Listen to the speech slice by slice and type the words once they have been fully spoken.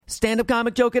Stand-up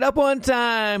comic, joke it up one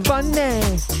time. Funny.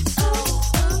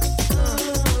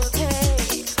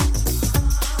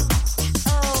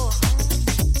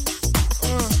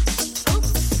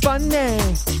 Funny.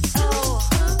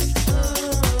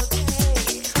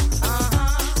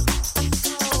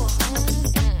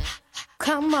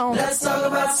 Come on. Let's talk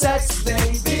about sex,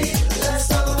 baby. Let's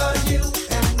talk about you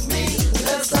and me.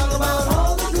 Let's talk about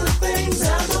all the good things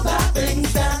and the bad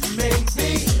things that make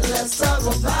me. Let's talk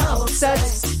about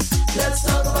sex. Let's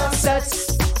talk about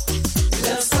sex.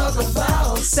 Let's talk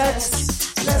about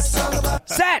sex. Let's talk about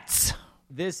Sets!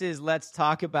 This is Let's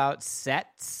Talk About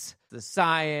Sets, the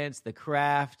science, the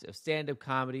craft of stand-up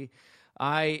comedy.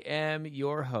 I am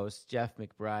your host, Jeff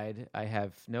McBride. I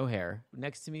have no hair.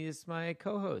 Next to me is my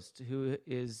co-host, who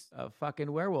is a fucking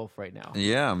werewolf right now.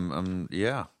 Yeah, I'm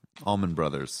Allman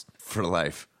Brothers for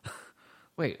life.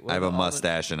 Wait, I have a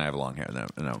mustache and I have long hair.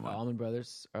 No. Allman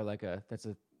Brothers are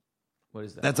what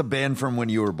is that? That's a band from when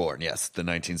you were born. Yes, the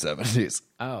 1970s.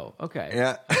 Oh, okay.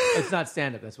 Yeah. It's not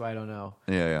stand-up. That's why I don't know.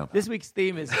 Yeah. This week's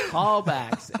theme is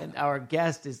callbacks, and our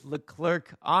guest is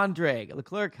Leclerc Andre.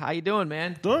 Leclerc, how you doing,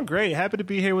 man? Doing great. Happy to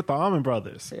be here with the Allman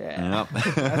Brothers. Yeah. Yep.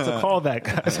 That's a callback,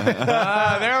 guys.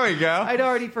 There we go. I'd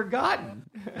already forgotten.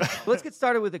 Let's get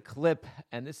started with a clip,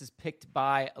 and this is picked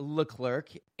by Leclerc.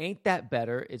 Ain't That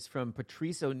Better? It's from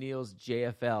Patrice O'Neal's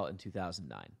JFL in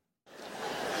 2009.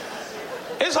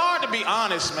 It's hard to be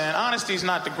honest, man. Honesty's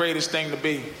not the greatest thing to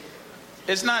be.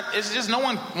 It's not, it's just no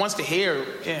one wants to hear,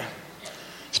 yeah.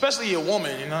 Especially a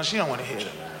woman, you know, she don't want to hear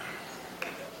it.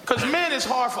 Because men, it's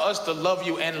hard for us to love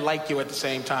you and like you at the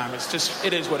same time.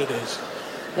 It is what it is.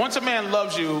 Once a man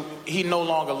loves you, he no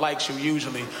longer likes you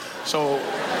usually. So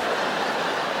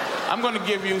I'm going to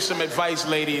give you some advice,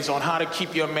 ladies, on how to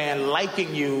keep your man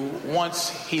liking you once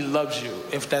he loves you,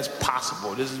 if that's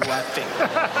possible. This is what I think.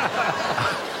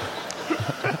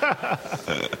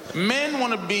 Men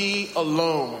want to be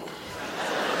alone,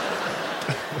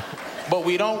 but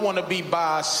we don't want to be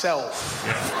by ourselves.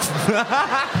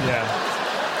 Yeah.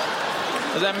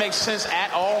 Does that make sense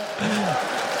at all?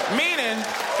 Meaning,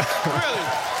 really,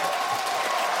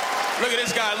 look at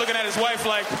this guy looking at his wife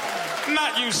like,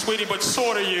 not you, sweetie, but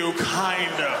sort of you,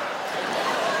 kinda.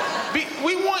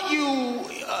 We want you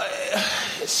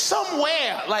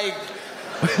somewhere, like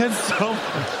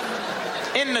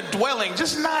in the dwelling,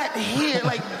 just not here,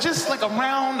 just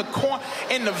around the corner,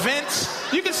 in the vents.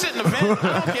 You can sit in the vent,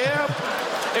 I don't care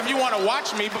if you want to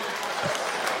watch me, but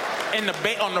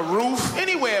on the roof,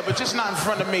 anywhere, but just not in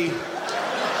front of me,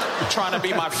 trying to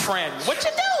be my friend. What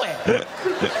you doing?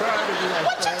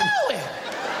 What you doing?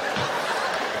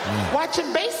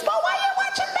 Watching baseball? Why you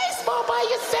watching baseball by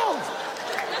yourself?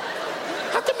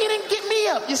 How come you didn't get me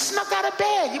up? You snuck out of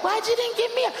bed. Why'd you didn't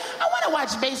get me up? I want to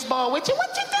watch baseball with you.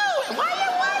 What you doing? Why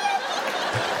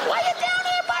you down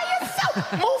here by yourself?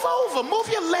 Move over. Move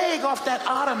your leg off that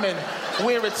ottoman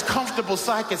where it's comfortable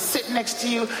so I can sit next to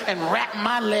you and wrap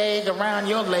my leg around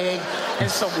your leg in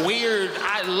some weird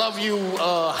I love you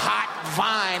hot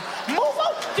vine. Move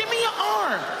over. Give me your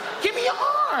arm. Give me your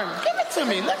arm. Give it to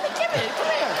me. Let me give it. Come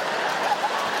here.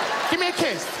 Give me a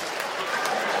kiss.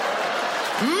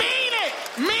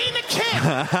 Mean the kiss.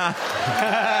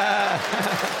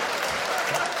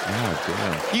 Oh,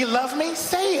 damn. You love me?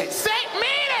 Say it.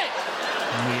 Mean it.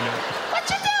 What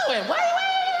you doing?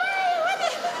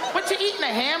 What you eating, a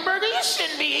hamburger? You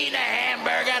shouldn't be eating a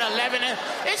hamburger at 11.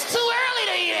 It's too early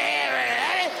to eat a hamburger.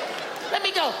 Let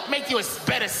me go make you a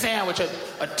better sandwich, a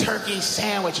turkey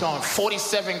sandwich on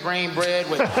 47 grain bread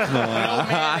with no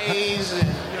mayonnaise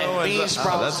and bean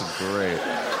sprouts. That's great.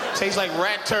 Tastes like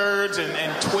rat turds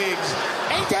and twigs.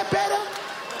 Ain't that better?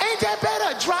 Ain't that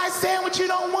better? A dry sandwich you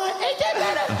don't want? Ain't that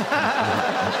better?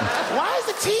 Why is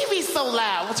the TV so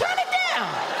loud? Well, turn it down.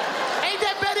 Ain't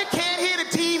that better? Can't hear the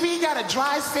TV? Got a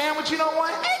dry sandwich you don't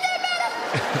want? Ain't that better?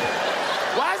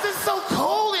 Why is it so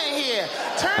cold in here?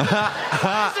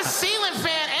 Why is the ceiling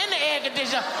fan and the air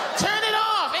conditioner? Turn it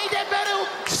off. Ain't that better?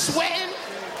 Sweating,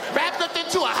 wrapped up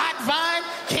into a hot vine,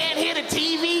 can't hear the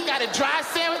TV, got a dry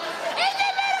sandwich. Ain't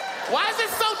that better? Why is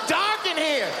it so dark in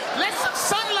here? Let some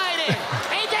sunlight in.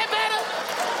 Ain't that better?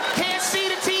 Can't see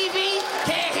the TV,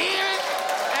 can't hear it.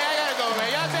 Hey, I gotta go,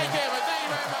 man. Y'all take care of it. Thank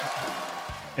you very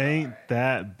much. Ain't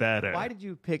that better? Why did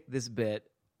you pick this bit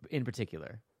in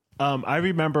particular? I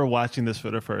remember watching this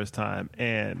for the first time,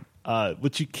 and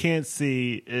what you can't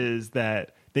see is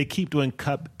that they keep doing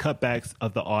cutbacks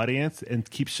of the audience and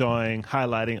keep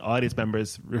highlighting audience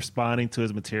members responding to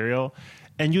his material.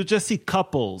 And you'll just see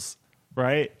couples,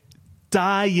 right?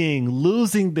 Dying,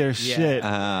 losing their shit,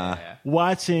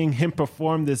 watching him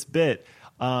perform this bit.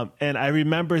 And I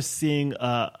remember seeing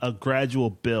a gradual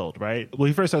build, right? When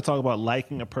he first started talking about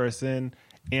liking a person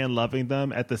and loving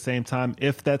them at the same time,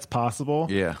 if that's possible.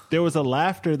 Yeah. There was a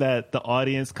laughter that the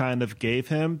audience kind of gave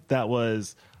him that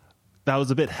was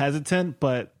a bit hesitant,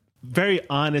 but very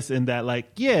honest in that,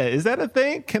 like, yeah, is that a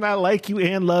thing? Can I like you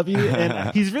and love you?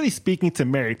 And he's really speaking to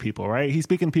married people, right? He's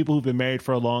speaking to people who've been married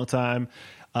for a long time,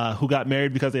 who got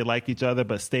married because they like each other,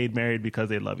 but stayed married because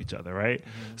they love each other, right?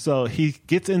 Mm-hmm. So he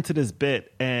gets into this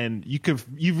bit, and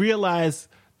you realize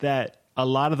that a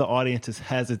lot of the audience is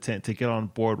hesitant to get on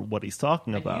board with what he's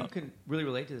talking about. You can really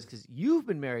relate to this because you've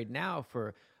been married now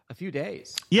for a few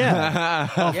days. Yeah.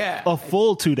 A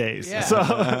full 2 days. Yeah. So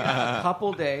a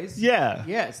couple days. Yeah.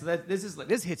 Yeah. So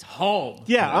this hits home.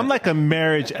 Yeah, I'm like a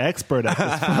marriage expert at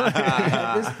this point.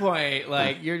 At this point,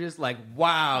 like, you're just like,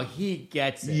 wow, he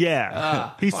gets it.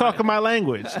 Yeah. He's talking my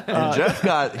language. And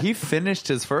Jeff he finished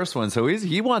his first one, so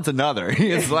he wants another.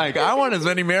 He's like, I want as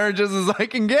many marriages as I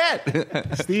can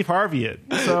get. Steve Harvey it.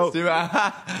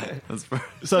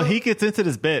 So he gets into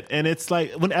this bit, and it's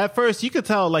like, when at first you could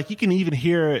tell, like, you can even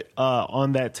hear it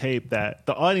on that tape that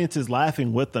the audience is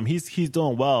laughing with them. He's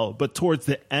doing well, but towards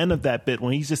the end of that bit,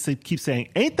 when he just keeps saying,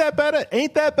 "Ain't that better?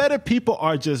 Ain't that better?" People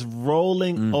are just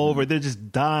rolling over. They're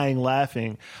just dying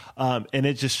laughing, and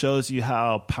it just shows you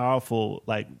how powerful,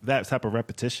 like, that type of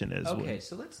repetition is. Okay,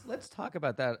 so let's talk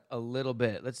about that a little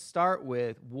bit. Let's start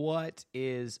with, what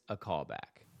is a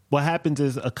callback? What happens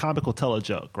is a comic will tell a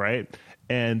joke, right?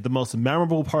 And the most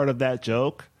memorable part of that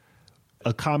joke,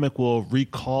 a comic will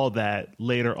recall that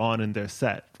later on in their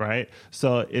set, right?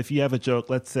 So if you have a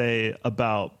joke, let's say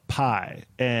about pie,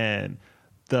 and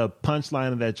the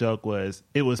punchline of that joke was,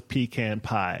 it was pecan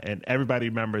pie, and everybody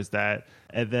remembers that.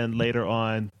 And then later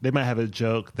on, they might have a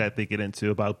joke that they get into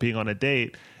about being on a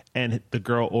date, and the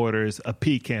girl orders a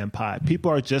pecan pie. People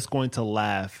are just going to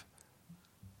laugh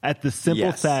at the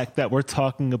simple fact that we're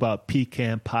talking about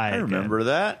pecan pie. I remember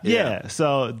that. Yeah.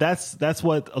 So that's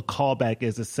what a callback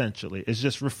is essentially. It's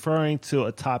just referring to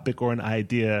a topic or an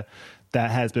idea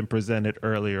that has been presented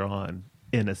earlier on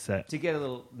in a set. To get a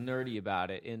little nerdy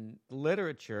about it, in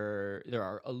literature, there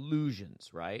are allusions,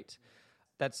 right?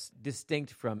 That's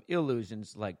distinct from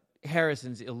illusions, like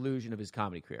Harrison's illusion of his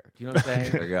comedy career. Do you know what I'm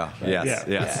saying? There you go. Yes.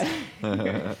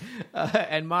 Yeah.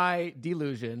 And my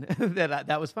delusion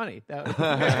that was funny.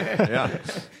 Yeah.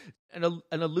 An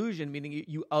allusion, meaning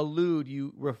you allude,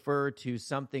 you refer to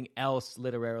something else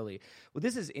literarily. Well,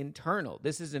 this is internal.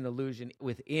 This is an allusion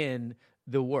within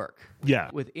the work.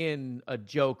 Yeah. Within a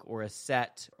joke or a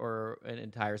set or an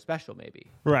entire special,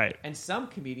 maybe. Right. And some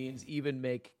comedians even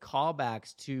make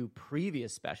callbacks to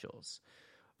previous specials.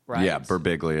 Right. Yeah,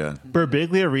 Birbiglia.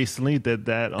 Birbiglia recently did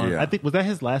that on, I think, was that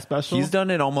his last special? He's done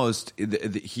it almost,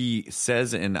 he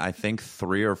says in, I think,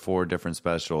 3 or 4 different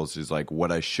specials, he's like,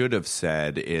 what I should have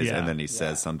said is, and then he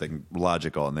says something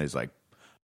logical, and then he's like,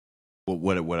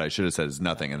 well, what I should have said is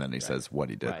nothing, and then he says what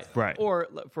he did. Right. Or,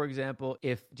 for example,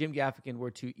 if Jim Gaffigan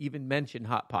were to even mention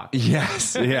Hot Pockets.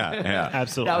 Yes, yeah.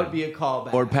 Absolutely. That would be a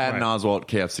callback. Or Patton Oswalt,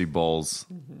 KFC Bowls.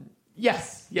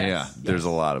 Yes. Yeah, there's a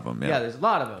lot of them. Yeah, there's a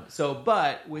lot of them. So,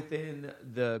 but within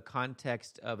the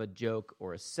context of a joke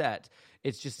or a set,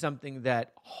 it's just something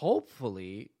that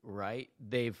hopefully, right,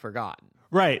 they've forgotten.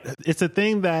 Right. It's a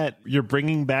thing that you're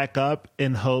bringing back up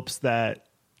in hopes that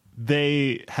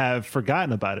they have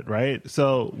forgotten about it, right?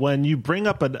 So when you bring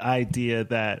up an idea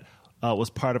that was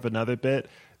part of another bit,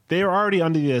 they are already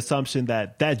under the assumption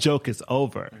that that joke is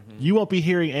over. Mm-hmm. You won't be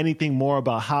hearing anything more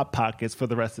about Hot Pockets for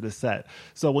the rest of the set.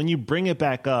 So when you bring it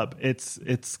back up, it's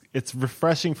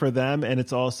refreshing for them, and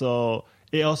it also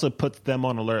puts them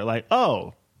on alert. Like,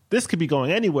 oh, this could be going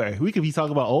anywhere. We could be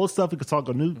talking about old stuff. We could talk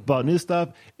about new stuff.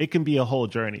 It can be a whole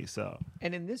journey. So,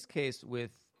 and in this case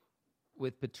with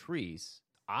Patrice,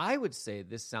 I would say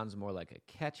this sounds more like a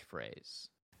catchphrase.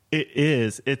 It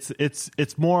is.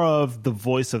 It's more of the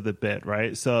voice of the bit,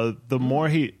 right? So the more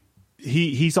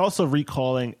he's also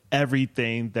recalling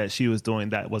everything that she was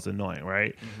doing that was annoying,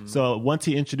 right? Mm-hmm. So once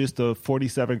he introduced the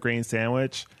 47 grain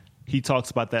sandwich, he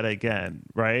talks about that again,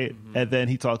 right? Mm-hmm. And then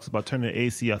he talks about turning the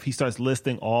AC off. He starts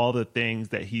listing all the things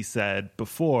that he said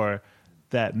before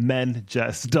that men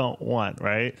just don't want,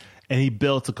 right? And he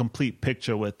built a complete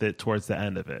picture with it towards the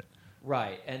end of it.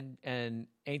 Right. And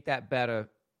Ain't That Better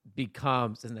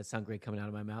becomes, doesn't that sound great coming out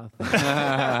of my mouth?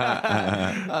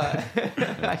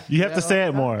 You have to say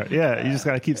it more. Yeah, you just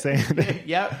got to keep saying it.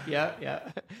 Yep. Ain't that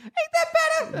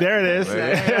better? There it is.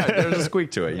 Yeah, there's a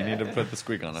squeak to it. You need to put the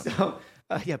squeak on it. So,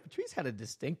 Patrice had a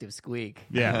distinctive squeak.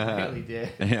 Yeah. He really did.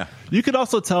 Yeah. You could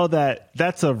also tell that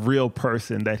that's a real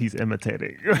person that he's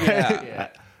imitating. Right? Yeah.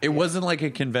 It wasn't like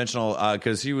a conventional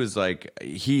because he was like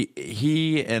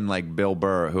he and like Bill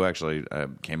Burr, who actually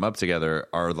came up together,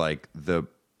 are like the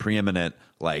preeminent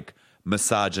like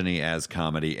misogyny as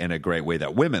comedy in a great way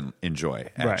that women enjoy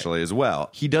actually as well.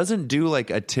 He doesn't do like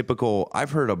a typical.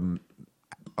 I've heard of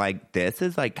like this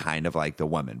is like kind of like the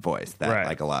woman voice that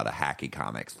like a lot of hacky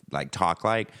comics like talk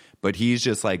like, but he's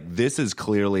just like, this is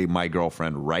clearly my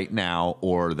girlfriend right now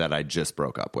or that I just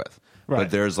broke up with.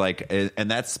 But there's like, and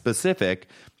that's specific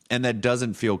and that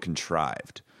doesn't feel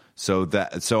contrived. So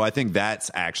I think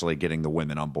that's actually getting the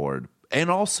women on board. And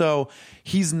also,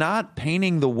 he's not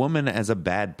painting the woman as a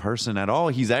bad person at all.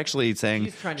 He's actually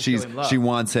saying she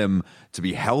wants him to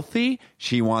be healthy.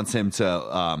 She wants him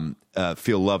to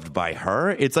feel loved by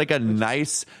her. It's like a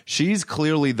nice. She's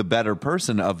clearly the better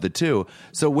person of the two.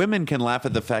 So women can laugh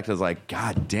at the fact of like,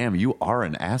 God damn, you are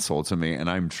an asshole to me, and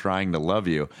I'm trying to love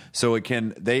you. So it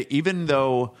can even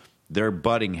though they're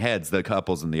butting heads, the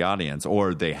couples in the audience,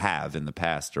 or they have in the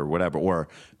past or whatever, or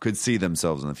could see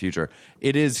themselves in the future.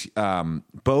 It is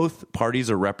both parties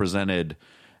are represented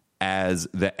as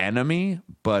the enemy,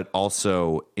 but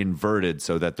also inverted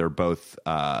so that they're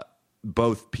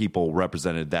both people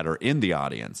represented that are in the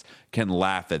audience can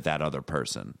laugh at that other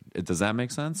person. Does that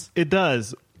make sense? It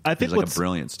does. I think there's like a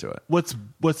brilliance to it.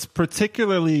 What's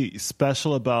particularly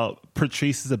special about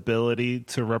Patrice's ability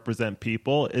to represent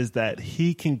people is that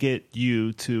he can get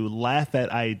you to laugh at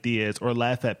ideas or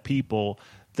laugh at people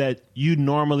that you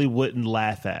normally wouldn't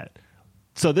laugh at.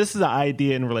 So this is an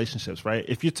idea in relationships, right?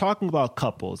 If you're talking about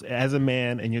couples as a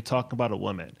man and you're talking about a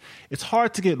woman, it's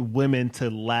hard to get women to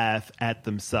laugh at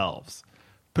themselves.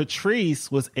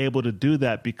 Patrice was able to do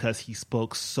that because he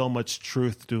spoke so much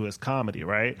truth through his comedy,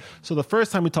 right? So the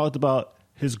first time we talked about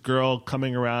his girl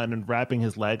coming around and wrapping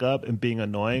his leg up and being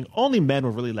annoying, only men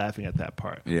were really laughing at that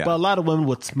part. Yeah. But a lot of women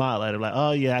would smile at it like, oh,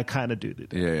 yeah, I kind of do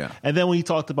that. Yeah. And then when he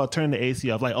talked about turning the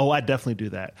AC off, like, oh, I definitely do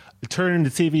that. Turning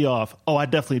the TV off, oh, I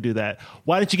definitely do that.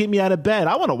 Why didn't you get me out of bed?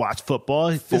 I want to watch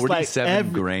football.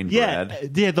 47 grain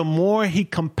bread. Yeah, the more he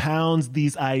compounds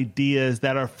these ideas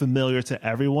that are familiar to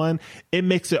everyone, it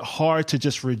makes it hard to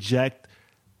just reject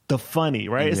the funny,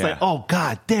 right? It's like, oh,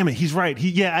 God damn it, he's right.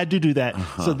 I do that.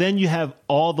 So then you have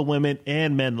all the women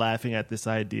and men laughing at this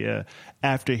idea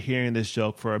after hearing this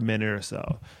joke for a minute or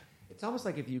so. It's almost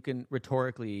like if you can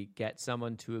rhetorically get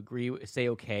someone to say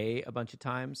okay a bunch of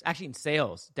times. Actually, in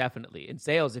sales, definitely. In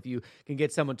sales, if you can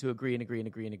get someone to agree,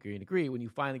 when you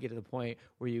finally get to the point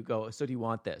where you go, so do you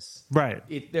want this? Right.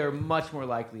 They're much more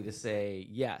likely to say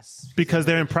yes. Because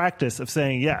they're in practice of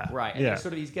saying yeah. Right.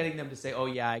 And he's getting them to say, oh,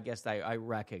 yeah, I guess I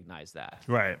recognize that.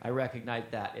 Right. I recognize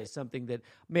that as something that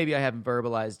maybe I haven't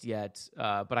verbalized yet,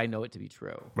 but I know it to be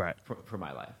true. Right. For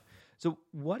my life. So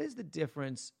what is the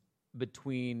difference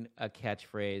between a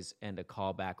catchphrase and a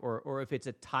callback, or if it's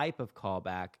a type of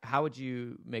callback, how would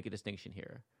you make a distinction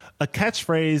here? A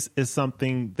catchphrase is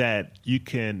something that you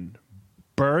can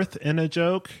birth in a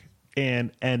joke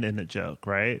and end in a joke,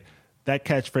 right? That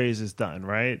catchphrase is done,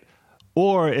 right?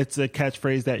 Or it's a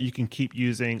catchphrase that you can keep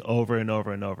using over and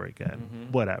over and over again,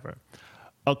 whatever.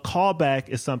 A callback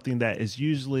is something that is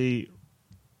usually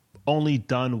only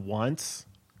done once,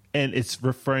 and it's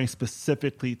referring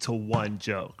specifically to one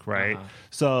joke, right?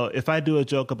 So if I do a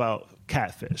joke about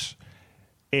catfish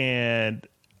and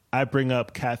I bring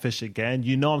up catfish again,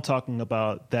 you know I'm talking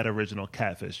about that original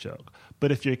catfish joke.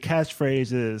 But if your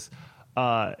catchphrase is,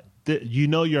 you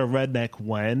know you're a redneck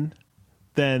when,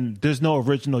 then there's no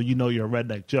original you know you're a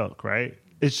redneck joke, right?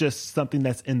 It's just something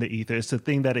that's in the ether. It's a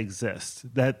thing that exists,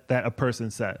 that a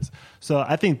person says. So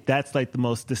I think that's like the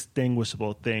most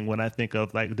distinguishable thing when I think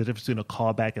of like the difference between a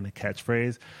callback and a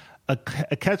catchphrase. A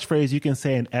catchphrase you can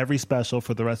say in every special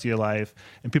for the rest of your life,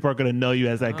 and people are going to know you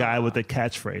as that guy with the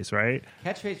catchphrase, right?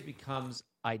 Catchphrase becomes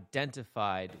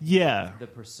identified with the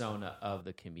persona of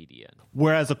the comedian.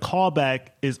 Whereas a callback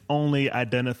is only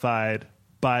identified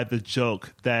by the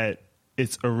joke that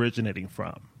it's originating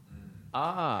from.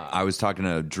 I was talking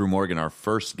to Drew Morgan, our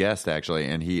first guest, actually,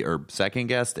 second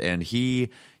guest, and he's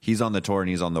on the tour, and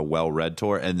he's on the Well Read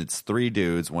tour, and it's three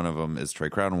dudes. One of them is Trey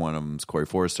Crowd, and one of them is Corey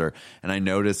Forrester. And I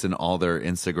noticed in all their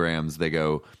Instagrams, they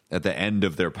go, at the end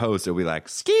of their post, it'll be like,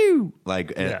 skew,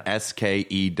 like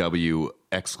SKEW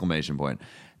exclamation point.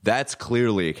 That's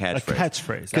clearly a catchphrase. A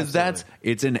catchphrase. Because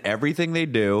it's in everything they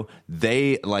do.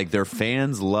 They, like, their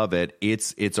fans love it.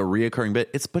 It's a reoccurring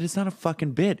bit. But it's not a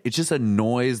fucking bit. It's just a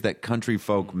noise that country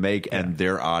folk make and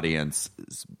their audience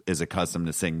is accustomed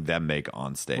to seeing them make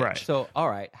on stage. Right. So, all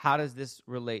right, how does this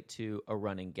relate to a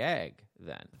running gag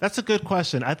then? That's a good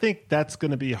question. I think that's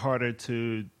going to be harder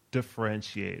to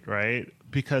differentiate, right?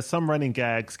 because some running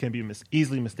gags can be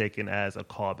easily mistaken as a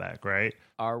callback, right?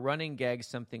 Are running gags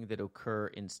something that occur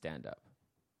in stand-up?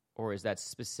 Or is that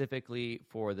specifically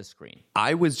for the screen?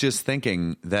 I was just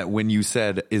thinking that when you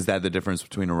said, is that the difference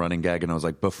between a running gag? And I was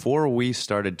like, before we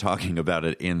started talking about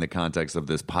it in the context of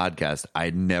this podcast,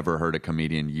 I'd never heard a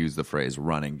comedian use the phrase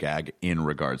running gag in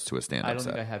regards to a stand-up I don't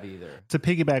set. think I have either. To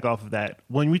piggyback off of that,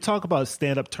 when we talk about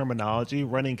stand-up terminology,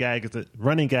 running gag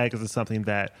is something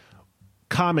that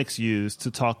comics use to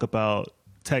talk about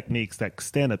techniques that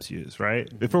stand-ups use, right?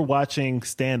 Mm-hmm. If we're watching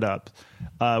stand-up,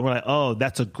 we're like, oh,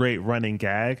 that's a great running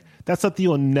gag. That's something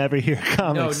you'll never hear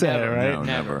comics say, never, right? No,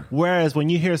 never. Whereas when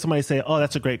you hear somebody say, oh,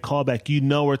 that's a great callback, you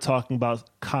know we're talking about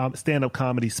stand-up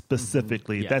comedy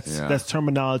specifically. Mm-hmm. That's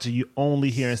terminology you only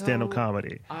hear in stand-up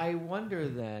comedy. I wonder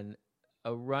then,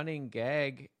 a running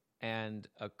gag and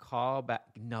a callback,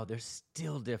 no, they're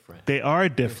still different. They are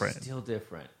different. They're still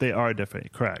different. They are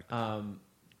different, correct.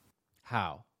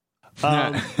 How?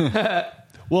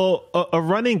 Well, a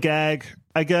running gag,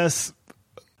 I guess.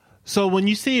 So when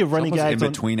you see a running Almost gag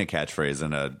in between a catchphrase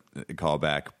and a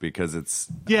callback, because it's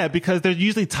because they're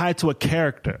usually tied to a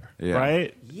character,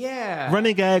 right? Yeah.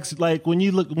 Running gags, like when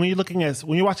you're watching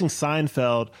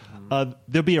Seinfeld,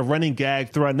 there'll be a running gag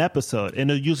throughout an episode, and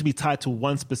it'll usually be tied to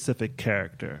one specific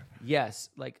character. Yes,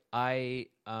 like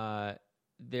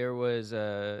there was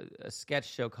a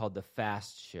sketch show called The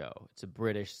Fast Show. It's a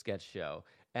British sketch show.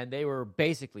 And they were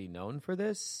basically known for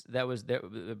this. That was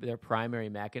their primary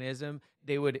mechanism.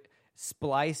 They would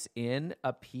splice in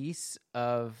a piece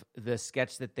of the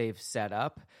sketch that they've set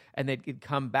up, and they'd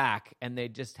come back, and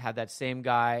they'd just have that same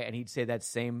guy, and he'd say that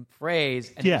same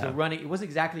phrase. And it wasn't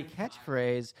exactly a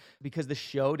catchphrase because the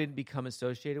show didn't become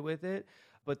associated with it.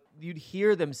 But you'd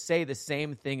hear them say the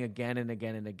same thing again and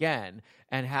again and again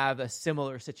and have a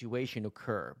similar situation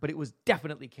occur. But it was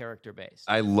definitely character-based.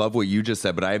 I love what you just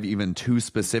said, but I have even two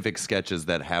specific sketches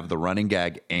that have the running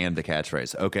gag and the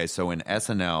catchphrase. Okay, so in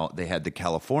SNL, they had the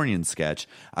Californian sketch.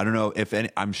 I don't know if any,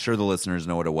 I'm sure the listeners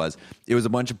know what it was. It was a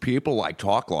bunch of people like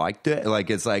talk like that. Like,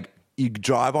 it's like, you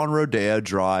drive on Rodeo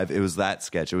Drive. It was that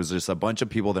sketch. It was just a bunch of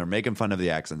people that are making fun of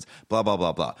the accents, blah, blah,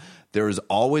 blah, blah. There was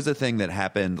always a thing that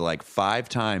happened like 5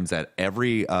 times at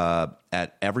every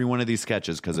one of these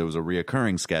sketches, because it was a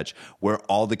reoccurring sketch, where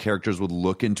all the characters would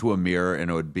look into a mirror and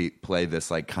it would play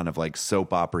this like kind of like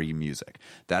soap opera-y music.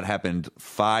 That happened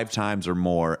 5 times or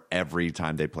more every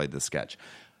time they played the sketch.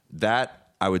 That,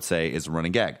 I would say, is a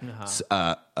running gag.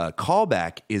 A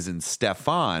callback is in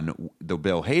Stefan, the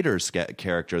Bill Hader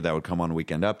character that would come on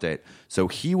Weekend Update. So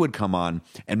he would come on,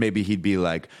 and maybe he'd be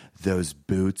like, those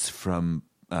boots from,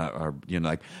 or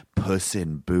like Puss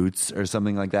in Boots or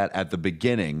something like that at the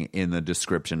beginning in the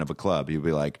description of a club. He'd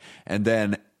be like, and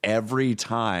then every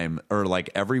time, or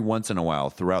like every once in a while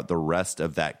throughout the rest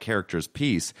of that character's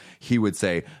piece, he would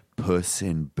say, Puss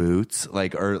in Boots,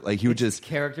 he would just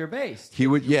character based. He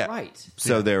would, right.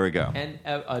 So there we go. And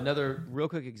another real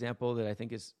quick example that I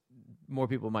think is more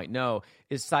people might know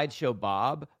is Sideshow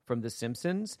Bob from The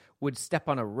Simpsons would step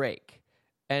on a rake.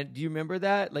 And do you remember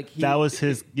that? That was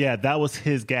his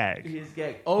gag. His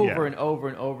gag over and over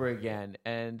and over again,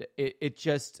 and it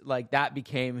just like that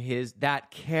became that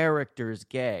character's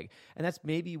gag, and that's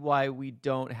maybe why we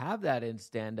don't have that in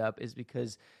stand up, is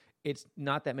because it's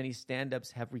not that many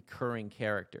stand-ups have recurring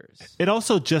characters. It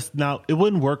also it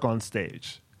wouldn't work on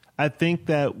stage. I think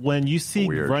that when you see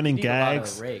running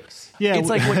gags, it's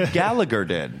like what Gallagher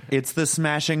did. It's the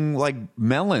smashing like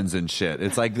melons and shit.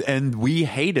 It's like, and we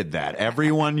hated that.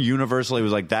 Everyone universally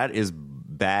was like, that is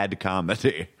bad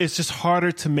comedy. It's just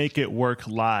harder to make it work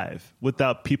live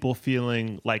without people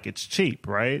feeling like it's cheap,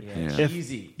 right?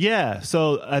 Easy.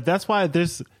 So that's why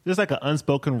there's like an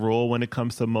unspoken rule when it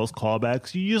comes to most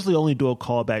callbacks. You usually only do a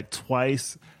callback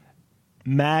twice,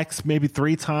 max maybe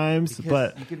 3 times, because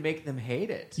but you can make them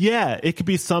hate it. Yeah, it could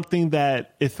be something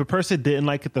that if a person didn't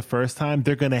like it the first time,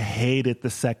 they're going to hate it the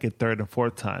second, third, and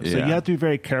fourth time. So you have to be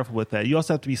very careful with that. You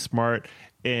also have to be smart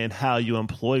in how you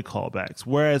employ callbacks.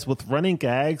 Whereas with running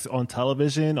gags on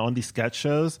television, on these sketch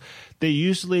shows, it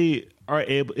usually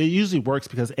works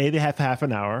because A, they have half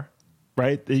an hour,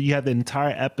 right? You have the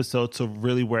entire episode to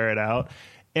really wear it out.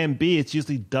 And B, it's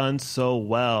usually done so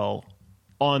well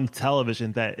on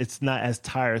television that it's not as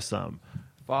tiresome.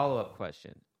 Follow-up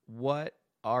question. What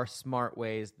are smart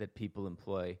ways that people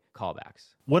employ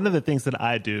callbacks? One of the things that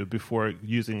I do before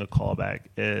using a callback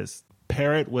is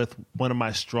pair it with one of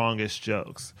my strongest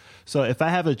jokes. So if I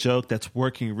have a joke that's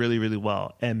working really, really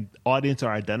well and audience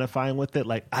are identifying with it,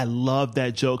 like, I love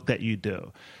that joke that you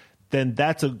do, then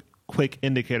that's a quick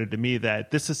indicator to me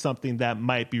that this is something that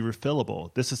might be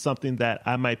refillable. This is something that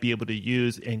I might be able to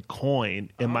use and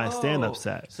coin in my stand-up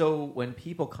set. So when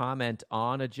people comment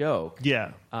on a joke,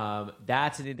 Yeah.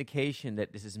 that's an indication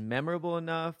that this is memorable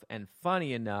enough and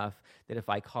funny enough that if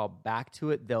I call back to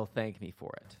it, they'll thank me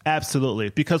for it. Absolutely.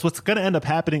 Because what's going to end up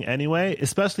happening anyway,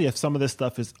 especially if some of this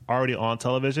stuff is already on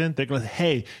television, they're going to say,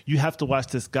 hey, you have to watch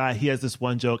this guy. He has this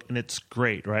one joke and it's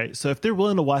great, right? So if they're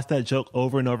willing to watch that joke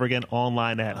over and over again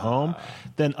online at home,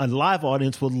 then a live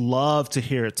audience would love to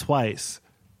hear it twice.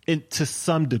 To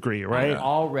some degree, right? I'm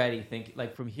already thinking,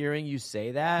 like from hearing you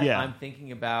say that, Yeah. I'm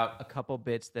thinking about a couple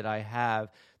bits that I have.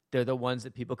 They're the ones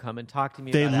that people come and talk to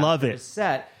me They about love after it. the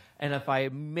set. And if I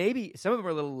maybe some of them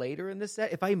are a little later in the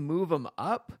set, if I move them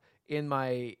up in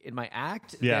my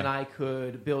act, Yeah. then I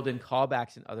could build in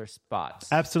callbacks in other spots.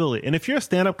 Absolutely. And if you're a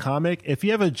stand-up comic, if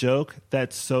you have a joke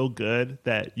that's so good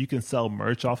that you can sell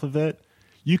merch off of it,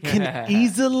 you can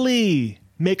easily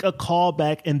make a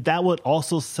callback, and that would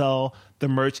also sell the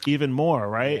merch even more,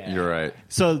 right? Yeah. You're right.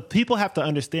 So people have to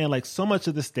understand, like, so much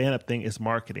of the stand-up thing is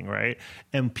marketing, right?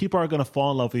 And people are going to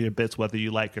fall in love with your bits whether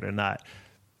you like it or not.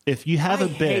 If you have I a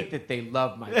bit, hate that they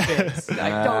love my bits.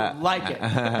 I don't like it.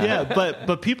 yeah,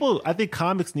 but people, I think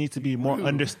comics need to be more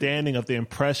understanding of the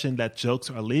impression that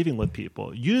jokes are leaving with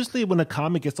people. Usually, when a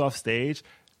comic gets off stage,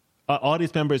 an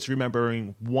audience member is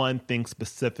remembering one thing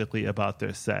specifically about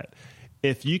their set.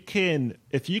 If you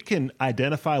can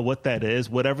identify what that is,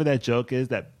 whatever that joke is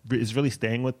that is really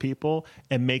staying with people,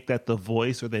 and make that the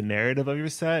voice or the narrative of your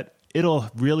set, it'll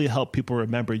really help people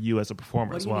remember you as a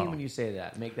performer What as do you well. mean when you say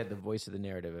that? Make that the voice of the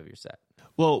narrative of your set.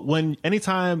 Well,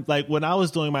 anytime, like when I was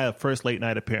doing my first late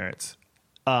night appearance,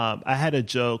 I had a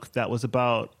joke that was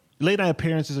about, late night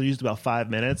appearances are usually about 5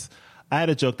 minutes. I had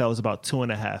a joke that was about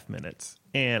 2.5 minutes.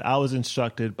 And I was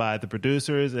instructed by the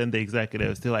producers and the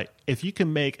executives. They're like, if you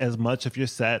can make as much of your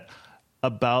set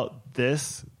about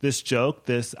this joke,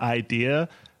 this idea,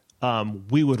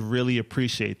 we would really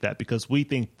appreciate that because we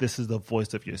think this is the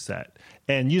voice of your set.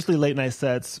 And usually late night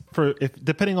sets,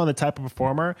 depending on the type of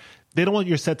performer, they don't want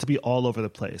your set to be all over the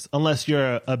place unless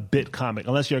you're a bit comic,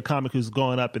 unless you're a comic who's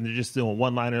going up and they're just doing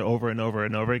one-liner over and over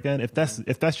and over again. If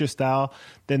that's your style,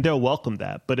 then they'll welcome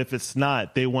that. But if it's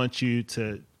not, they want you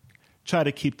to try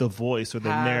to keep the voice or the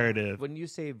narrative. When you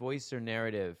say voice or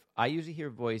narrative, I usually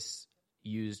hear voice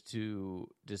used to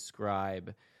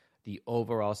describe the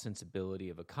overall sensibility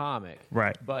of a comic.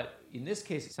 Right. But in this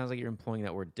case, it sounds like you're employing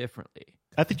that word differently.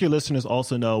 I think your listeners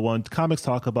also know when comics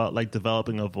talk about like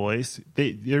developing a voice,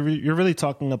 you're really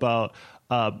talking about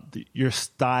your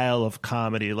style of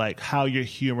comedy, like how your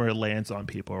humor lands on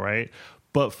people, right?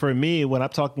 But for me, when I'm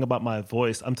talking about my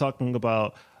voice, I'm talking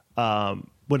about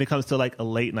when it comes to like a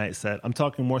late night set, I'm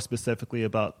talking more specifically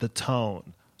about the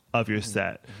tone of your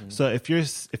set. Mm-hmm. So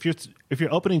if your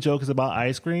opening joke is about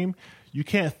ice cream, you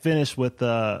can't finish with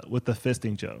the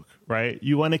fisting joke, right?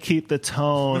 You want to keep the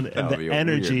tone and the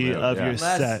energy of your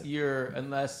set.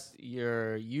 Unless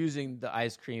you're using the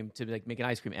ice cream to like make an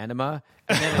ice cream enema,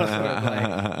 and then it's sort of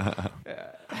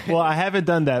like, well, I haven't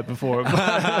done that before.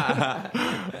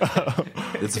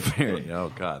 It's very,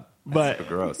 oh God. But so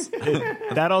gross.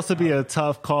 That'd also be a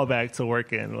tough callback to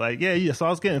work in. Like, yeah, so I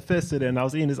was getting fisted and I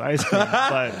was eating this ice cream.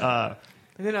 But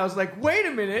and then I was like, wait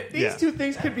a minute, these two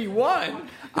things could be one.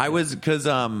 Because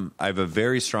I have a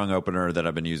very strong opener that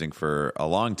I've been using for a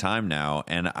long time now,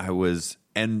 and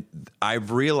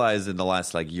I've realized in the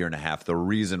last like year and a half the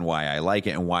reason why I like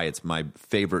it and why it's my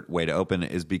favorite way to open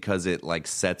is because it like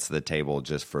sets the table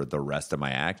just for the rest of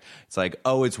my act. It's like,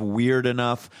 oh, it's weird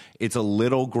enough, it's a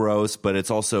little gross, but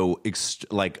it's also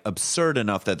like absurd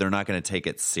enough that they're not going to take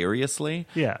it seriously.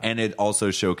 Yeah, and it also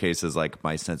showcases like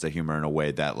my sense of humor in a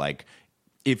way that like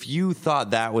if you thought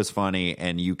that was funny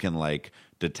and you can like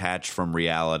detach from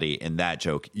reality in that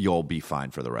joke, you'll be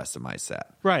fine for the rest of my set.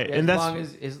 Right, Yeah, and as that's long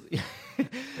as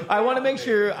I want to make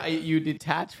sure you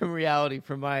detach from reality.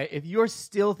 If you're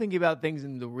still thinking about things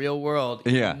in the real world,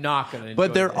 you're not going to.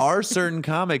 But there are certain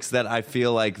comics that I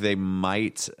feel like they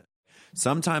might.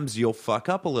 Sometimes you'll fuck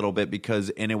up a little bit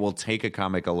and it will take a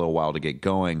comic a little while to get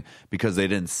going because they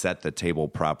didn't set the table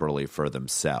properly for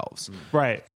themselves.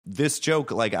 Right. This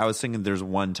joke, like I was thinking, there's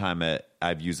one time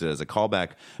I've used it as a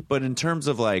callback, but in terms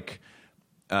of like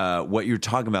what you're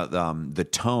talking about,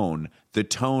 the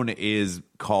tone is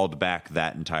called back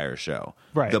that entire show.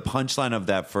 Right. The punchline of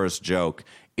that first joke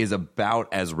is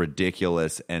about as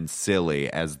ridiculous and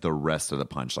silly as the rest of the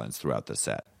punchlines throughout the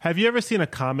set. Have you ever seen a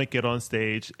comic get on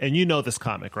stage, and you know this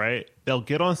comic, right? They'll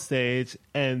get on stage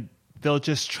and they'll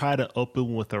just try to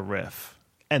open with a riff.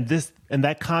 and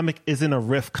that comic isn't a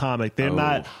riff comic. They're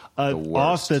not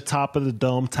off the top of the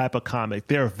dome type of comic.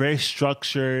 They're a very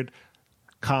structured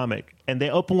comic, and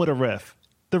they open with a riff.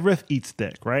 The riff eats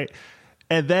dick, right?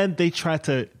 And then they try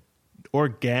to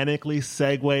organically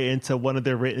segue into one of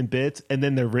their written bits, and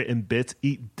then their written bits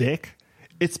eat dick.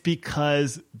 It's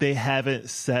because they haven't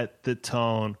set the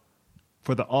tone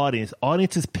for the audience.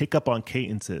 Audiences pick up on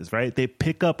cadences, right? They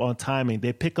pick up on timing.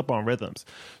 They pick up on rhythms.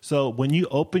 So when you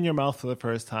open your mouth for the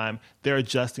first time, they're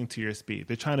adjusting to your speed.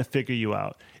 They're trying to figure you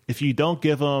out. If you don't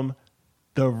give them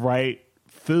the right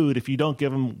food, if you don't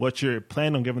give them what you're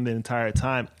planning on giving the entire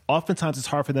time, oftentimes it's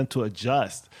hard for them to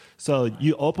adjust. So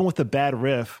you open with a bad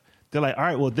riff. They're like, all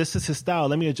right, well, this is his style.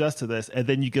 Let me adjust to this. And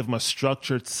then you give them a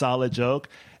structured, solid joke.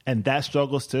 And that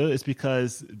struggles too. It's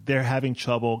because they're having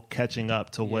trouble catching up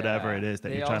to whatever it is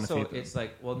that you're trying to feed them. It's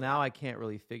like, well, now I can't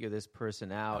really figure this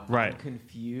person out. Right. I'm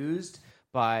confused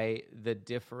by the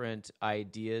different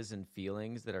ideas and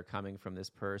feelings that are coming from this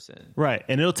person. Right.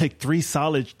 And it'll take 4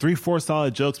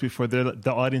 solid jokes before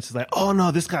the audience is like, oh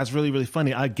no, this guy's really, really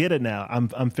funny. I get it now.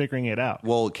 I'm figuring it out.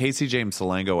 Well, Casey James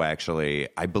Salengo, actually,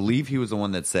 I believe he was the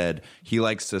one that said he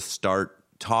likes to start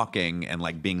talking and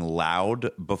like being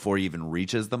loud before he even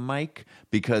reaches the mic,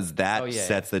 because that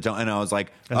sets the tone. And I was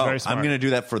like, I'm going to do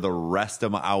that for the rest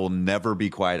of I will never be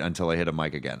quiet until I hit a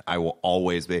mic again. I will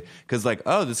always be, because like,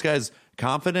 oh, this guy's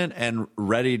confident and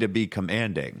ready to be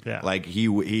commanding. Yeah. Like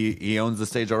he owns the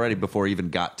stage already before he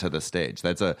even got to the stage.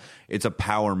 It's a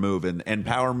power move, and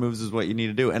power moves is what you need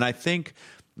to do. And I think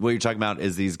what you're talking about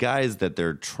is these guys that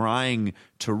they're trying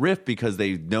to riff because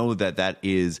they know that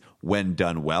is, when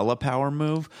done well, a power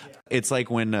move. Yeah. It's like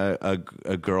when a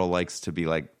girl likes to be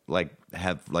like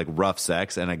have like rough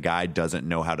sex, and a guy doesn't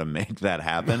know how to make that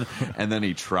happen, and then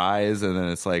he tries, and then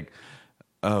it's like,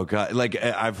 oh God. Like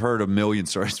I've heard a million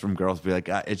stories from girls be like,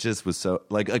 it just was so,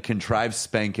 like, a contrived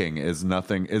spanking is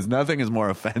nothing is more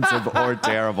offensive or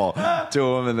terrible to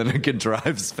a woman than a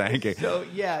contrived spanking. So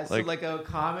like a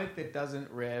comic that doesn't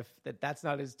riff, that's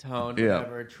not his tone,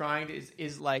 whatever. Trying to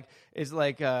is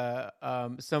like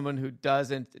someone who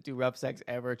doesn't do rough sex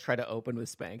ever try to open with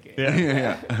spanking.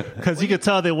 Yeah. Because you can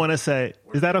tell they want to say,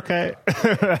 is that okay?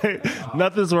 Right?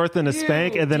 Nothing's worse than a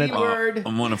spank, and then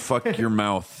I'm gonna fuck your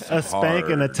mouth. A spank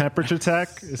and a temperature check.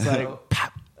 It's like,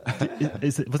 pop.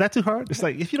 Was that too hard? It's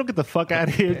like, if you don't get the fuck out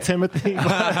of here, Timothy.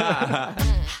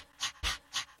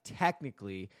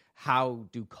 Technically, how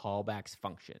do callbacks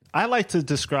function? I like to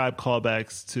describe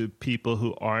callbacks to people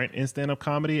who aren't in stand-up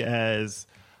comedy as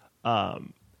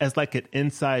like an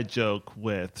inside joke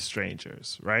with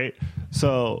strangers, right?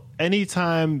 So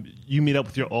anytime you meet up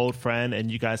with your old friend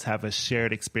and you guys have a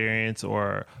shared experience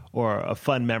or a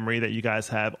fun memory that you guys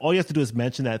have, all you have to do is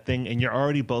mention that thing and you're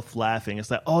already both laughing. It's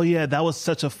like, oh yeah, that was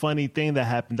such a funny thing that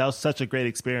happened. That was such a great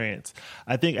experience.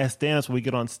 I think as stand-ups, when we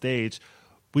get on stage,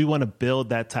 we want to build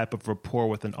that type of rapport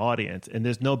with an audience. And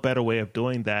there's no better way of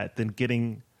doing that than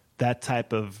getting that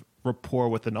type of rapport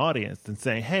with an audience and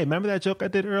saying, hey, remember that joke I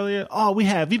did earlier? Oh, we've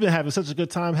been having such a good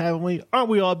time, haven't we? Aren't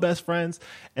we all best friends?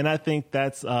 And I think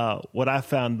that's what I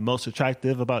found most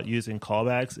attractive about using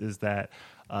callbacks is that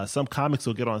some comics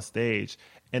will get on stage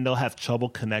and they'll have trouble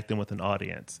connecting with an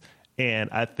audience. And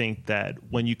I think that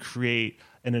when you create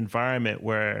an environment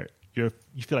where you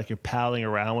feel like you're palling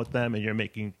around with them and you're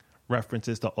making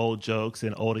references to old jokes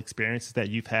and old experiences that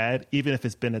you've had, even if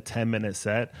it's been a 10-minute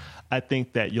set, I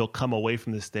think that you'll come away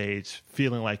from the stage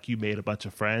feeling like you made a bunch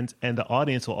of friends, and the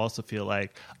audience will also feel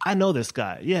like, I know this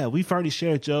guy. Yeah, we've already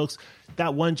shared jokes.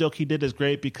 That one joke he did is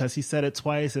great because he said it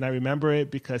twice, and I remember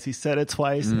it because he said it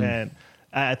twice. And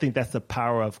I think that's the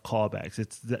power of callbacks.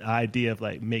 It's the idea of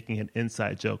like making an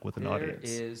inside joke with an audience.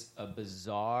 There is a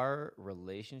bizarre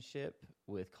relationship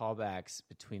with callbacks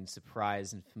between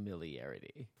surprise and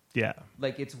familiarity. Yeah.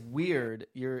 Like, it's weird.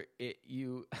 When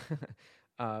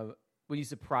you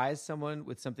surprise someone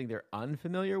with something they're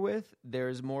unfamiliar with,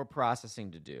 there's more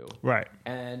processing to do. Right.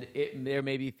 And there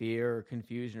may be fear or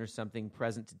confusion or something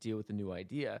present to deal with the new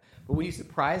idea. But when you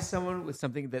surprise someone with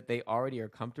something that they already are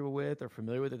comfortable with or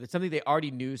familiar with, or that's something they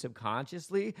already knew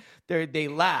subconsciously, they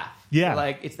laugh. Yeah.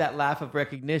 Like, it's that laugh of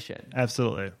recognition.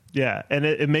 Absolutely. Yeah. And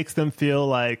it makes them feel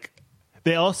like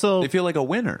they feel like a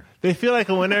winner. They feel like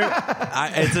a winner.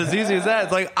 It's as easy as that.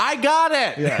 It's like, I got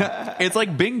it. Yeah. It's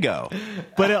like bingo.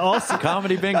 But it also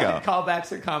comedy bingo.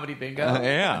 Callbacks are comedy bingo.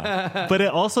 Yeah. But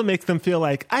it also makes them feel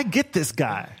like, I get this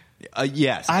guy.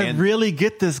 Yes. I really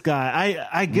get this guy.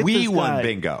 I get this guy. We won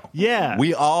bingo. Yeah.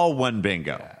 We all won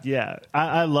bingo. Yeah.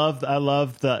 I love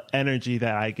the energy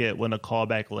that I get when a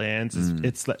callback lands.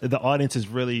 It's the audience is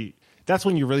really that's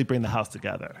when you really bring the house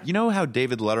together. You know how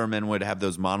David Letterman would have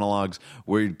those monologues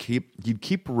where you'd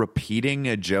keep repeating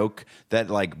a joke that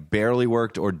like barely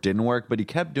worked or didn't work, but he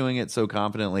kept doing it so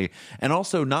confidently, and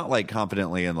also not like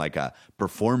confidently in like a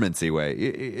performance-y way.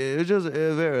 It was just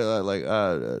very like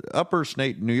upper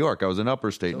state New York. I was in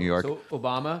upper state New York. So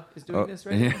Obama is doing this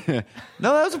right now?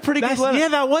 No, that was a pretty good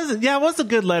Letterman. It was a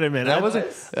good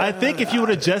Letterman. I think if you would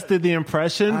have just did the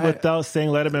impression without saying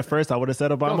Letterman first, I would have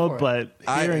said Obama. But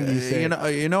hearing you say,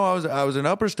 I was in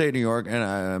upper state New York,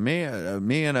 and me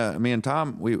and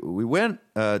Tom, we went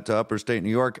to upper state New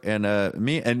York, and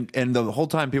me and the whole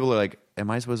time people are like, "Am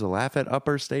I supposed to laugh at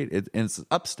upper state? It's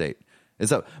upstate."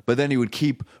 It's up, but then he would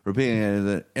keep repeating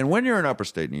it. And when you're in upper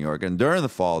state New York, and during the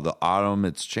fall, the autumn,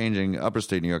 it's changing. Upper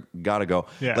state New York, gotta go.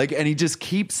 Yeah. Like, and he just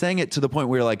keeps saying it to the point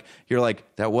where you're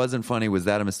like, that wasn't funny. Was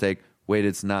that a mistake? Wait,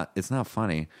 it's not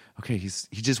funny. Okay, he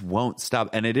just won't stop,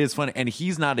 and it is funny, and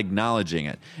he's not acknowledging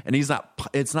it, and it's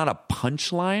not a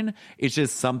punchline. It's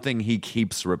just something he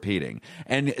keeps repeating,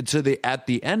 and at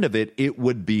the end of it, it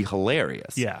would be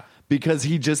hilarious. Yeah, because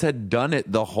he just had done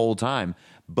it the whole time.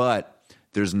 But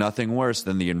there's nothing worse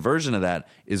than the inversion of that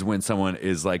is when someone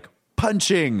is like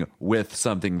punching with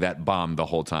something that bombed the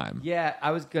whole time. Yeah,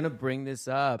 I was going to bring this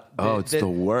up. It's the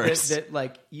worst. That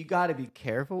like, you got to be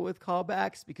careful with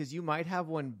callbacks because you might have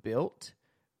one built.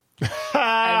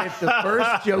 And if the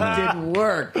first joke didn't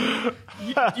work,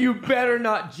 you better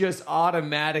not just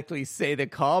automatically say the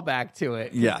callback to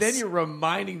it. Yes. Then you're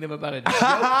reminding them about a joke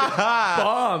that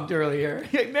bombed earlier.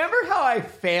 Remember how I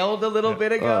failed a little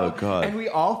bit ago? Oh, God. And we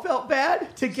all felt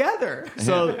bad together.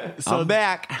 So I'm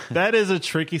back. That is a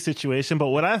tricky situation. But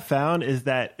what I found is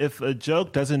that if a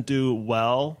joke doesn't do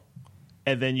well,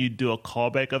 and then you do a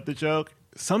callback of the joke,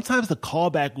 sometimes the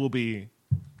callback will be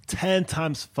 10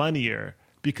 times funnier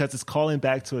because it's calling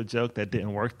back to a joke that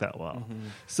didn't work that well. Mm-hmm.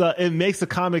 So it makes the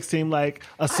comic seem like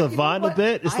a savant a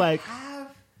bit. It's like,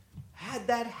 have had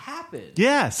that happen.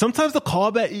 Yeah, sometimes the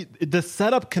callback, the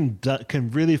setup can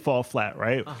really fall flat,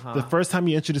 right? The first time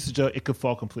you introduce a joke, it could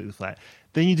fall completely flat.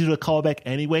 Then you do the callback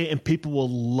anyway, and people will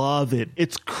love it.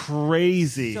 It's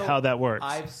crazy how that works.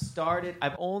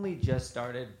 I've only just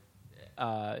started.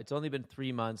 It's only been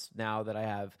 3 months now that I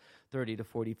have 30 to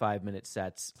 45 minute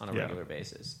sets on a regular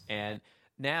basis. And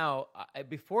now,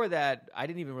 before that, I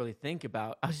didn't even really think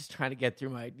about. I was just trying to get through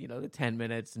my, the 10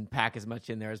 minutes and pack as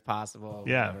much in there as possible.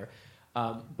 Whatever.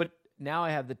 But now I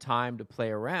have the time to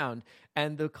play around,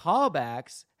 and the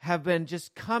callbacks have been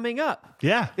just coming up.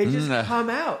 Yeah, they just come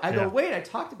out. I go, wait, I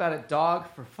talked about a dog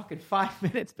for fucking 5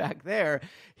 minutes back there.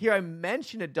 Here, I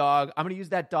mentioned a dog. I'm going to use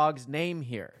that dog's name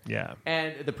here. Yeah,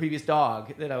 and the previous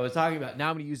dog that I was talking about. Now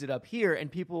I'm going to use it up here,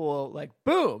 and people will like,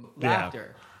 boom,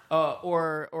 laughter.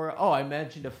 Or I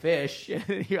mentioned a fish.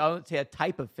 I'll say a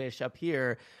type of fish up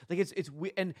here. Like it's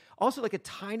and also like a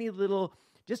tiny little,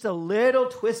 just a little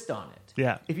twist on it.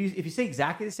 Yeah. If you say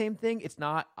exactly the same thing, it's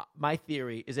not. My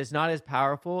theory is it's not as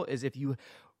powerful as if you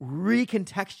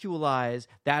recontextualize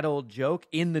that old joke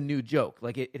in the new joke.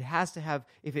 Like it has to have,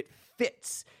 if it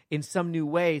fits in some new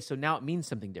way, so now it means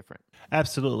something different.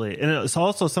 Absolutely. And it's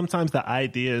also sometimes the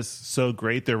idea is so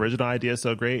great, the original idea is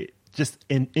so great, just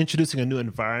in introducing a new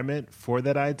environment for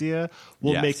that idea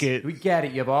will make it. We get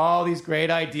it. You have all these great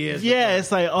ideas. Yeah,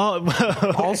 it's like,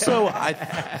 Also, I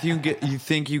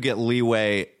think you get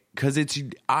leeway because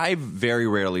I've very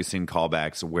rarely seen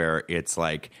callbacks where it's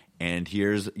like, and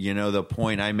here's, the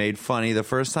point I made funny the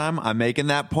first time, I'm making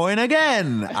that point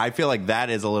again. I feel like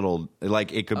that is a little,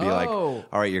 like, it could be like, all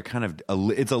right, you're kind of,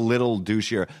 it's a little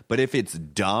douchier. But if it's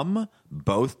dumb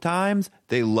both times,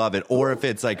 they love it. Or if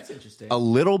it's like a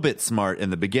little bit smart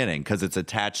in the beginning because it's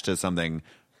attached to something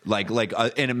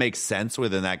and it makes sense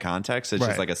within that context. It's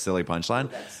just like a silly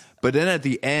punchline. But then at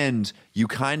the end, you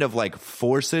kind of like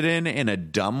force it in a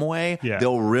dumb way. Yeah.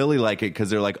 They'll really like it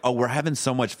because they're like, oh, we're having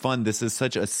so much fun. This is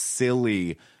such a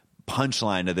silly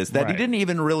punchline to this that he didn't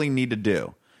even really need to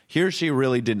do. He or she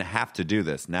really didn't have to do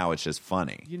this. Now it's just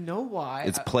funny. You know why?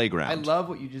 It's playground. I love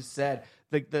what you just said.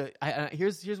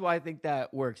 Here's why I think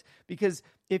that works. Because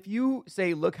if you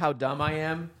say, look how dumb I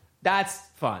am, that's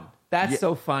fun. That's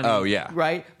so funny. Oh, yeah.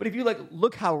 Right? But if you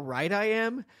look how right I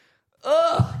am,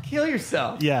 kill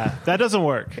yourself. Yeah, that doesn't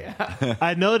work.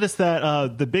 I noticed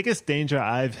that the biggest danger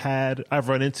I've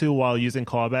run into while using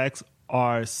callbacks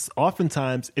are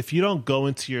oftentimes if you don't go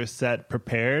into your set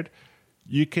prepared,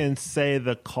 you can say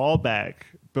the callback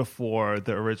before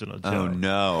the original joke. Oh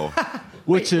no.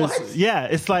 Which is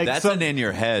it's like that's an in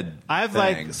your head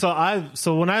thing.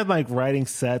 So when I'm like writing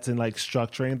sets and like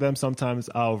structuring them,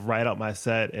 sometimes I'll write out my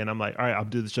set and I'm like, all right, I'll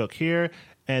do the joke here,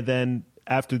 and then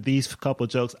after these couple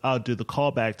jokes, I'll do the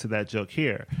callback to that joke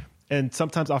here. and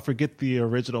sometimes I'll forget the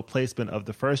original placement of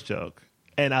the first joke,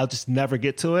 and I'll just never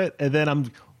get to it. And then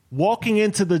I'm walking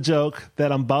into the joke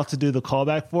that I'm about to do the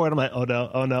callback for, and I'm like, oh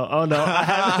no.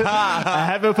 I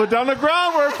haven't put down the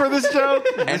groundwork for this joke.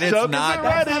 And this it's joke not- isn't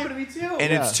That's ready. happened to me too.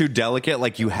 And it's too delicate.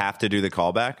 Like you have to do the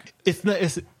callback. It's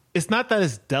not that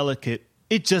it's delicate.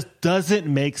 It just doesn't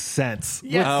make sense.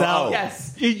 Yes. without-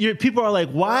 Yes. People are like,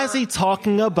 why is he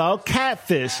talking about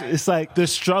catfish? It's like the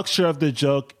structure of the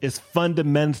joke is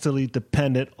fundamentally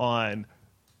dependent on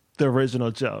the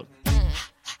original joke.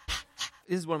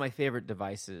 This is one of my favorite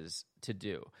devices to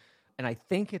do, and I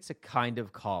think it's a kind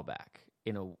of callback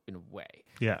in a way.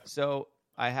 Yeah. So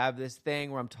I have this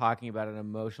thing where I'm talking about an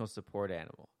emotional support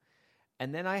animal,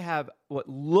 and then I have what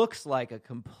looks like a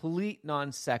complete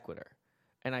non sequitur,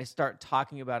 and I start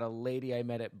talking about a lady I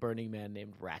met at Burning Man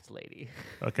named Rat Lady.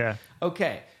 Okay.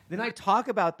 Okay, then I talk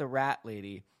about the Rat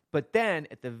Lady, but then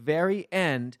at the very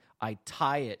end, I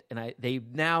tie it, and they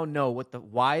now know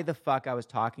why the fuck I was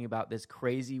talking about this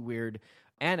crazy weird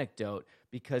anecdote,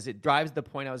 because it drives the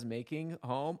point I was making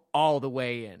home all the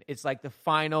way in. It's like the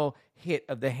final hit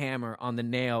of the hammer on the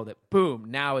nail that boom,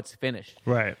 now it's finished.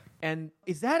 Right. And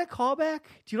is that a callback?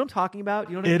 Do you know what I'm talking about?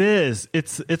 Do you know what It is.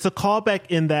 It's a callback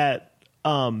in that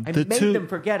I made them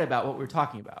forget about what we were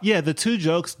talking about. Yeah, the two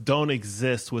jokes don't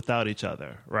exist without each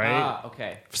other, right? Ah,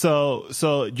 okay. So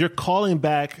you're calling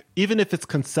back, even if it's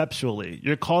conceptually,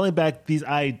 you're calling back these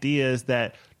ideas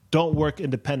that don't work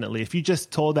independently. If you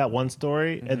just told that one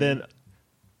story and then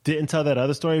didn't tell that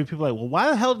other story, people are like, well, why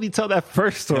the hell did he tell that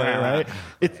first story, right?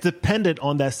 It's dependent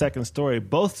on that second story.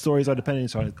 Both stories are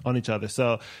dependent on each other.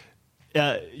 So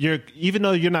even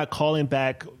though you're not calling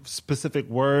back specific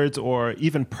words or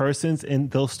even persons in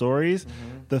those stories,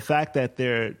 the fact that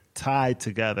they're tied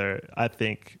together, I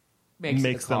think,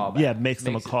 makes them a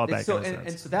callback. So,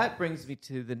 and so that brings me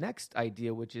to the next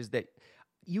idea, which is that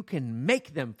you can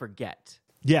make them forget.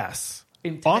 Yes.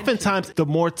 Intentionally. Oftentimes, the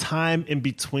more time in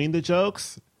between the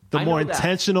jokes, the I more know that.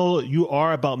 intentional you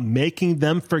are about making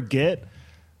them forget,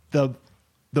 the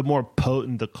more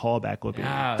potent the callback will be.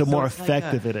 Ah, the so more it's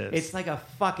effective like it is. It's like a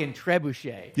fucking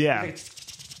trebuchet. Yeah. It's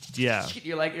Yeah.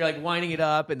 You're like winding it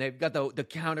up, and they've got the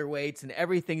counterweights, and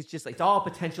everything's just like, it's all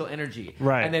potential energy.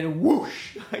 Right. And then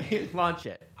whoosh, you launch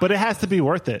it. But it has to be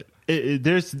worth it. It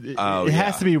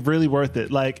has to be really worth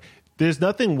it. Like, there's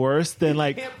nothing worse than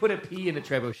You can't put a pea in a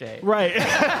trebuchet. right.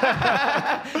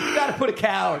 You got to put a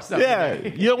cow or something. Yeah.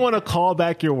 You don't want to call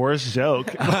back your worst joke.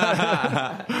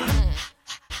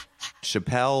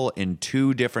 Chappelle in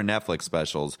 2 different Netflix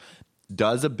specials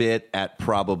does a bit at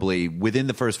probably within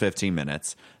the first 15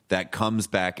 minutes that comes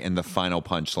back in the final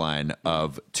punchline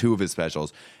of 2 of his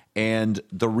specials. And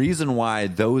the reason why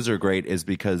those are great is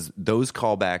because those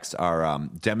callbacks are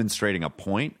demonstrating a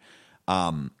point,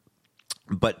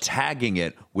 but tagging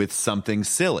it with something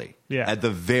silly at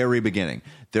the very beginning.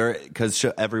 Because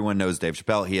everyone knows Dave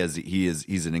Chappelle,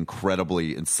 he's an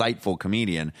incredibly insightful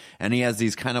comedian, and he has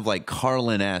these kind of like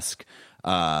Carlin-esque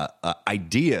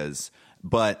ideas,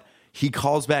 but he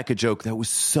calls back a joke that was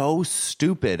so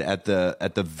stupid at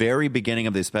the very beginning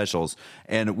of the specials,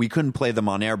 and we couldn't play them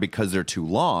on air because they're too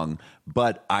long.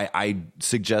 But I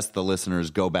suggest the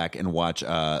listeners go back and watch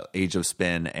Age of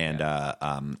Spin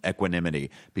and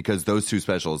Equanimity, because those 2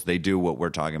 specials, they do what we're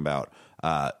talking about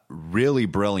really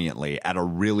brilliantly at a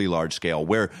really large scale,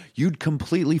 where you'd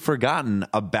completely forgotten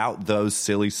about those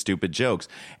silly, stupid jokes.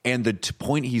 And the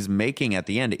point he's making at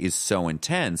the end is so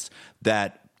intense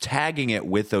that tagging it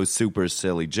with those super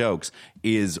silly jokes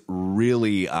is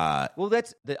really Well,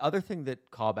 that's the other thing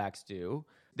that callbacks do.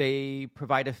 They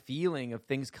provide a feeling of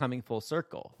things coming full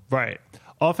circle. Right.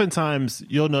 Oftentimes,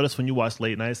 you'll notice when you watch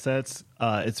late night sets,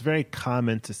 it's very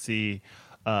common to see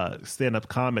stand-up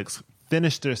comics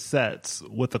finish their sets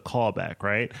with a callback,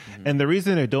 right? Mm-hmm. And the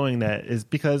reason they're doing that is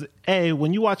because, A,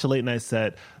 when you watch a late night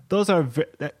set, a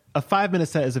 5-minute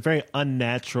set is a very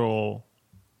unnatural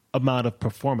amount of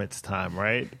performance time,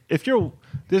 right?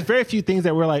 There's very few things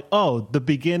that we're like, oh, the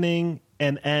beginning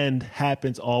and end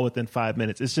happens all within 5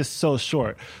 minutes. It's just so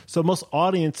short. So most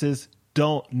audiences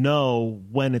don't know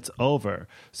when it's over.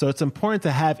 So it's important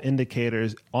to have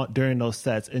indicators during those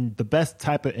sets. And the best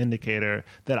type of indicator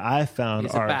that I found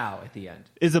is a bow at the end.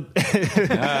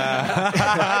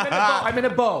 I'm in a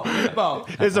bow.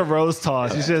 It's a rose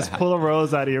toss. You just pull a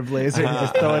rose out of your blazer and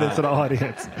just throw it into the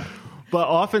audience. But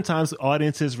oftentimes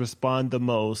audiences respond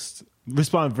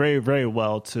very, very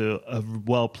well to a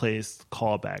well-placed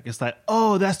callback. It's like,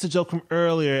 oh, that's the joke from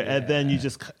earlier. Yeah. And then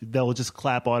they'll just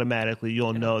clap automatically.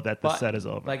 You'll know that the set is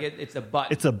over. Like it's a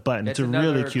button. It's a button. That's it's a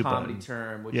really cute comedy button.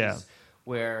 term, which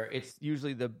where it's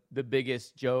usually the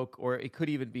biggest joke, or it could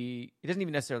even be, it doesn't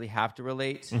even necessarily have to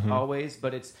relate always,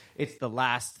 but it's the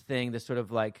last thing, the sort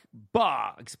of like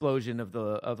explosion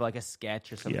of like a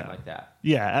sketch or something like that.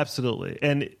 Yeah, absolutely.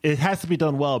 And it has to be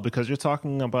done well, because you're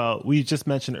talking about, we just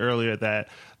mentioned earlier that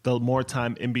the more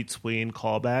time in between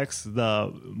callbacks,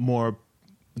 the more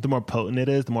potent it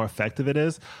is, the more effective it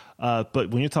is. But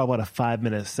when you're talking about a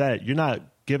 5-minute set, you're not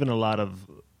given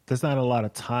there's not a lot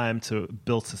of time to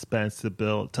build suspense,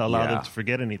 to allow them to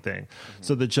forget anything.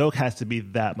 So the joke has to be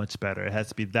that much better. It has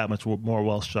to be that much more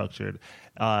well structured.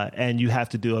 And you have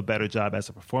to do a better job as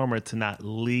a performer to not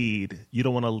lead. You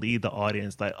don't want to lead the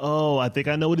audience like, oh, I think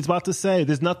I know what he's about to say.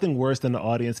 There's nothing worse than the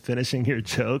audience finishing your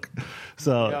joke.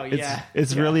 So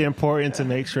it's really important to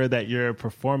make sure that you're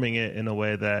performing it in a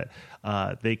way that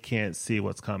they can't see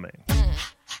what's coming.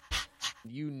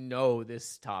 You know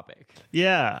this topic.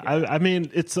 Yeah. I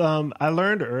mean, it's I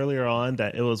learned earlier on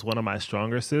that it was one of my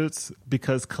stronger suits,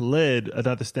 because Khalid,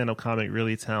 another stand-up comic,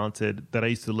 really talented, that I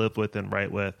used to live with and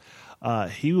write with,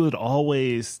 he was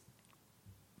always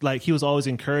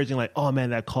encouraging, like, oh man,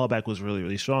 that callback was really,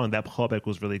 really strong. That callback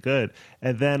was really good.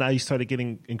 And then I started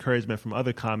getting encouragement from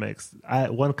other comics.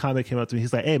 One comic came up to me.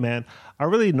 He's like, hey man, I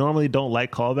really normally don't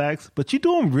like callbacks, but you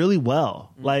do them really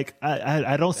well. Like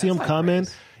I don't see them coming.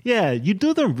 Praise. Yeah, you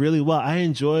do them really well. I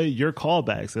enjoy your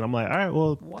callbacks. And I'm like, all right,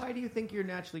 well. Why do you think you're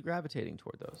naturally gravitating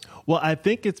toward those? Well, I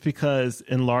think it's because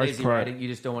in large Lazy part. writing, you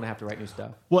just don't want to have to write new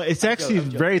stuff. Well, it's actually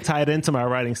very tied into my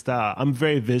writing style. I'm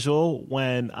very visual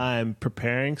when I'm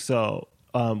preparing. So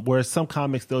whereas some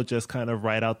comics, they'll just kind of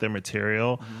write out their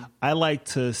material. I like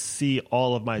to see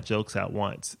all of my jokes at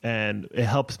once, and it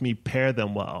helps me pair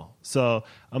them well. So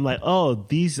I'm like, oh,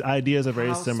 these ideas are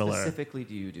very similar. How specifically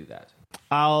do you do that?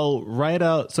 I'll write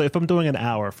out, so if I'm doing an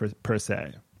hour per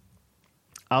se,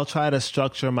 I'll try to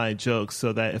structure my jokes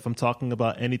so that if I'm talking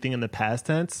about anything in the past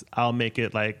tense, I'll make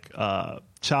it like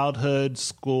childhood,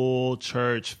 school,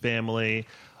 church, family.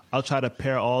 I'll try to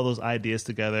pair all those ideas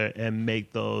together and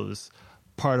make those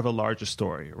part of a larger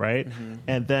story, right?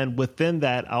 And then within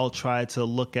that, I'll try to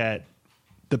look at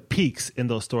the peaks in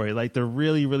those stories, like the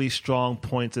really, really strong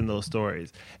points in those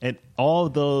stories. And all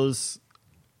of those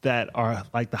that are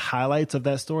like the highlights of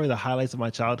that story, the highlights of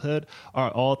my childhood, are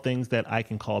all things that I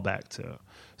can call back to.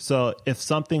 So if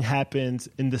something happens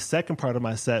in the second part of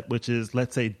my set, which is,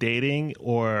 let's say, dating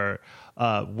or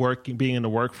being in the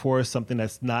workforce, something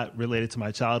that's not related to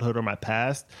my childhood or my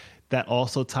past, that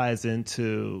also ties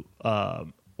into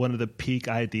one of the peak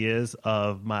ideas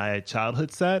of my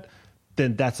childhood set,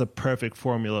 then that's a perfect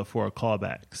formula for a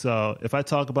callback. So if I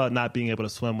talk about not being able to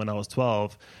swim when I was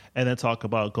 12, and then talk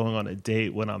about going on a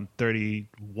date when I'm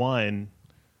 31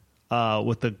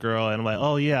 with a girl, and I'm like,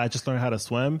 oh yeah, I just learned how to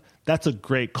swim, that's a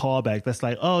great callback. That's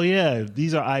like, oh yeah,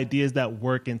 these are ideas that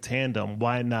work in tandem.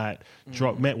 Why not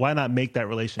make that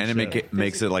relationship? And it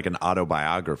makes it like an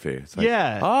autobiography. It's like,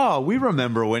 yeah. Oh, we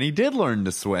remember when he did learn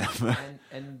to swim.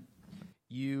 And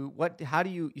you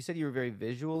said you were very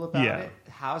visual about Yeah. it.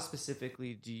 How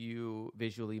specifically do you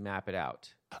visually map it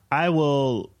out? I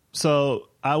will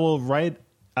write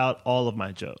out all of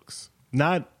my jokes,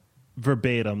 not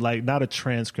verbatim, like not a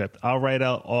transcript. I'll write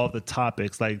out all the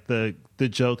topics, like the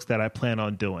jokes that I plan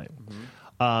on doing.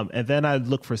 And then I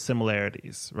look for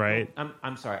similarities, right?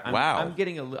 I'm sorry. Wow.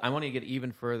 I want to get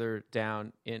even further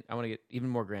down I want to get even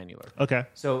more granular. Okay.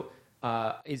 So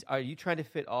are you trying to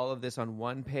fit all of this on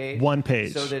one page? One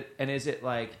page. Is it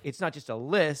like, it's not just a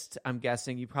list? I'm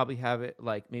guessing you probably have it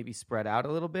like maybe spread out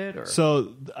a little bit, or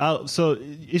so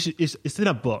it's in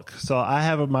a book. So I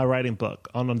have my writing book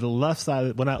on the left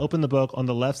side. When I open the book, on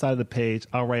the left side of the page,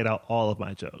 I'll write out all of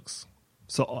my jokes.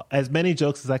 So as many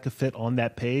jokes as I could fit on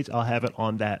that page, I'll have it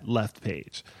on that left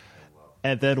page.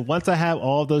 And then once I have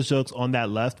all of those jokes on that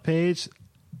left page,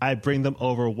 I bring them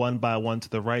over one by one to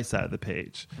the right side of the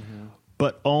page,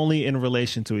 but only in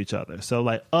relation to each other. So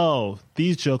like, oh,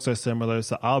 these jokes are similar,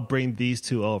 so I'll bring these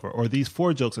two over. Or these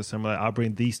 4 jokes are similar, I'll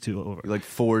bring these 2 over. Like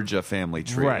forge a family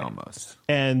tree Right. almost.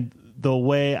 And the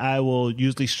way I will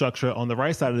usually structure on the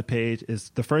right side of the page is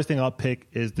the first thing I'll pick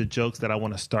is the jokes that I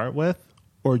want to start with,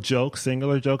 or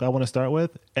singular joke I want to start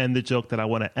with, and the joke that I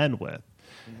want to end with.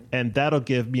 And that'll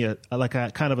give me a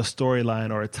kind of a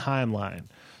storyline or a timeline.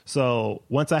 So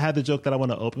once I have the joke that I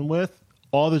want to open with,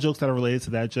 all the jokes that are related to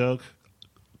that joke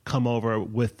come over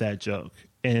with that joke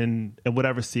in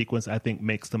whatever sequence I think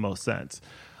makes the most sense.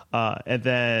 And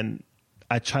then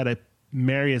I try to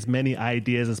marry as many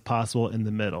ideas as possible in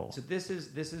the middle. So this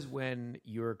is when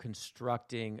you're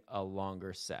constructing a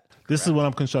longer set. This is when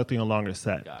I'm constructing a longer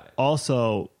set. Got it.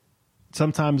 Also,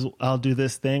 sometimes I'll do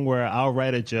this thing where I'll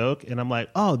write a joke and I'm like,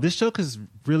 oh, this joke is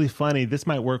really funny. This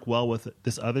might work well with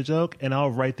this other joke. And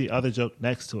I'll write the other joke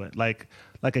next to it, like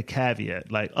a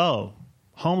caveat, like, oh,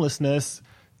 homelessness,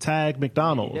 tag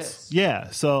McDonald's. Yes. Yeah.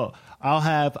 So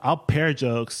I'll pair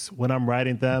jokes when I'm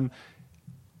writing them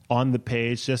on the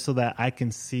page just so that I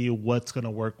can see what's going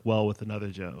to work well with another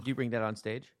joke. Do you bring that on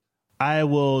stage? I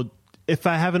will, if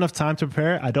I have enough time to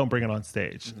prepare, I don't bring it on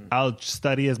stage. I'll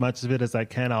study as much of it as I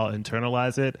can. I'll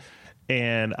internalize it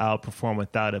and I'll perform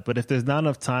without it. But if there's not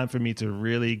enough time for me to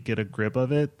really get a grip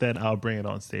of it, then I'll bring it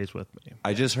on stage with me.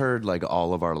 I just heard like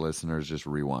all of our listeners just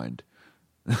rewind.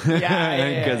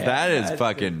 Yeah, Because that is That's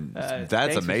fucking good. that's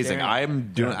Thanks for amazing.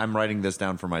 sharing. I'm writing this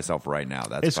down for myself right now.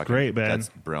 That's It's fucking great, man. That's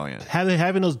brilliant.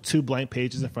 Having those 2 blank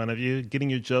pages in front of you,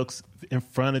 getting your jokes in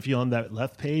front of you on that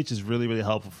left page is really, really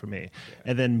helpful for me.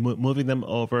 And then moving them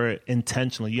over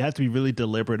intentionally. You have to be really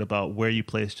deliberate about where you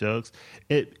place jokes.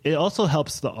 It also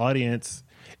helps the audience.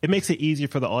 It makes it easier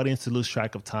for the audience to lose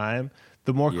track of time.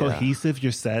 The more cohesive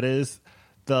your set is,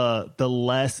 the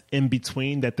less in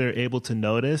between that they're able to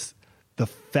notice, the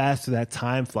faster that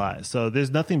time flies. So there's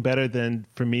nothing better than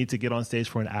for me to get on stage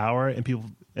for an hour and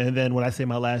then when I say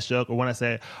my last joke or when I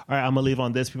say, all right, I'm gonna leave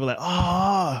on this, people are like,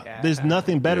 oh, there's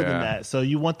nothing better than that. So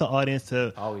you want the audience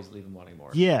to Always leave them wanting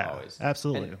more. Yeah, Always.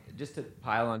 absolutely. And just to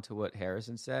pile on to what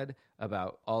Harrison said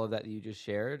about all of that you just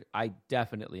shared, I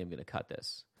definitely am going to cut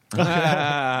this. So,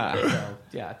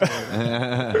 yeah.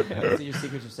 Totally. So your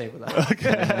secrets are safe with us.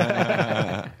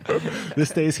 this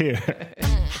stays here.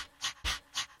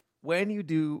 When you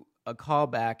do a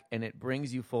callback and it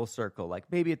brings you full circle, like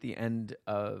maybe at the end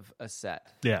of a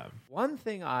set. Yeah. One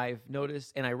thing I've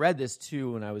noticed, and I read this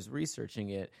too when I was researching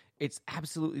it, it's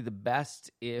absolutely the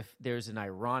best if there's an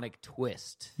ironic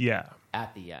twist Yeah.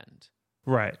 at the end.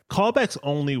 Right. Callbacks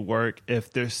only work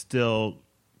if they're still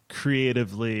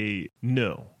creatively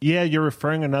new. Yeah, you're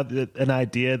referring an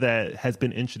idea that has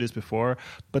been introduced before,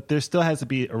 but there still has to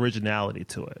be originality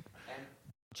to it.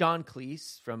 John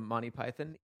Cleese from Monty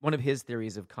Python, one of his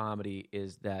theories of comedy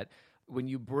is that when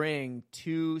you bring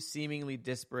 2 seemingly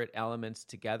disparate elements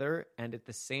together and at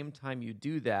the same time you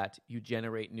do that, you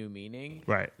generate new meaning.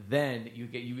 Right. Then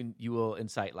you will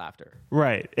incite laughter.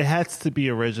 Right. It has to be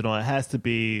original. It has to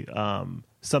be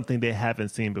something they haven't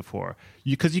seen before.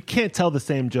 Because you can't tell the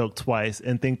same joke twice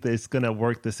and think that it's going to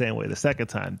work the same way the second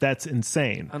time. That's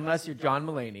insane. Unless you're John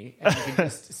Mulaney and you can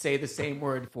just say the same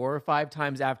word 4 or 5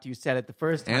 times after you said it the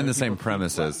first time. And the same people keep-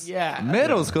 premises. Yeah.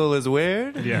 Middle school is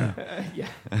weird. Yeah.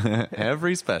 Yeah.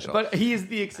 Every special. But he is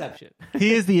the exception.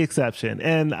 He is the exception.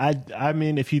 And I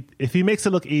mean, if he makes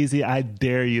it look easy, I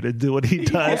dare you to do what he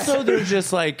does. Also, there's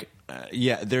just like,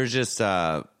 there's just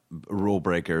rule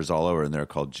breakers all over, and they're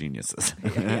called geniuses.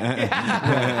 And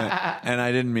I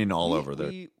didn't mean all over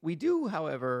there. We do,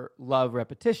 however, love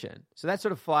repetition. So that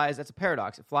sort of flies, that's a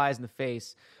paradox. It flies in the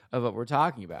face of what we're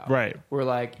talking about. Right. We're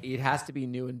like, it has to be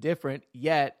new and different,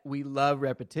 yet we love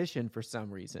repetition for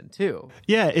some reason, too.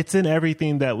 Yeah, it's in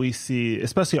everything that we see,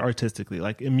 especially artistically,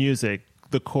 like in music.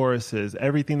 The choruses,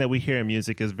 everything that we hear in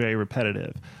music is very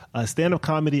repetitive. Stand-up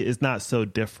comedy is not so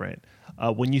different.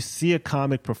 When you see a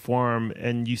comic perform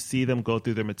and you see them go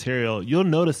through their material, you'll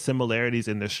notice similarities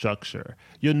in their structure.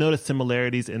 You'll notice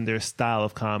similarities in their style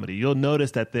of comedy. You'll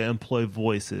notice that they employ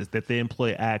voices, that they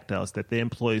employ act outs, that they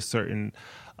employ certain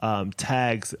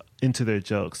tags into their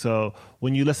jokes. So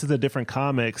when you listen to different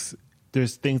comics,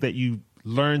 there's things that you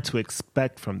learn to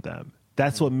expect from them.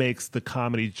 That's what makes the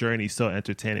comedy journey so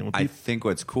entertaining. I think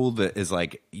what's cool is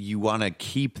like you want to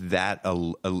keep that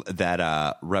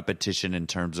repetition in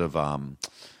terms of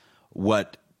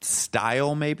what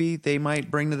style maybe they might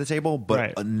bring to the table,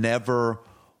 but never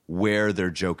where their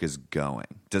joke is going.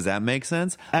 Does that make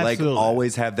sense? Absolutely. Like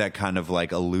always have that kind of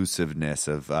like elusiveness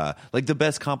of like the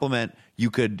best compliment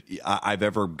I've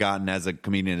ever gotten as a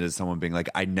comedian is someone being like,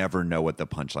 I never know what the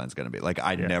punchline's going to be. Like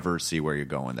I never see where you're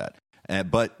going with that.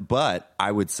 But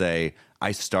I would say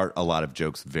I start a lot of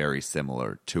jokes very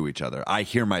similar to each other. I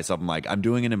hear myself, I'm like, I'm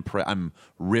doing I'm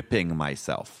ripping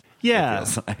myself. Yeah. It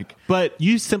feels like. But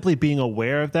you simply being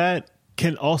aware of that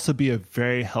can also be a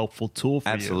very helpful tool for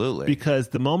you. Absolutely. Because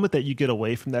the moment that you get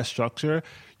away from that structure,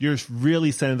 you're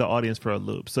really sending the audience for a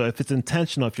loop. So if it's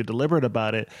intentional, if you're deliberate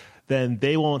about it, then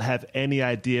they won't have any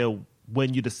idea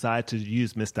when you decide to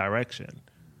use misdirection.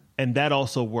 And that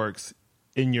also works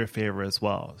in your favor as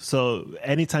well. So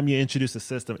anytime you introduce a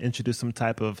system, introduce some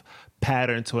type of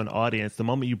pattern to an audience, the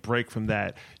moment you break from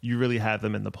that, you really have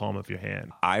them in the palm of your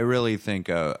hand. I really think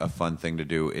a fun thing to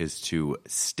do is to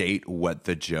state what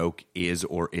the joke is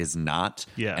or is not,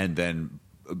 and then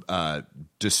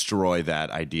destroy that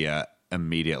idea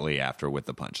immediately after with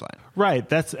the punchline. Right.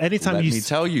 That's anytime Let you me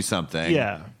tell you something.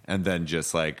 Yeah. And then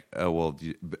just like, oh, well,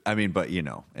 but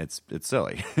it's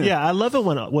silly. Yeah, I love it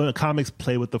when comics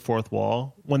play with the fourth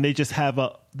wall, when they just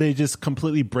they just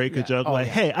completely break a joke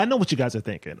hey, I know what you guys are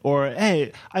thinking, or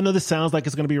hey, I know this sounds like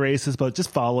it's going to be racist, but just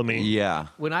follow me. Yeah.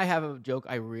 When I have a joke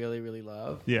I really, really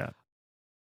love, Yeah.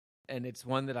 and it's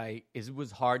one that it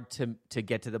was hard to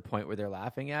get to the point where they're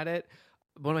laughing at it.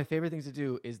 One of my favorite things to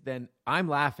do is then I'm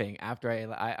laughing after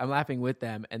I'm laughing with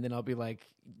them, and then I'll be like,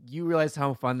 you realize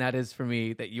how fun that is for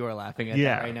me that you are laughing at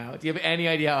that right now? Do you have any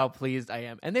idea how pleased I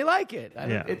am? And they like it.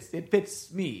 It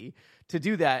fits me to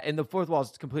do that, and the fourth wall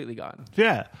is completely gone.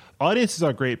 Yeah. Audiences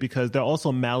are great because they're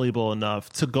also malleable enough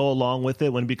to go along with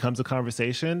it when it becomes a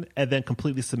conversation, and then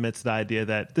completely submit to the idea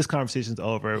that this conversation's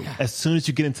over as soon as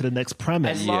you get into the next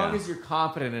premise. As long as you're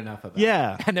confident enough about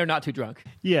it. And they're not too drunk.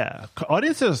 Yeah.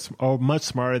 Audiences are much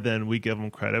smarter than we give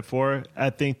them credit for. I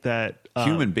think that...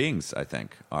 human beings, I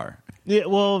think, are. Yeah,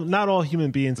 well, not all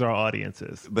human beings are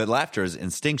audiences. But laughter is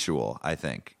instinctual, I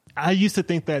think. I used to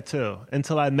think that too,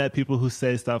 until I met people who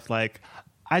say stuff like,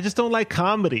 I just don't like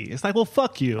comedy. It's like, well,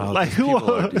 fuck you.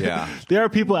 There are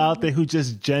people out there who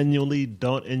just genuinely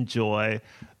don't enjoy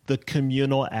the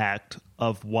communal act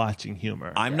of watching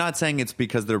humor. I'm not saying it's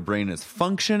because their brain is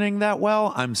functioning that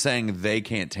well. I'm saying they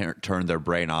can't turn their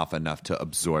brain off enough to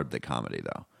absorb the comedy,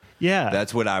 though. Yeah.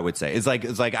 That's what I would say. It's like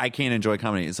I can't enjoy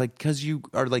comedy. It's like because you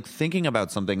are like thinking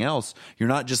about something else. You're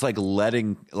not just like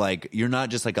you're not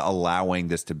just like allowing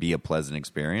this to be a pleasant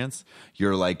experience.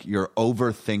 You're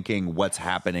overthinking what's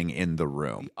happening in the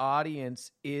room. The audience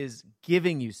is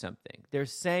giving you something. They're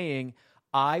saying,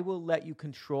 I will let you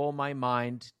control my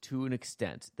mind to an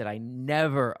extent that I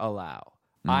never allow.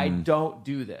 I don't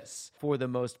do this for the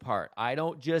most part. I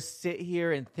don't just sit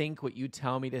here and think what you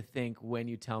tell me to think when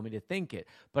you tell me to think it.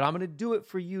 But I'm going to do it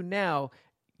for you now.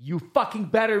 You fucking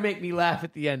better make me laugh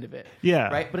at the end of it. Yeah.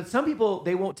 Right? But some people,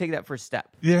 they won't take that first step.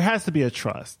 There has to be a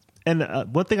trust. And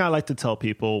one thing I like to tell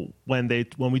people when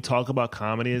we talk about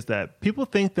comedy is that people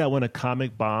think that when a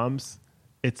comic bombs,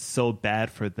 it's so bad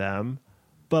for them.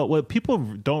 But what people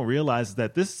don't realize is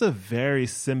that this is a very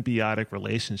symbiotic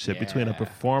relationship between a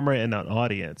performer and an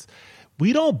audience.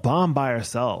 We don't bomb by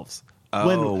ourselves. We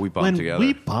bomb together. When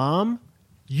we bomb,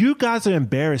 you guys are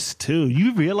embarrassed too.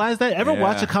 You realize that? Ever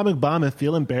watch a comic bomb and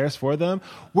feel embarrassed for them?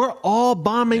 We're all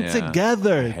bombing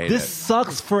together. This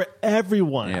sucks for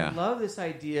everyone. I love this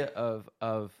idea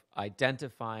of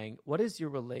identifying what is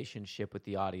your relationship with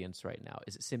the audience right now.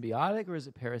 Is it symbiotic or is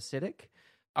it parasitic?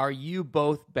 Are you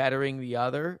both bettering the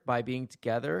other by being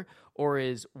together, or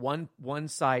is one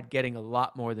side getting a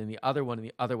lot more than the other one and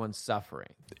the other one's suffering?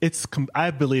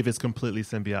 I believe it's completely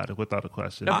symbiotic without a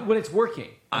question. No, when it's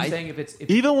working. I'm saying if it's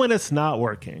even when it's not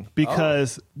working,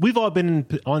 because we've all been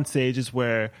on stages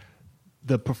where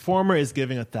the performer is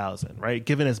giving 1,000, right?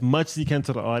 Giving as much as he can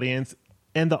to the audience,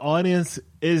 and the audience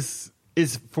is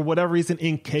for whatever reason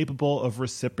incapable of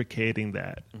reciprocating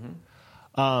that. Mm-hmm.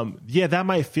 That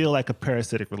might feel like a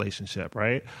parasitic relationship,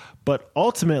 right? But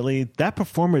ultimately, that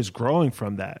performer is growing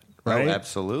from that, right? Oh,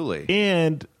 absolutely.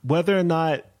 And whether or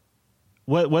not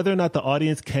the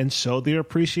audience can show their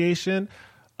appreciation,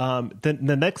 then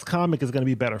the next comic is going to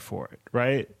be better for it,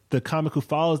 right? The comic who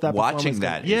follows that, watching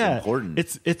that is important.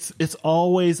 It's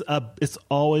always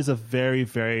a very,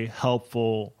 very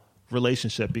helpful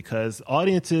relationship because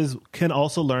audiences can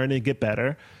also learn and get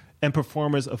better. And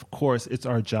performers, of course, it's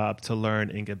our job to learn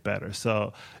and get better.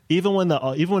 So even when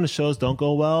the shows don't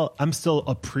go well, I'm still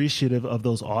appreciative of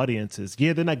those audiences.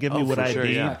 Yeah, they're not giving me what I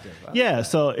need. Yeah,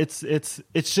 so it's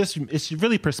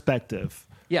really perspective.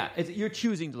 Yeah, you're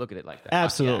choosing to look at it like that.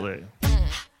 Absolutely. Yeah.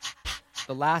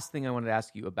 The last thing I wanted to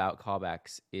ask you about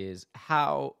callbacks is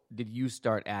how did you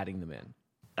start adding them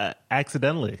in?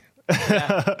 Accidentally.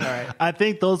 Yeah, all right. I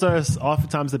think those are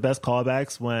oftentimes the best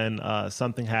callbacks when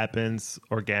something happens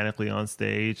organically on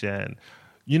stage, and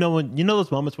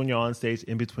those moments when you're on stage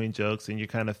in between jokes and you're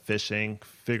kind of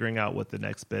figuring out what the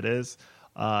next bit is,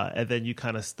 and then you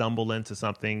kind of stumble into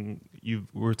something you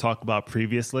were talking about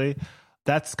previously.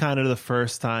 That's kind of the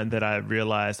first time that I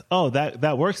realized, oh,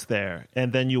 that works there.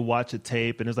 And then you watch a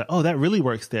tape and it's like, oh, that really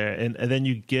works there. And then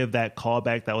you give that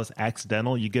callback that was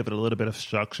accidental, you give it a little bit of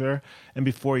structure. And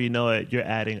before you know it, you're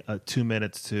adding 2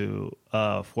 minutes to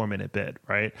a 4-minute bit,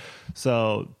 right?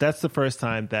 So that's the first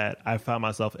time that I found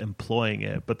myself employing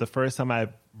it. But the first time I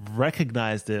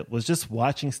recognized it was just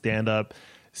watching stand-up,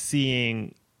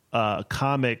 seeing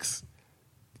comics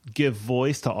give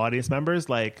voice to audience members,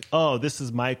 like, oh, this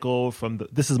is Michael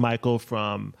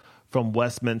from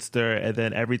Westminster, and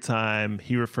then every time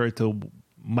he referred to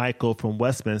Michael from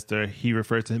Westminster, he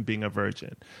referred to him being a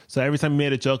virgin. So every time he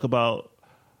made a joke about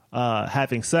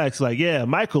having sex, like, yeah,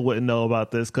 Michael wouldn't know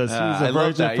about this because he's a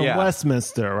virgin from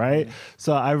Westminster, right?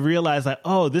 So I realized, like,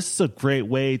 oh, this is a great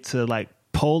way to, like,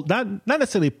 not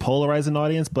necessarily polarize an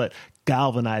audience, but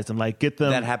galvanize them, like get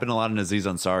them. That happened a lot in Aziz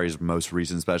Ansari's most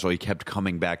recent special. He kept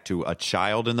coming back to a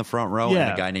child in the front row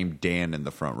and a guy named Dan in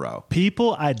the front row.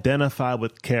 People identify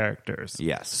with characters.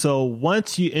 Yes. So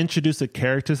once you introduce a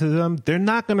character to them, they're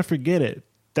not going to forget it.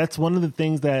 That's one of the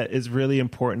things that is really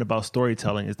important about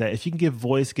storytelling, is that if you can give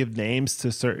names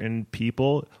to certain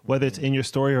people, whether it's in your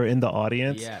story or in the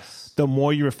audience, the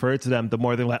more you refer to them, the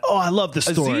more they're like, oh, I love this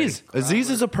story. Aziz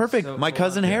is a perfect. My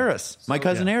cousin Harris. My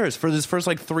cousin Harris. For his first,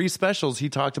 like, 3 specials, he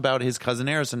talked about his cousin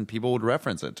Harris, and people would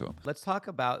reference it to him. Let's talk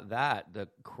about that, the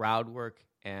crowd work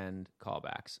and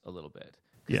callbacks a little bit.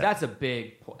 Yeah. That's a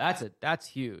big, that's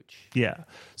huge. Yeah.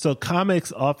 So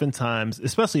comics oftentimes,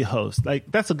 especially hosts, like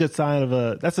that's a sign of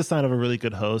a really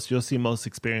good host. You'll see most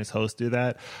experienced hosts do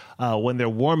that. When they're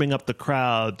warming up the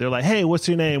crowd, they're like, hey, what's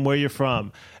your name? Where you're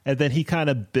from? And then he kind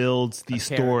of builds these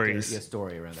stories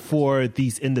around for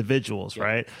these individuals,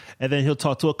 right? And then he'll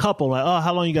talk to a couple like, oh,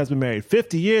 how long you guys been married?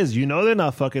 50 years. You know they're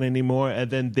not fucking anymore. And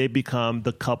then they become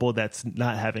the couple that's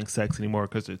not having sex anymore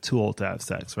because they're too old to have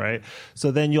sex, right?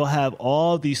 So then you'll have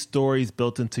all these stories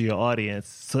built into your audience.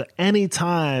 So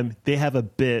anytime they have a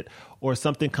bit or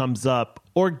something comes up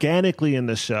organically in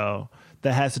the show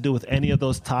that has to do with any of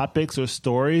those topics or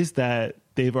stories that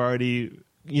they've already,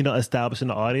 established in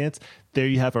the audience, there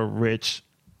you have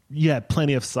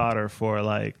plenty of solder for,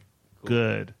 like,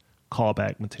 good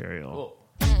callback material.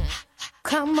 Cool.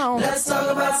 Come on. Let's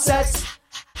talk about sex.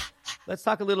 Let's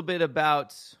talk a little bit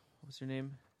about, what's her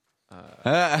name?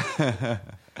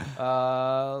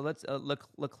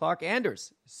 Clark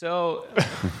Anders. So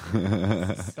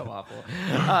so awful.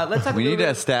 Let's talk. We need to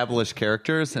establish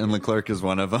characters, and Leclerc is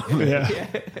one of them.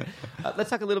 Let's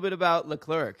talk a little bit about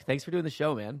Leclerc. Thanks for doing the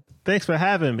show, man. Thanks for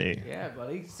having me. Yeah,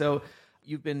 buddy. So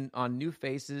you've been on New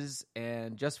Faces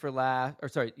and Just for Laughs. Or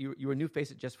sorry, you were New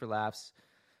Face at Just for Laughs.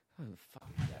 Oh, fuck,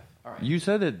 Jeff. All right. You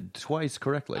said it twice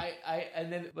correctly.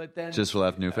 But then Just for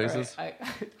Laugh, New Faces. Right,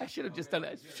 I should have just done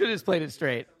it. Should have just played it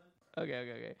straight.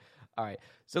 Okay. All right.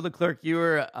 So Leclerc, you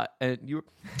were. I can't do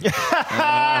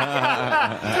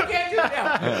it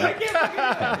now.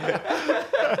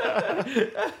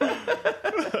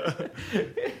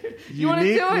 You want to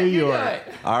do it? New York. You do it.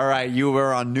 All right, you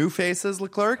were on New Faces,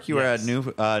 Leclerc. You were at New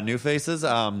Faces.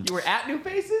 You were at New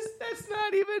Faces. That's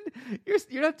not even.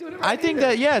 You're not doing it right. I think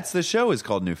either. that it's the show is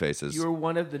called New Faces. You were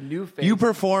one of the New Faces. You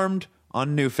performed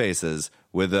on New Faces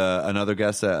with another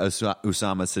guest,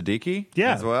 Usama Siddiqui,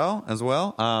 as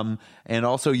well. And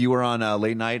also you were on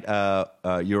Late Night.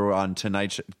 You were on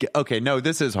Tonight Show. Okay, no,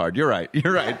 this is hard. You're right.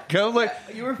 Go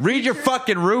read your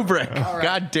fucking rubric. Right.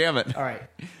 God damn it. All right,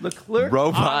 Leclerc,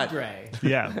 Robot. Andre.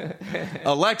 Yeah.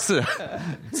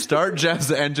 Alexa, start Jeff's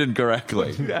engine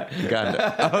correctly. Got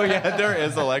it. Oh yeah, there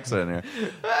is Alexa in here.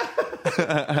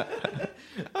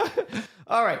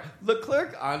 All right,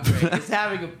 Leclerc Andre is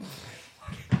having a.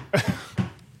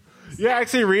 You're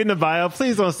actually reading the bio.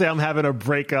 Please don't say I'm having a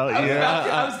breakout year.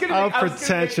 I'm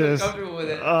pretentious.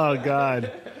 Oh,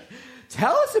 God.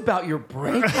 Tell us about your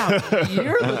breakout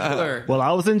year, Leclerc. Well,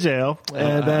 I was in jail,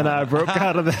 and then I broke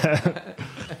out of that.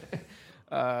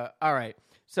 All right.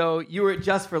 So you were at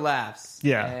Just for Laughs.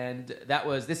 Yeah. And that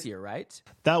was this year, right?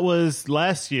 That was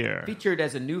last year. Featured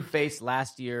as a new face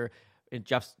last year in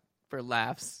Just for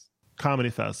Laughs. Comedy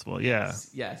Festival, yeah.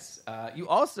 Yes. You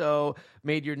also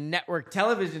made your network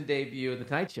television debut in The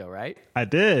Tonight Show, right? I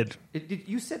did.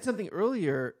 You said something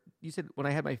earlier. You said when I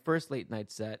had my first late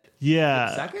night set. Yeah.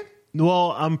 The second?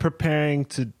 Well, I'm preparing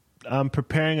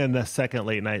a second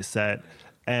late night set,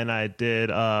 and I did.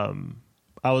 I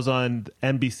was on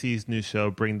NBC's new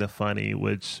show, Bring the Funny,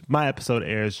 which my episode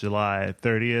airs July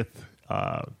 30th.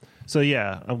 So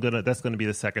yeah, that's gonna be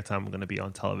the second time I'm gonna be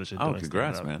on television. Oh,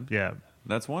 congrats, man! Yeah.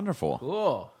 That's wonderful.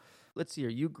 Cool. Let's see here.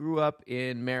 You grew up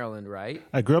in Maryland, right?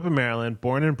 I grew up in Maryland,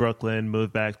 born in Brooklyn,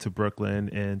 moved back to Brooklyn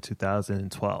in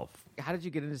 2012. How did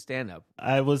you get into stand-up?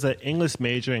 I was an English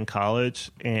major in college,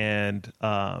 and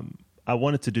I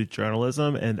wanted to do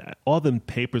journalism, and all the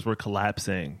papers were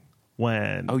collapsing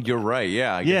when... Oh, you're right.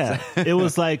 Yeah. Yeah. It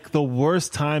was like the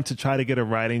worst time to try to get a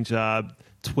writing job.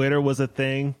 Twitter was a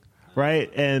thing.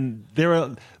 Right. And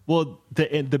the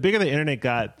bigger the internet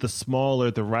got, the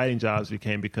smaller the writing jobs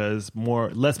became because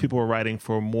less people were writing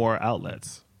for more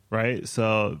outlets. Right.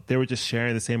 So they were just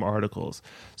sharing the same articles.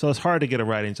 So it's hard to get a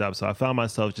writing job. So I found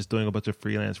myself just doing a bunch of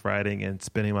freelance writing and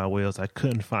spinning my wheels. I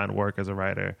couldn't find work as a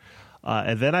writer.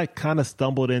 And then I kind of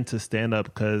stumbled into stand up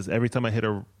because every time I hit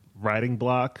a writing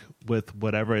block with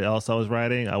whatever else I was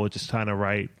writing. I was just trying to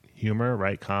write humor,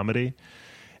 write comedy,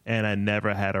 and I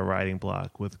never had a writing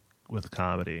block with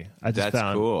comedy. I just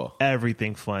found cool.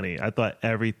 everything funny. I thought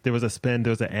there was a spin,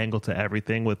 there was an angle to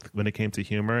everything when it came to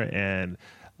humor, and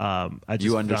I just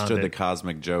you understood found the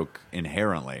cosmic joke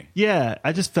inherently. Yeah,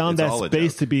 I just found It's that all a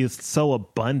space joke. to be so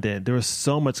abundant. There was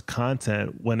so much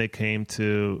content when it came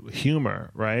to humor,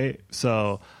 right?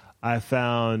 So I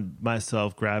found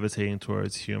myself gravitating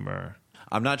towards humor.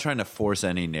 I'm not trying to force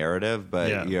any narrative, but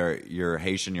Yeah. you're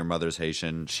Haitian, your mother's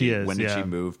Haitian. She is, When did yeah. she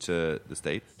move to the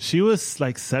States? She was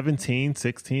like 17,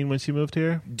 16 when she moved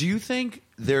here. Do you think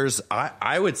there's?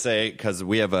 I would say, because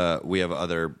we have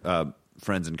other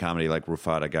friends in comedy like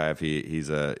Rufat Agaev. He's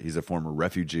a former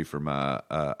refugee from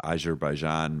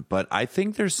Azerbaijan, but I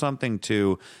think there's something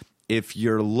to, if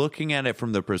you're looking at it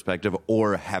from the perspective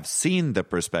or have seen the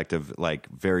perspective like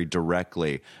very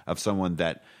directly of someone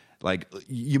that. Like,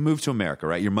 you move to America,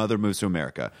 right? Your mother moves to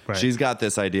America. Right. She's got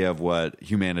this idea of what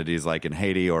humanity is like in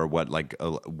Haiti, or what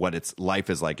its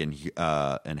life is like in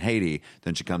Haiti.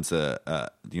 Then she comes to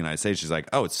the United States. She's like,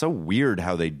 oh, it's so weird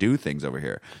how they do things over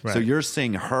here. Right. So you're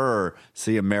seeing her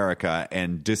see America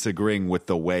and disagreeing with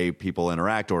the way people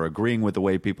interact, or agreeing with the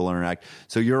way people interact.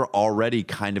 So you're already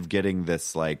kind of getting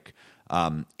this like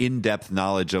in-depth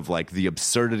knowledge of like the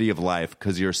absurdity of life,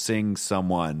 because you're seeing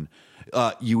someone.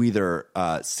 You either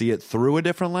see it through a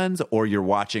different lens, or you're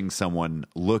watching someone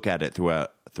look at it through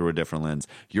a different lens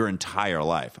your entire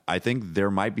life. I think there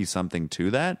might be something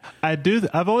to that. I do.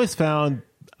 I've always found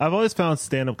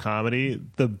stand-up comedy,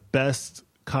 the best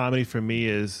comedy for me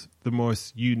is the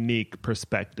most unique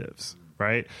perspectives,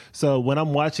 right? So when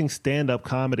I'm watching stand-up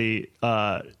comedy,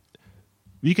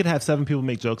 you could have 7 people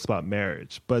make jokes about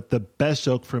marriage, but the best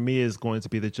joke for me is going to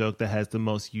be the joke that has the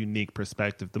most unique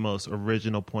perspective, the most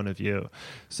original point of view.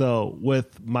 So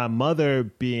with my mother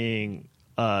being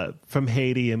from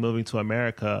Haiti and moving to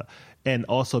America, and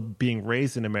also being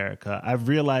raised in America, I've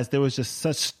realized there was just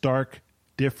such stark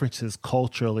differences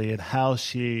culturally in how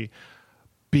she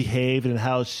behaved and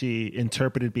how she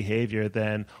interpreted behavior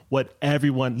than what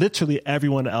literally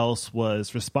everyone else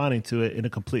was responding to it in a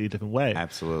completely different way.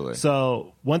 Absolutely.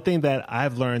 So one thing that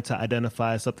I've learned to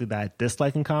identify as something that I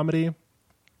dislike in comedy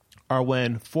are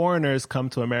when foreigners come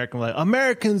to America and like,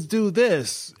 Americans do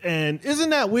this. And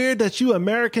isn't that weird that you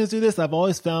Americans do this? I've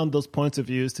always found those points of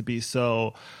views to be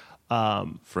so...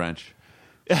 French.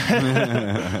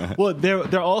 Well,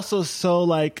 they're also so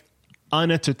like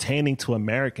unentertaining to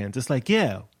Americans. It's like,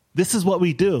 yeah, this is what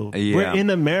we do. Yeah. We're in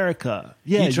America.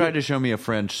 Yeah, He tried to show me a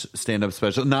French stand-up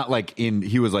special, not like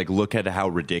he was like, look at how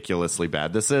ridiculously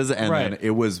bad this is, and Right. then it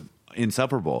was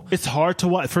insufferable. It's hard to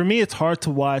watch. For me, it's hard to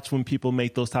watch when people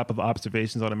make those type of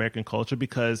observations on American culture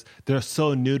because they're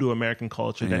so new to American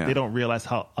culture that Yeah. they don't realize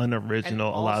how unoriginal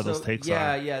a lot of those takes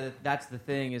are. Yeah, that's the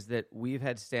thing, is that we've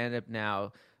had stand-up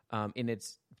now in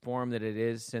its form that it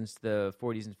is since the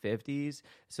 40s and 50s.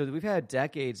 So we've had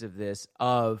decades of this,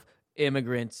 of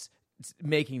immigrants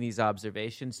making these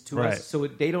observations to Right. us. So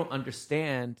they don't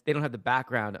understand, they don't have the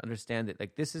background to understand that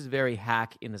like this is very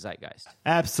hack in the zeitgeist.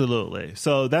 Absolutely.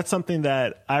 So that's something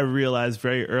that I realized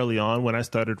very early on when I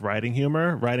started writing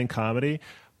humor, writing comedy.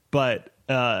 But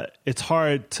it's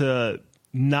hard to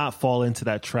not fall into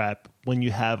that trap when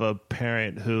you have a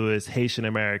parent who is Haitian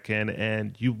American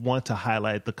and you want to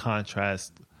highlight the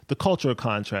contrast, the cultural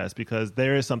contrast, because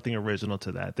there is something original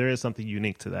to that. There is something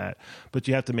unique to that. But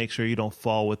you have to make sure you don't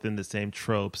fall within the same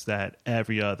tropes that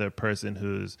every other person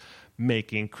who's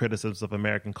making criticisms of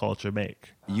American culture make.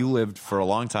 You lived for a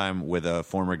long time with a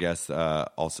former guest,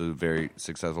 also very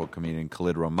successful comedian,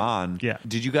 Khalid Rahman. Yeah.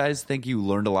 Did you guys think you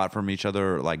learned a lot from each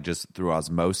other, like just through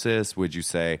osmosis? Would you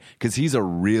say? Because he's a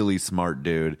really smart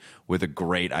dude with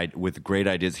great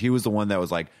ideas. He was the one that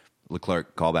was like,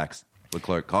 Leclerc callbacks.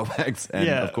 And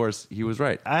Yeah. of course, he was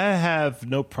right. I have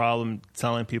no problem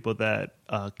telling people that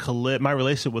Khalid, my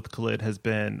relationship with Khalid has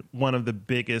been one of the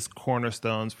biggest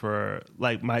cornerstones for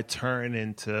like my turn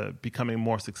into becoming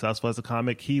more successful as a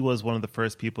comic. He was one of the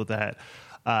first people that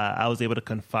I was able to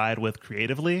confide with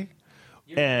creatively.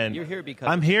 You're here because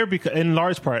I'm here because, in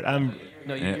large part,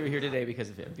 you're here today because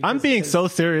of him. I'm being so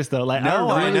serious though. Like, No,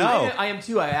 I really, know. I am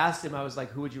too. I asked him. I was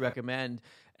like, "Who would you recommend?"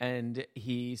 And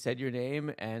he said your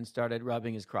name and started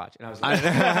rubbing his crotch. And I was like,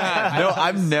 No,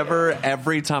 I've never.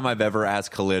 Every time I've ever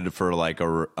asked Khalid for like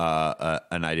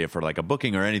an idea for like a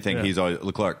booking or anything, he's always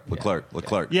Leclerc.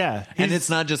 Yeah, and he's- it's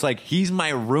not just like he's my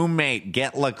roommate.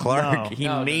 Get Leclerc. No. He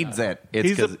No. needs it. It's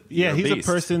he's because a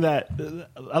person that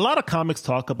a lot of comics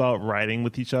talk about writing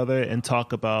with each other and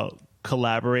talk about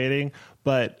collaborating,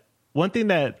 but one thing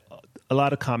that a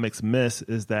lot of comics miss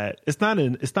is that it's not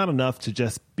enough to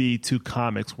just be two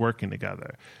comics working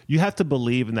together. You have to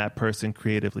believe in that person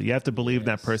creatively. You have to believe in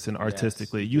that person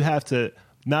artistically. You have to,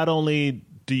 not only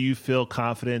do you feel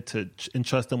confident to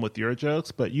entrust them with your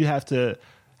jokes, but you have to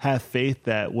have faith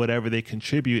that whatever they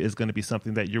contribute is going to be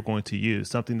something that you're going to use,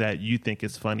 something that you think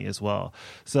is funny as well.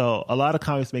 So a lot of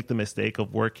comics make the mistake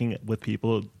of working with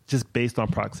people just based on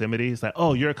proximity. It's like,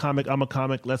 oh, you're a comic, I'm a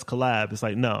comic, let's collab. It's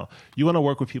like, no, you want to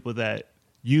work with people that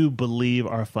you believe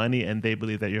are funny and they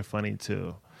believe that you're funny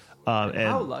too. And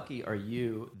how lucky are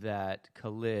you that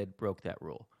Khalid broke that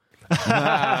rule?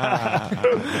 I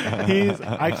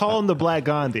call him the Black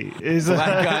Gandhi.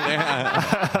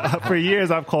 For years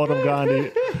I've called him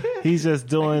Gandhi. He's just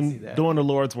doing the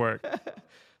Lord's work.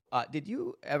 Did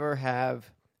you ever have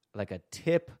like a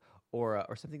tip or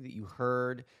something that you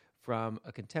heard from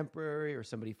a contemporary or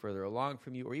somebody further along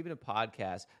from you, or even a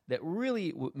podcast that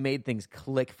really made things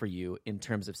click for you in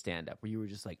terms of stand-up, where you were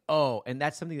just like, oh, and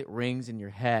that's something that rings in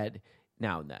your head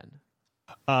now and then?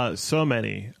 So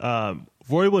many.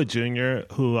 Roy Wood Jr.,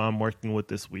 who I'm working with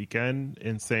this weekend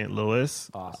in St.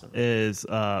 Louis, is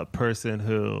a person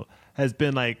who has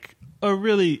been like a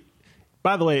really,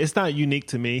 by the way, it's not unique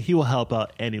to me. He will help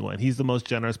out anyone. He's the most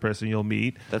generous person you'll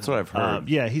meet. That's what I've heard.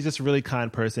 Yeah, he's just a really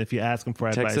kind person. If you ask him for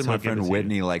advice, texted my friend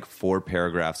Whitney like 4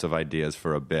 paragraphs of ideas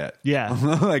for a bit. Yeah.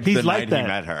 Like he's the like night that. he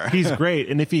met her. He's great.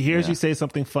 And if he hears you say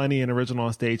something funny and original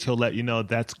on stage, he'll let you know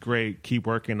that's great. Keep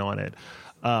working on it.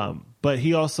 But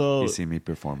he also... You've seen me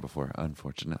perform before,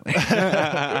 unfortunately.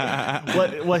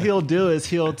 What he'll do is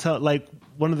he'll tell... Like,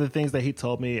 one of the things that he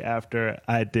told me after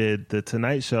I did the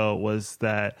Tonight Show was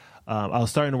that I was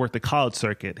starting to work the college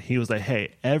circuit. He was like,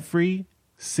 hey, every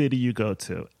city you go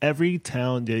to, every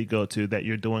town that you go to that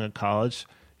you're doing a college,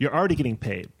 you're already getting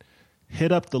paid.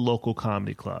 Hit up the local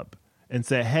comedy club and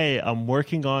say, hey, I'm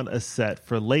working on a set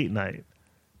for late night.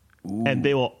 Ooh. And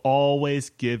they will always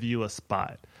give you a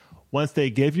spot. Once they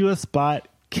give you a spot,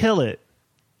 kill it.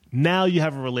 Now you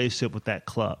have a relationship with that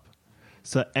club.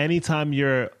 So anytime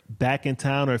you're back in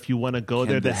town, or if you want to go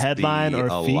there, the headline or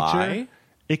feature,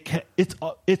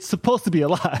 it's supposed to be a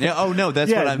lie. Yeah. Oh no,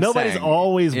 that's what I'm nobody's saying.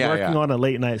 always working on a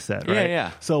late night set, right?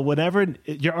 Yeah. So whenever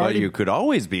you're already, you could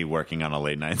always be working on a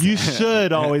late night set. You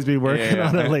should always be working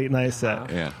on a late night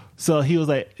set. Yeah. So he was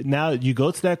like, now you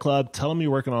go to that club, tell them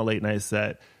you're working on a late night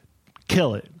set.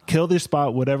 Kill it. Kill their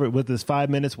spot, whatever, with this 5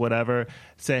 minutes, whatever.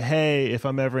 Say, hey, if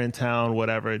I'm ever in town,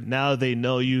 whatever. Now they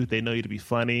know you to be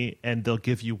funny, and they'll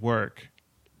give you work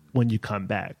when you come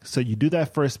back. So you do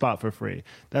that first spot for free.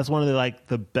 That's one of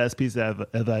the best pieces of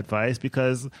advice,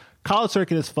 because college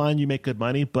circuit is fun, you make good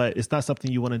money, but it's not something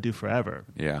you want to do forever.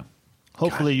 Yeah.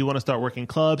 Hopefully you want to start working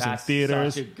clubs and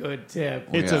theaters. Such a good tip.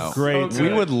 It's a great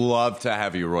We would love to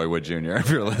have you, Roy Wood Jr., if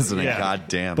you're listening. Yeah. God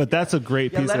damn. But that's a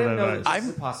great piece let of him know advice. that this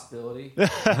is a possibility.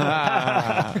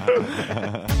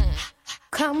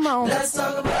 Come on. Let's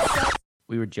talk about...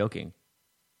 We were joking.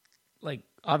 Like,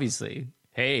 obviously,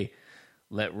 hey,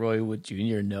 let Roy Wood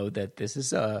Jr. know that this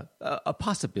is a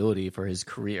possibility for his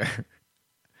career.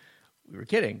 We were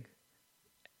kidding.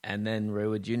 And then Roy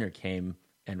Wood Jr. came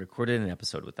and recorded an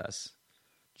episode with us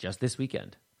just this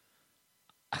weekend.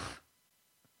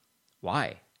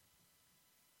 Why?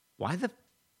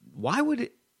 Why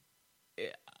would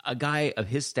a guy of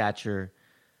his stature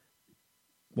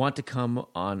want to come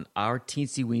on our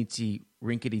teensy weensy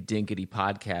rinkety dinkety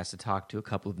podcast to talk to a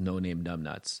couple of no-name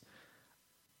numbnuts?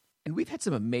 And we've had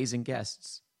some amazing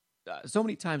guests. So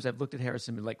many times I've looked at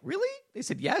Harrison and been like, really? They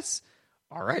said yes?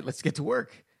 All right, let's get to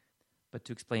work. But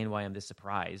to explain why I'm this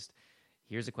surprised,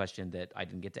 here's a question that I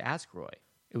didn't get to ask Roy.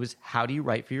 It was, how do you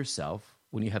write for yourself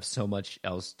when you have so much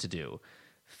else to do?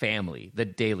 Family, The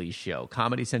Daily Show,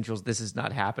 Comedy Central's This Is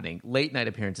Not Happening, late night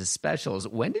appearances, specials.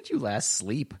 When did you last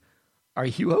sleep? Are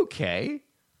you okay?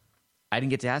 I didn't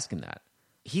get to ask him that.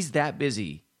 He's that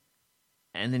busy.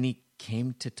 And then he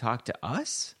came to talk to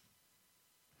us?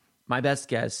 My best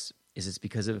guess is it's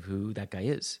because of who that guy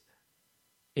is.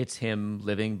 It's him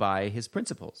living by his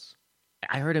principles.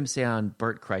 I heard him say on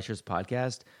Bert Kreischer's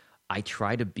podcast, I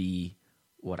try to be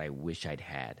what I wish I'd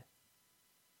had.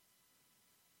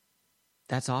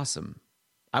 That's awesome.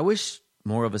 I wish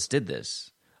more of us did this.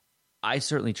 I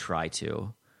certainly try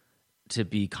to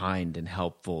be kind and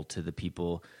helpful to the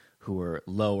people who are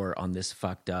lower on this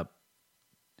fucked up,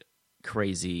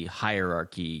 crazy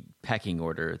hierarchy, pecking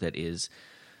order that is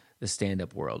the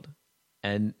stand-up world.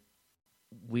 And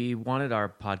we wanted our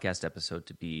podcast episode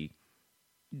to be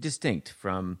distinct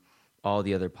from all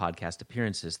the other podcast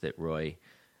appearances that Roy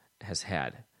has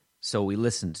had. So we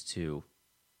listened to,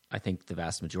 I think, the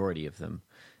vast majority of them,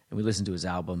 and we listened to his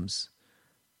albums,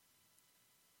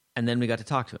 and then we got to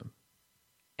talk to him.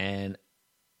 And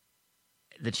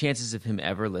the chances of him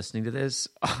ever listening to this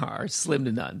are slim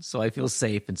to none. So I feel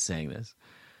safe in saying this.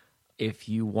 If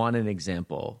you want an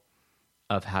example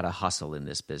of how to hustle in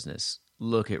this business,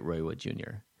 look at Roy Wood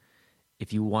Jr.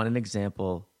 If you want an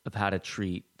example of how to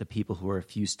treat the people who are a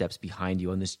few steps behind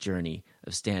you on this journey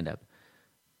of stand-up,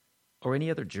 or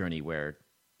any other journey where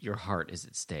your heart is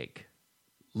at stake,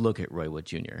 look at Roy Wood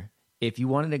Jr. If you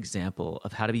want an example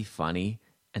of how to be funny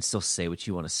and still say what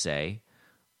you want to say,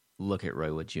 look at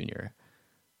Roy Wood Jr.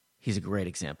 He's a great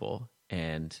example,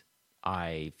 and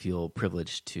I feel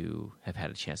privileged to have had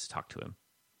a chance to talk to him.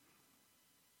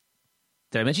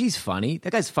 Did I mention he's funny?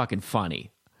 That guy's fucking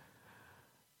funny.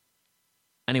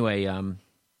 Anyway,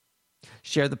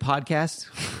 share the podcast.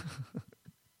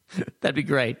 That'd be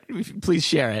great. Please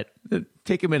share it.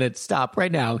 Take a minute. Stop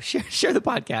right now. Share the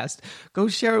podcast. Go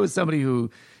share it with somebody who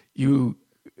you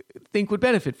think would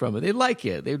benefit from it. They like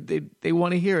it. They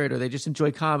want to hear it, or they just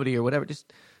enjoy comedy or whatever.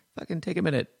 Just fucking take a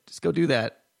minute. Just go do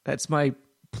that. That's my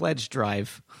pledge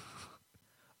drive.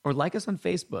 Or like us on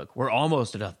Facebook. We're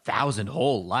almost at 1,000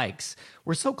 whole likes.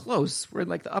 We're so close. We're in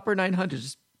like the upper 900s.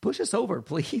 Just push us over,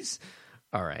 please.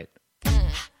 All right.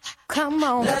 Come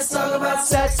on. Let's talk about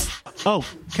sex. Oh,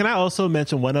 can I also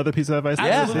mention one other piece of advice?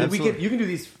 You can do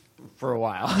these for a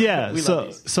while. Yeah. We love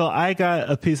these. So I got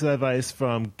a piece of advice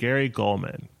from Gary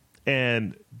Goldman,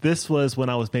 and this was when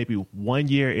I was maybe 1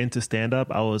 year into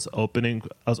stand-up. I was opening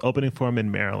for him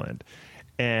in Maryland,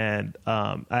 and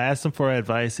I asked him for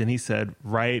advice, and he said,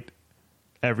 write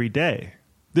every day.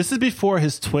 This is before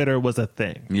his Twitter was a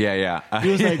thing. Yeah. He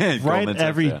was like, write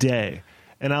every day.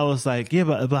 And I was like, yeah,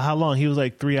 but how long? He was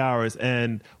like 3 hours.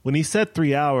 And when he said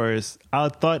 3 hours, I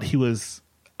thought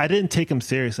I didn't take him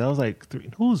seriously. I was like,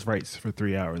 who's writes for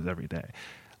 3 hours every day?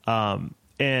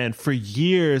 And for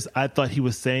years, I thought he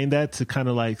was saying that to kind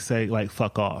of like say, like,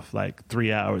 fuck off, like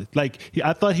 3 hours.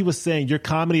 I thought he was saying your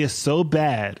comedy is so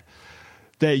bad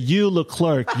that you,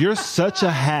 Leclerc, you're such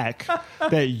a hack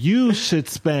that you should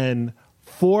spend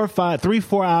 4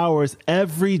 hours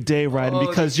every day writing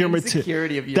because you're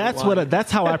material.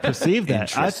 That's how I perceived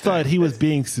that. I thought he was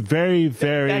being very,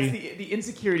 very. That's the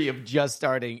insecurity of just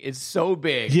starting is so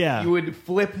big. Yeah, you would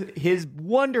flip his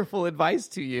wonderful advice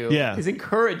to you. Yeah, his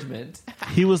encouragement.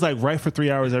 He was like, write for 3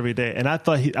 hours every day, and I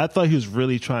thought he was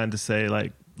really trying to say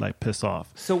like piss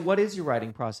off. So what is your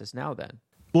writing process now then?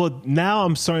 Well, now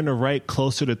I'm starting to write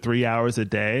closer to 3 hours a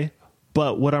day,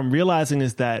 but what I'm realizing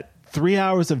is that 3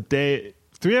 hours a day.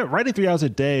 Writing 3 hours a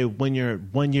day when you're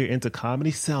 1 year into comedy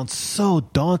sounds so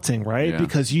daunting, right? Yeah.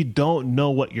 Because you don't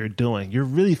know what you're doing. You're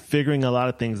really figuring a lot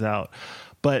of things out.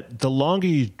 But the longer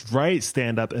you write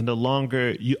stand-up and the more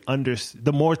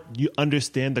you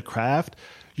understand the craft,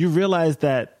 you realize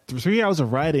that 3 hours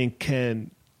of writing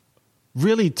can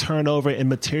really turn over and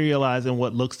materialize in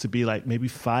what looks to be like maybe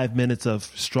 5 minutes of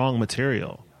strong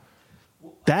material.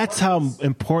 That's how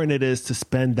important it is to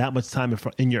spend that much time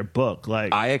in your book.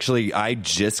 Like, I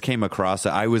just came across it.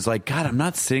 I was like, God, I'm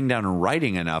not sitting down and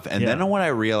writing enough. And then when I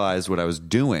realized what I was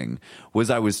doing was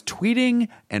I was tweeting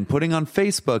and putting on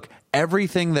Facebook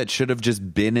everything that should have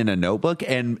just been in a notebook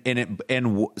and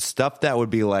stuff that would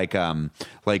be like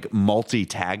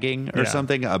multi-tagging or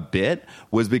something a bit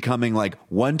was becoming like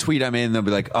one tweet I made and they'll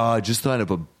be like, oh, I just thought of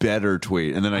a better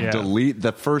tweet. And then I delete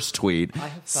the first tweet,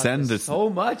 send this so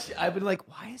much. I've been like,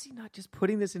 why is he not just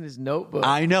putting this in his notebook?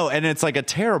 I know. And it's like a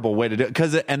terrible way to do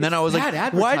it. And then I was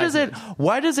like,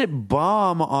 why does it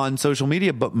bomb on social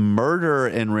media, but murder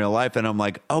in real life? And I'm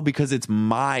like, oh, because it's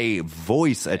my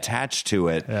voice attached to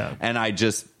it. Yeah. And I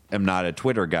just am not a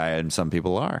Twitter guy, and some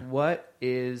people are. What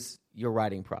is your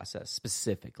writing process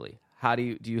specifically? How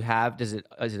is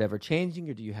it ever changing,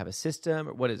 or do you have a system,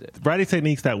 or what is it? Writing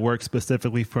techniques that work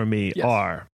specifically for me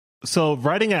are, so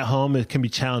writing at home, it can be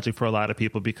challenging for a lot of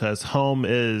people because home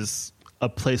is a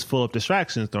place full of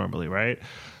distractions normally, right?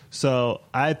 So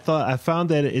I found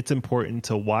that it's important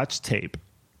to watch tape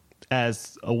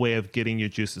as a way of getting your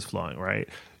juices flowing, right?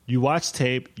 You watch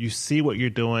tape, you see what you're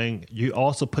doing. You're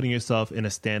also putting yourself in a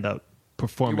stand-up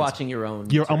performance. You're watching your own.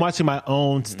 I'm watching my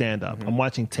own stand-up. Mm-hmm. I'm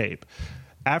watching tape.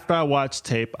 After I watch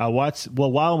tape,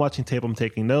 while I'm watching tape, I'm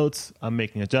taking notes. I'm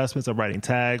making adjustments. I'm writing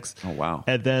tags. Oh, wow.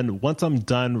 And then once I'm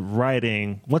done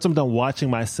watching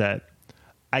my set,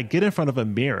 I get in front of a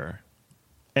mirror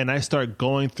and I start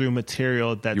going through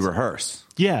material that's... You rehearse.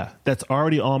 Yeah, that's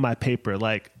already on my paper,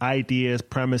 like ideas,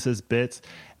 premises, bits.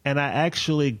 And I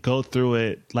actually go through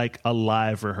it like a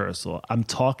live rehearsal. I'm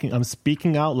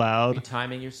speaking out loud. Are you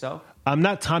timing yourself? I'm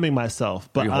not timing myself,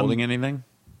 but Are you holding anything?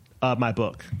 My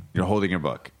book. You're holding your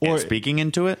book and speaking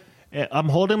into it? I'm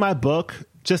holding my book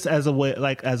just as a way,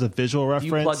 like as a visual Do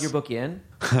reference. you plug your book in?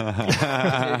 Is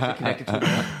it connected to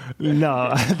it?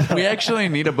 No. We actually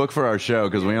need a book for our show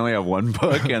because we only have one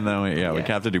book, and then we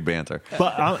have to do banter.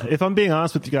 But if I'm being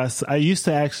honest with you guys, I used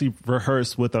to actually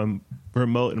rehearse with a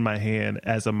remote in my hand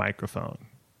as a microphone.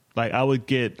 Like I would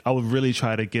really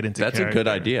try to get into. That's character. a good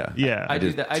idea. Yeah, I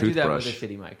do that with a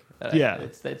shitty mic. Yeah.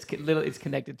 It's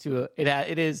connected to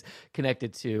it is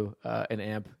connected to an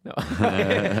amp. No,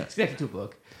 it's connected to a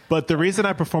book. But the reason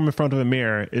I perform in front of a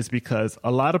mirror is because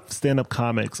a lot of stand-up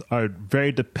comics are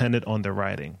very dependent on their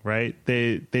writing, right?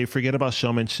 They forget about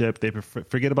showmanship. They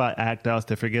forget about act outs.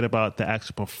 They forget about the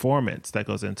actual performance that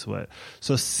goes into it.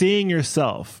 So seeing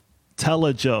yourself tell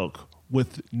a joke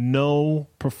with no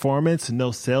performance,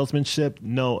 no salesmanship,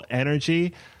 no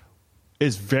energy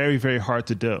is very, very hard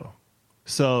to do.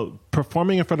 So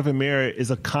performing in front of a mirror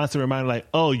is a constant reminder like,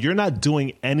 oh, you're not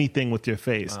doing anything with your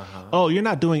face. Oh, you're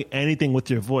not doing anything with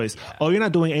your voice. Yeah. Oh, you're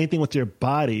not doing anything with your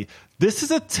body. This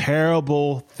is a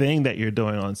terrible thing that you're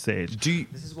doing on stage.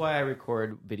 This is why I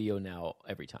record video now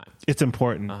every time. It's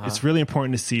important. It's really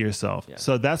important to see yourself. Yeah.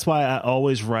 So that's why I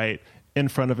always write in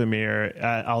front of a mirror.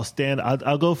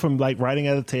 I'll go from like writing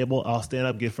at a table. I'll stand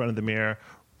up, get in front of the mirror,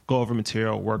 go over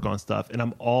material, work on stuff. And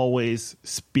I'm always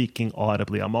speaking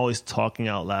audibly. I'm always talking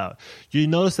out loud. You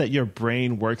notice that your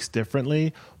brain works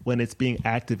differently when it's being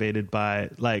activated by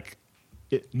like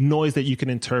noise that you can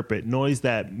interpret, noise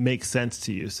that makes sense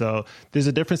to you. So there's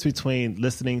a difference between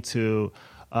listening to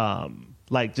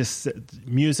like just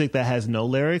music that has no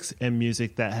lyrics and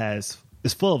music that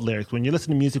is full of lyrics. When you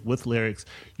listen to music with lyrics,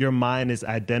 your mind is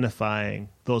identifying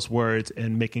those words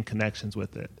and making connections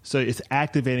with it. So it's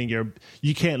activating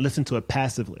you can't listen to it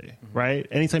passively, right?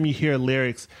 Anytime you hear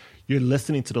lyrics, you're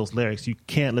listening to those lyrics. You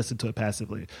can't listen to it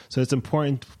passively. So it's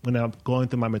important when I'm going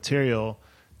through my material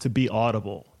to be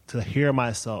audible, to hear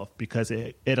myself, because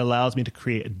it allows me to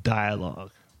create a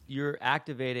dialogue. You're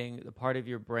activating the part of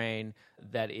your brain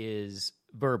that is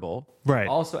verbal, right?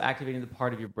 Also activating the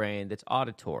part of your brain that's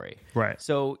auditory, right?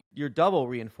 So you're double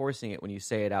reinforcing it when you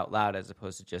say it out loud as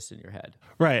opposed to just in your head,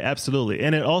 right? Absolutely.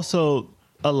 And it also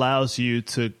allows you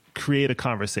to create a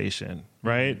conversation,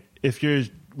 right?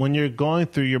 When you're going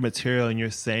through your material and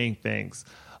you're saying things,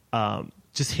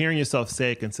 just hearing yourself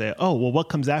say it can say, oh, well, what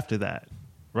comes after that,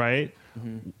 right?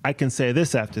 I can say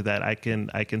this after that. I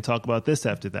can talk about this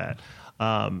after that.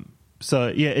 So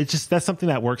yeah, that's something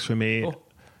that works for me. Cool.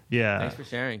 Yeah. Thanks for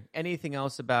sharing. Anything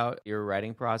else about your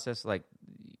writing process, like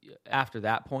after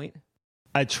that point?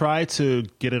 I try to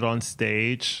get it on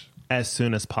stage as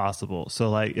soon as possible. So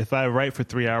like if I write for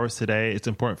 3 hours today, it's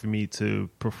important for me to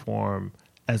perform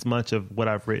as much of what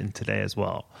I've written today as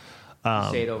well.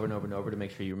 Say it over and over and over to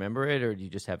make sure you remember it, or do you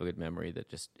just have a good memory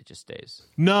that it just stays?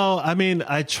 No, I mean,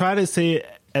 I try to say it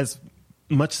as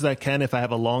much as I can if I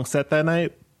have a long set that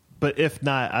night. But if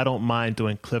not, I don't mind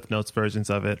doing Cliff Notes versions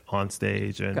of it on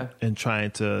stage and trying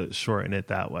to shorten it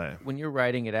that way. When you're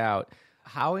writing it out,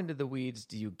 how into the weeds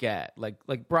do you get? Like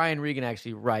Brian Regan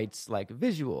actually writes like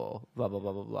visual, blah blah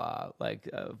blah blah blah, like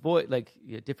voice, like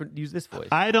different. Use this voice.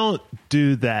 I don't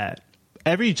do that.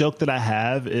 Every joke that I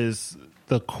have is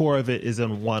the core of it is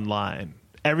in one line.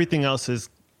 Everything else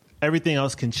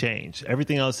can change.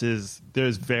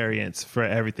 There's variance for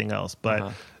everything else,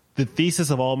 but. The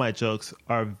thesis of all my jokes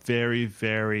are very,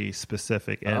 very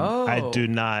specific, and I do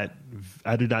not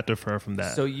defer from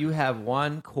that. So you have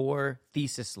one core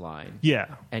thesis line,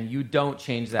 yeah, and you don't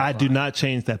change that. I do not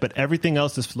change that, but everything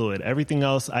else is fluid. Everything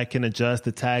else I can adjust.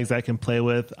 The tags I can play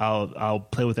with. I'll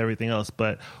play with everything else.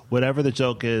 But whatever the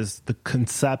joke is, the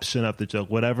conception of the joke,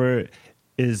 whatever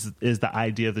is the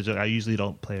idea of the joke, I usually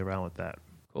don't play around with that.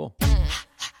 Cool.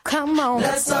 Come on,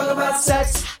 let's talk about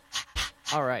sex.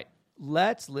 All right.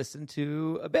 Let's listen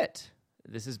to a bit.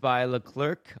 This is by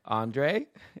Leclerc Andre,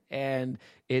 and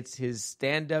it's his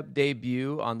stand-up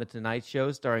debut on The Tonight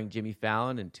Show starring Jimmy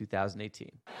Fallon in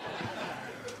 2018.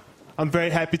 I'm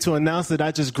very happy to announce that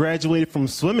I just graduated from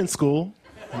swimming school.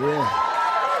 Yeah.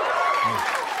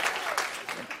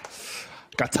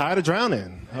 Got tired of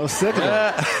drowning. I was sick of it.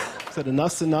 I said,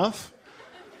 enough's enough.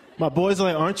 My boys are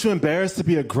like, aren't you embarrassed to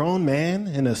be a grown man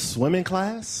in a swimming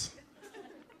class?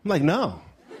 I'm like, no.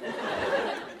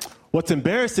 What's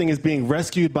embarrassing is being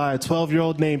rescued by a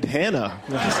 12-year-old named Hannah.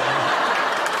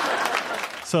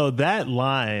 So that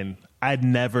line, I'd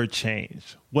never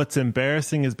change. What's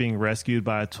embarrassing is being rescued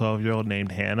by a 12-year-old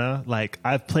named Hannah. Like,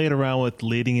 I've played around with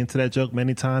leading into that joke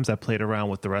many times. I played around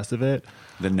with the rest of it.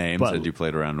 The names that you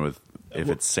played around with, if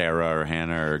it's Sarah or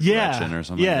Hannah or Gretchen or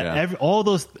something. Yeah. All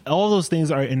those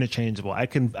things are interchangeable. I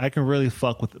can really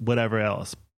fuck with whatever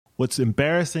else. What's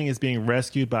embarrassing is being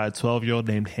rescued by a 12-year-old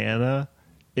named Hannah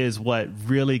is what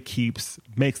really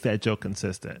makes that joke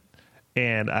consistent.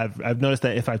 And I've noticed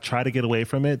that if I try to get away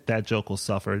from it, that joke will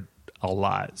suffer a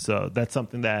lot. So that's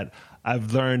something that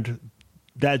I've learned.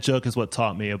 That joke is what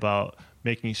taught me about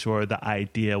making sure the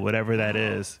idea, whatever that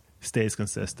is, stays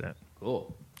consistent.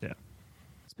 Cool. Yeah.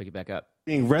 Let's pick it back up.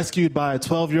 Being rescued by a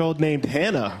 12-year-old named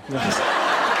Hannah.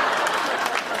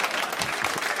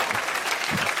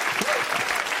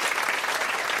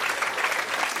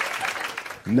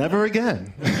 Never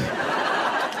again.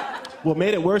 What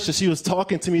made it worse is she was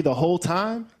talking to me the whole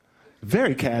time.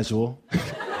 Very casual.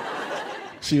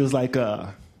 She was like,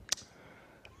 I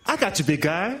got you, big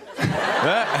guy.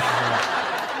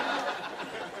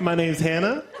 My name's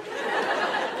Hannah.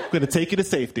 I'm going to take you to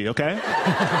safety, okay?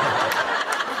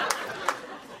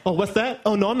 Oh, what's that?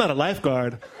 Oh, no, I'm not a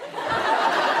lifeguard.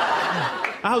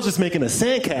 I was just making a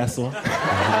sandcastle.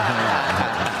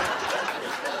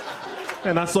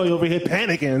 And I saw you over here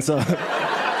panicking, so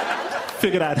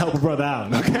figured I'd help a brother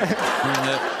out, okay?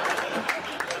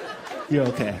 You're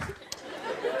okay.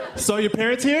 So your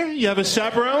parents here? You have a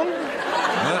chaperone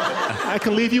I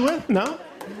can leave you with? No?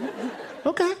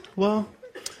 Okay, well,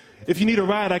 if you need a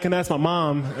ride, I can ask my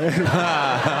mom.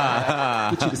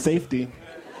 Get you to safety.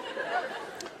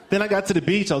 Then I got to the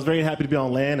beach. I was very happy to be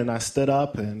on land, and I stood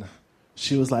up, and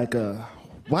she was like,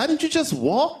 why didn't you just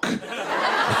walk?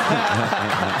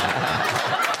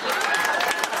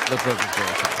 Let's look at this.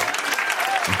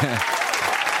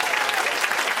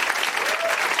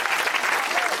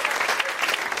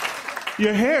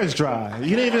 Your hair is dry.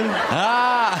 You didn't even...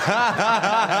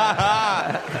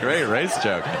 Great race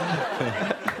joke.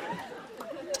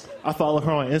 I follow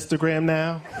her on Instagram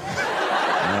now.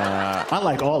 I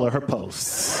like all of her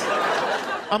posts.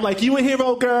 I'm like, you a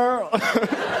hero, girl?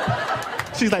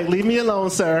 She's like, leave me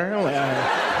alone, sir. I'm like, all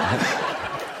right.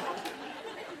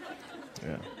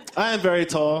 Yeah. I am very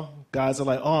tall. Guys are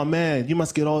like, oh, man, you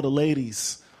must get all the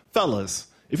ladies. Fellas,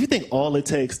 if you think all it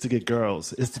takes to get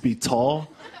girls is to be tall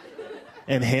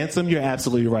and handsome, you're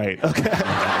absolutely right, okay?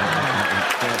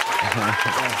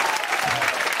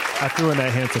 I threw in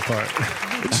that handsome part.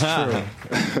 It's true.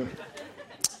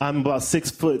 I'm about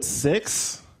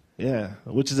 6'6", yeah,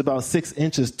 which is about 6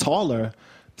 inches taller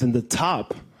than the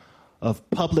top of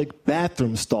public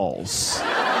bathroom stalls.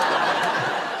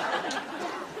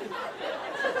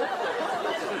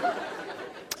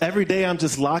 Every day I'm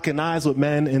just locking eyes with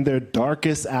men in their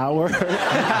darkest hour.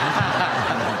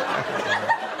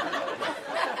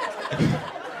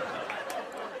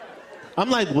 I'm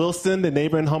like Wilson, the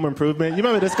neighbor in Home Improvement. You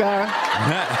remember this guy?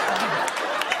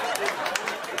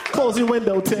 Close your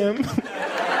window, Tim.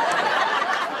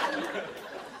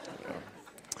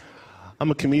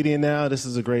 I'm a comedian now. This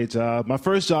is a great job. My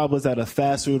first job was at a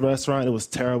fast food restaurant. It was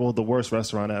terrible, the worst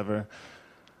restaurant ever.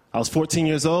 I was 14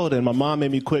 years old, and my mom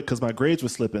made me quit because my grades were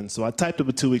slipping. So I typed up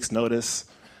a 2 weeks notice,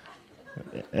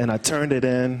 and I turned it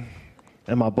in,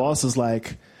 and my boss was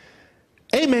like,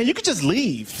 hey, man, you could just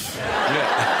leave.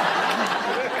 Yeah.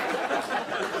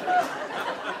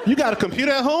 You got a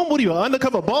computer at home? What are you, an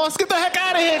undercover boss? Get the heck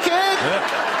out of here, kid! Yeah.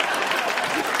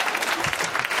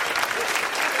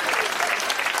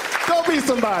 Go be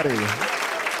somebody.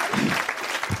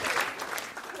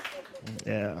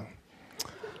 Yeah.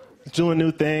 Doing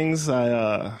new things.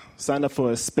 I signed up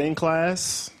for a spin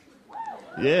class.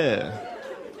 Yeah.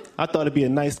 I thought it'd be a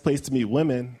nice place to meet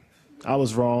women. I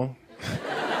was wrong.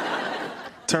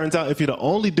 Turns out if you're the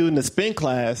only dude in the spin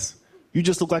class, you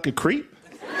just look like a creep.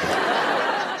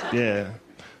 Yeah.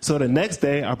 So the next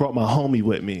day, I brought my homie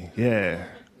with me. Yeah.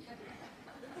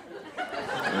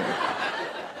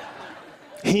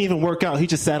 He didn't even work out. He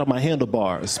just sat on my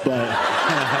handlebars. But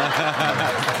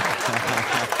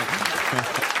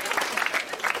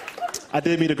I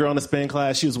did meet a girl in the spin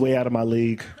class. She was way out of my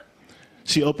league.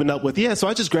 She opened up with, yeah, so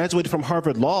I just graduated from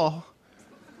Harvard Law.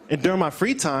 And during my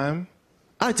free time,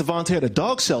 I like to volunteer at a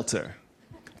dog shelter.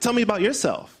 Tell me about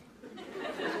yourself.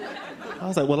 I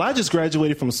was like, well, I just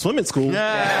graduated from swimming school.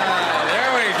 Yeah,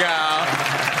 there we go.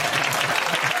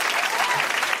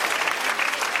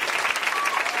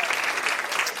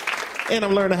 And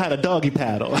I'm learning how to doggy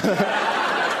paddle.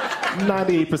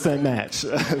 98% match.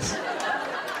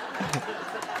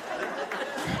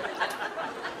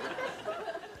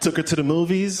 Took her to the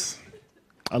movies.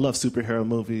 I love superhero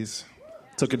movies.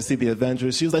 Took her to see the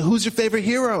Avengers. She was like, who's your favorite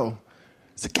hero? I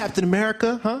said, Captain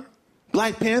America, huh?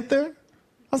 Black Panther?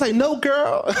 I was like, no,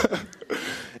 girl.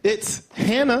 It's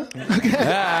Hannah. Okay.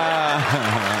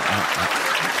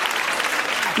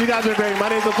 You guys are great. My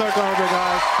name's LeClerc Longer,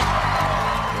 guys.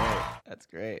 That's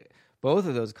great. Both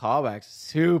of those callbacks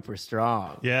super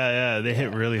strong. Yeah, they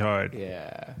hit really hard.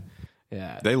 Yeah.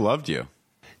 They loved you.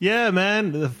 Yeah,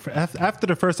 man. After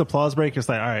the first applause break, it's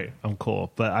like, all right, I'm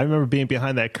cool. But I remember being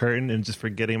behind that curtain and just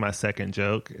forgetting my second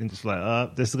joke and just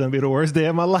like, this is going to be the worst day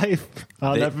of my life.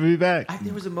 I'll never be back.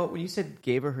 There was a moment when you said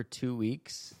gave her 2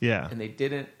 weeks. Yeah. And they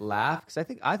didn't laugh because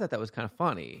I thought that was kind of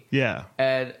funny. Yeah.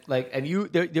 And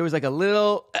there was like a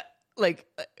little do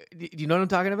you know what I'm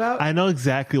talking about? I know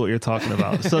exactly what you're talking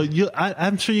about. So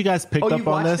I'm sure you guys picked up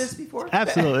on this before?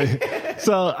 Absolutely.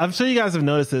 So I'm sure you guys have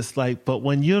noticed this. But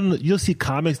when you'll see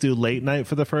comics do late night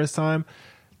for the first time,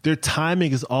 their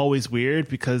timing is always weird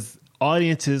because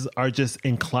audiences are just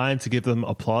inclined to give them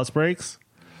applause breaks.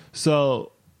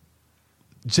 So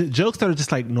jokes that are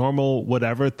just like normal,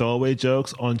 whatever throwaway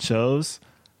jokes on shows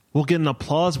will get an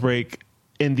applause break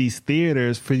in these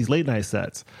theaters for these late night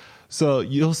sets. So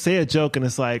you'll say a joke and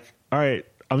it's like, all right,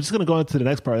 I'm just going to go into the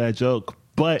next part of that joke,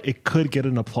 but it could get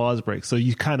an applause break. So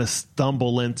you kind of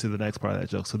stumble into the next part of that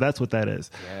joke. So that's what that is.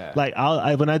 Yeah. Like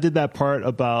when I did that part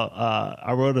about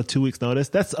I wrote a 2 weeks notice,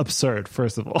 that's absurd,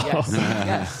 first of all. Yes.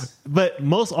 Yes. But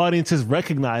most audiences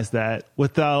recognize that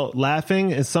without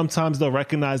laughing, and sometimes they'll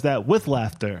recognize that with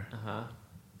laughter. Uh-huh.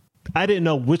 I didn't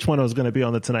know which one I was going to be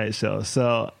on the Tonight Show.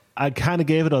 So I kind of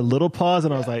gave it a little pause,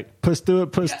 and I was like, push through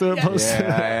it, push through it.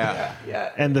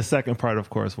 Yeah. And the second part, of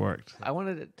course, worked. I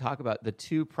wanted to talk about the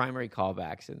 2 primary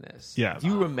callbacks in this. Yeah. Do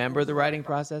you remember the writing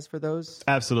process for those?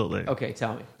 Absolutely. Okay,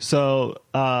 tell me. So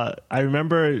I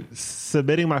remember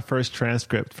submitting my first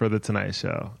transcript for the Tonight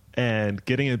Show and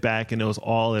getting it back, and it was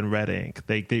all in red ink.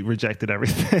 They rejected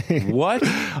everything. What?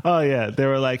 Oh, yeah. They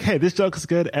were like, hey, this joke is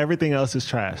good. Everything else is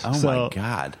trash. Oh, my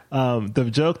God. The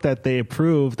joke that they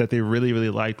approved that they really, really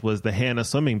liked was the Hannah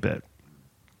swimming bit.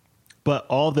 But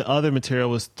all the other material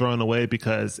was thrown away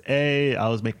because, A, I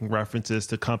was making references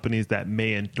to companies that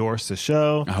may endorse the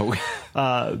show.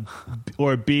 Oh.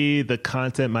 Or B, the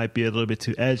content might be a little bit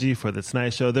too edgy for the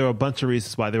Tonight Show. There were a bunch of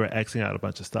reasons why they were Xing out a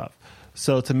bunch of stuff.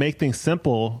 So to make things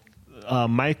simple,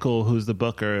 Michael, who's the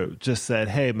booker, just said,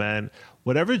 hey, man,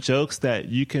 whatever jokes that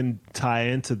you can tie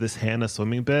into this Hannah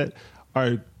swimming bit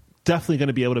are definitely going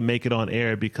to be able to make it on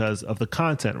air because of the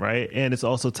content, right? And it's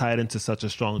also tied into such a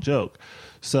strong joke.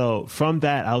 So from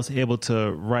that, I was able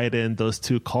to write in those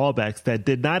 2 callbacks that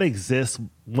did not exist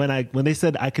when they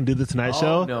said I can do the Tonight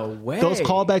Show. No way. Those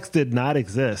callbacks did not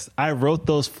exist. I wrote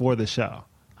those for the show.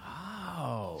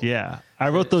 Oh. Yeah. I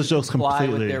wrote those jokes comply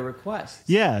completely. with their requests.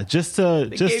 Yeah, just to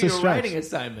They just gave to you a stretch. writing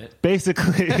assignment.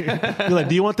 Basically, you're like,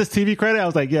 do you want this TV credit? I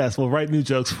was like, yes, we'll write new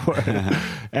jokes for it.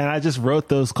 And I just wrote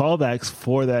those callbacks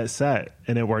for that set,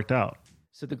 and it worked out.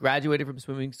 So the graduated from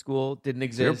swimming school didn't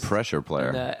exist. You're a pressure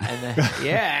player.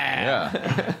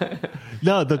 Yeah.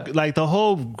 No, the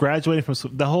whole graduating from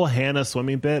the whole Hannah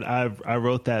swimming bit, I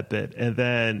wrote that bit, and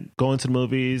then going to the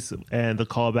movies and the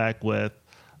callback with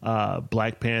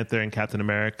Black Panther and Captain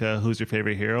America. Who's your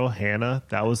favorite hero? Hannah.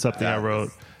 That was something I wrote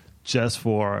just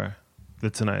for the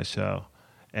Tonight Show,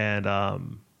 and all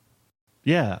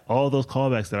those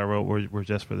callbacks that I wrote were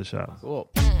just for the show. Cool.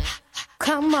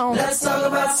 Come on. Let's talk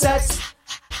about sex.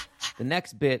 The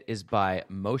next bit is by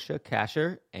Moshe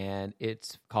Kasher, and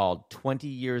it's called 20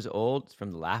 Years Old. It's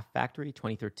from the Laugh Factory,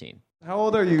 2013. How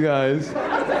old are you guys?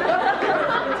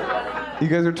 You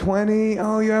guys are 20?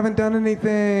 Oh, you haven't done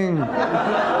anything.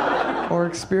 Or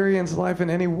experienced life in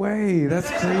any way. That's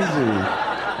crazy.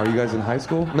 Are you guys in high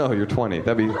school? No, you're 20.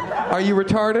 Are you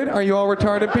retarded? Are you all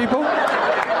retarded people?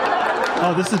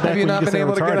 Oh, this is back Have you when not you been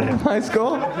able to get out retarded. of high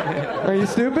school? Are you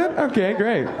stupid? Okay,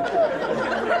 great.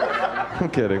 I'm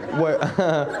kidding.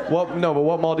 What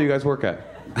mall do you guys work at?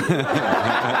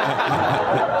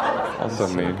 Also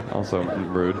mean. Also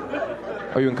rude.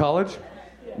 Are you in college?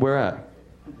 Where at?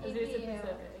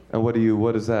 And what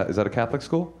is that? Is that a Catholic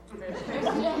school?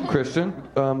 Christian?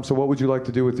 So what would you like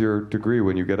to do with your degree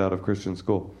when you get out of Christian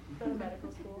school? Go to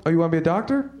medical school. Oh, you want to be a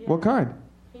doctor? Yeah. What kind?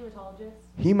 Hematologist.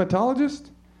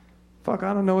 Hematologist? Fuck,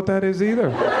 I don't know what that is either.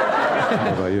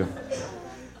 How about you?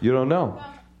 You don't know?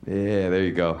 Yeah, there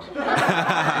you go.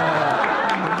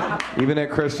 Even at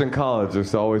Christian college,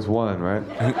 there's always one, right?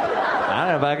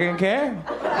 I don't fucking care.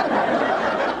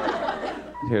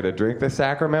 Here to drink the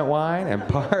sacrament wine and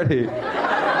party.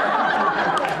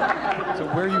 So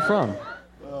where are you from?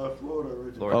 Florida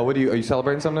originally. Oh, are you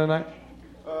celebrating something tonight?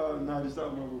 No, I just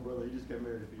thought my little brother. He just got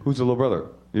married a few. Who's the little brother?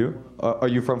 You? Are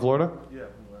you from Florida? Yeah,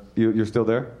 from West. You're still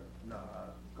there? No, I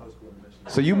go to school in Michigan.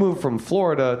 So you moved from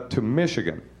Florida to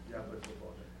Michigan. Yeah, I play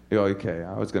football there. Yeah, okay,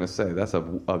 I was going to say, that's a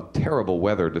terrible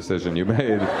weather decision you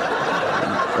made.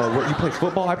 What, you play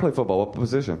football? I play football. What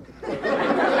position?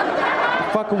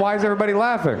 Fuck, why is everybody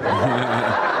laughing?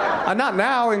 Not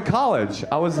now, in college.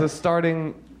 I was the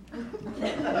starting...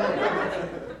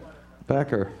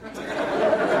 Backer.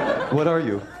 What are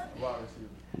you?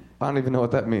 I don't even know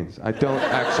what that means. I don't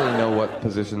actually know what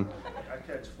position. I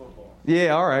catch football.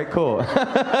 Yeah, all right, cool.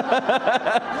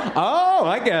 Oh,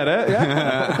 I get it.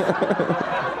 Yeah.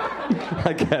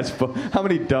 I catch football. How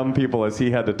many dumb people has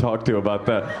he had to talk to about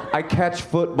that? I catch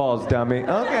footballs, dummy.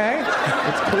 Okay,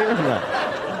 it's clear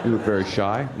now. You look very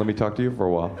shy. Let me talk to you for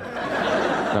a while.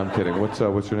 No, I'm kidding. What's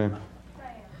your name?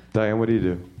 Diane, what do you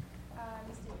do?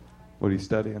 What are you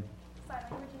studying? Sign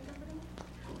language interpreting.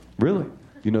 Really?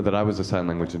 You know that I was a sign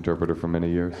language interpreter for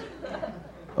many years.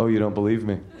 Oh, you don't believe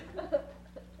me?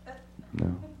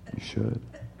 No, you should.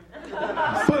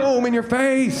 Boom, in your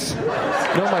face!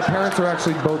 No, my parents are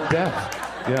actually both deaf.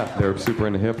 Yeah, they're super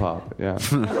into hip-hop, yeah.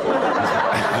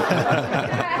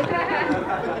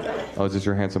 Oh, is this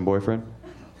your handsome boyfriend?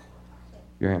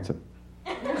 You're handsome.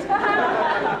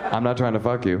 I'm not trying to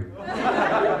fuck you,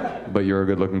 but you're a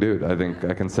good-looking dude. I think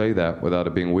I can say that without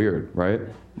it being weird, right?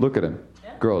 Look at him.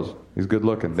 Girls, he's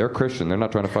good-looking. They're Christian. They're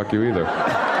not trying to fuck you either.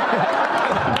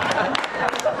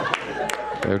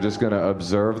 They're just going to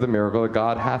observe the miracle that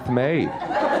God hath made.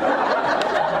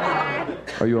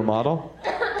 Are you a model?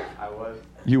 I was.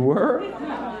 You were?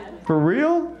 For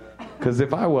real? Because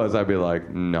if I was, I'd be like,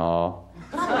 nah.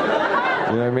 You know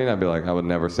what I mean? I'd be like, I would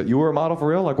never say. You were a model for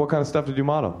real? Like, what kind of stuff did you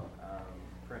model?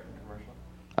 Print and commercial.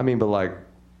 I mean, but like,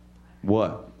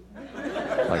 what?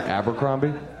 Like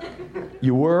Abercrombie?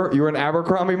 You were an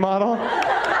Abercrombie model?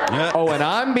 Yeah. Oh, and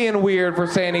I'm being weird for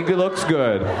saying he looks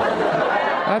good.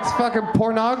 That's fucking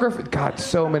pornography. God,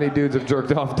 so many dudes have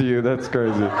jerked off to you. That's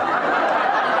crazy.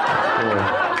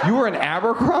 Yeah. You were an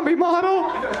Abercrombie model?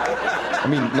 I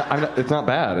mean, it's not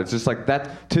bad. It's just like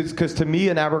that. Because to me,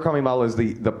 an Abercrombie model is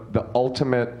the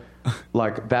ultimate.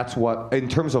 Like, that's what, in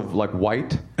terms of like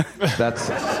white, that's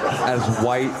as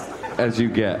white as you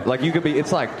get. Like, you could be.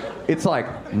 It's like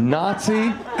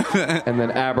Nazi and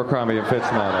then Abercrombie and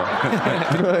Fitch model.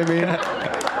 You know what I mean?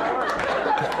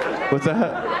 What's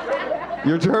that?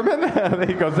 You're German?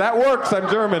 He goes, that works, I'm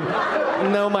German.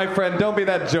 No, my friend, don't be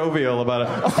that jovial about it.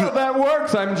 Oh, that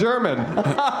works, I'm German.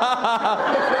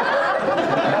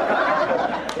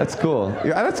 That's cool.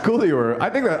 Yeah, that's cool that you were,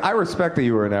 I respect that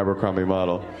you were an Abercrombie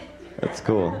model. That's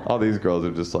cool. All these girls are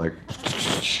just like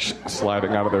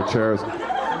sliding out of their chairs.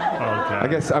 Okay. I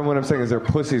guess what I'm saying is their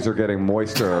pussies are getting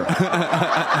moister.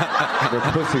 Their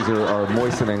pussies are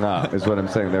moistening up, is what I'm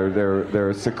saying.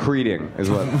 They're secreting, is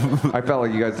what. I felt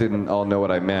like you guys didn't all know what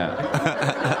I meant.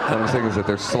 What I'm saying is that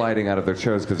they're sliding out of their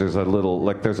chairs because there's a little,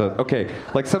 like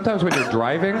like sometimes when you're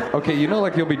driving, okay, you know,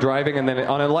 like you'll be driving and then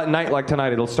on a night like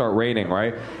tonight it'll start raining,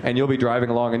 right? And you'll be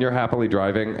driving along and you're happily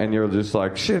driving and you're just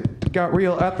like, shit, got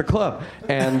real at the club.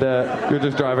 And you're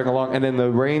just driving along and then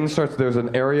the rain starts, there's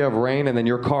an area of rain and then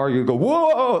your car, you go,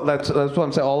 whoa! That's what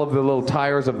I'm saying. All of the little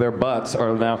tires of their butts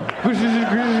are now,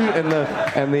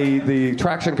 and the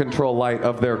traction control light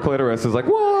of their clitoris is like,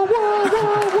 whoa, whoa,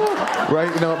 whoa, whoa. Right?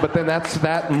 You know, but then that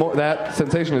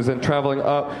sensation is then traveling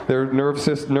up their nervous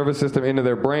system into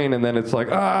their brain, and then it's like,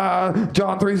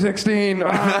 John 3:16,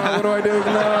 what do I do?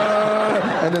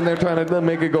 And then they're trying to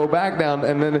make it go back down,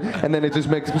 and then it just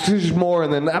makes more,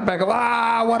 and then back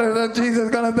up, what is Jesus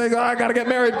gonna think? I gotta get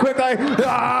married quickly,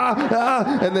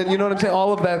 and then you know what I'm saying?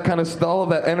 All of that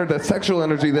that sexual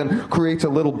energy then creates a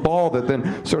little ball that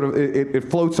then sort of it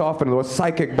floats off into a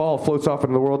psychic ball, floats off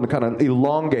into the world and kind of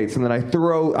elongates, and then I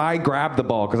grab the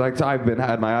ball because I've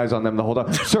had my eyes on them the whole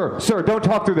time. Sir, don't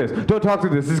talk through this. Don't talk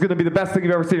through this. This is going to be the best thing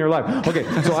you've ever seen in your life. Okay,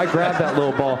 so I grab that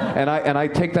little ball and I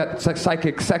take that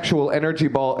psychic sexual energy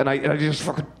ball and I just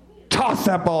fucking toss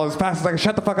that ball as fast as I can.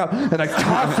 Shut the fuck up. And I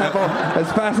toss that ball as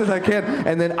fast as I can.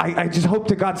 And then I just hope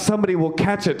to God somebody will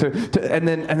catch it. And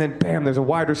then bam, there's a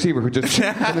wide receiver who just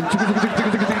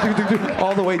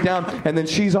all the way down. And then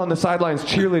she's on the sidelines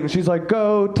cheerleading. She's like,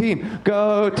 go team,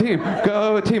 go team,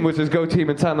 go team, which is go team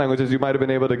in sign language, as you might have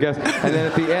been able to guess. And then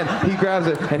at the end, he grabs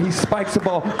it and he spikes the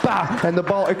ball, bah, and the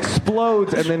ball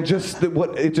explodes. And then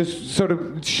it just sort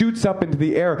of shoots up into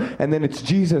the air. And then it's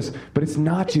Jesus, but it's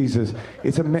not Jesus.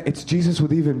 It's Jesus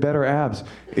with even better abs.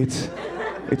 It's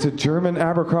a German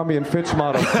Abercrombie and Fitch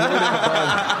model floating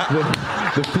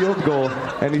above the field goal,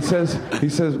 and he says,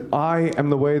 I am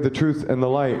the way, the truth, and the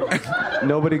light.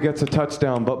 Nobody gets a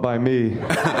touchdown but by me. So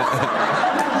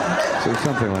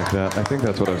something like that. I think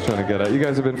that's what I was trying to get at. You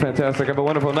guys have been fantastic. Have a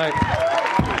wonderful night.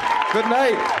 Good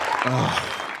night.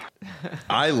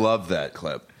 I love that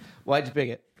clip. Why'd you pick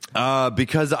it?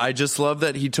 Because I just love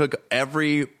that he took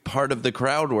every part of the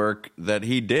crowd work that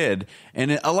he did.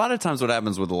 And a lot of times what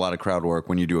happens with a lot of crowd work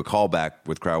when you do a callback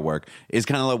with crowd work is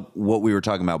kind of like what we were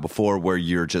talking about before, where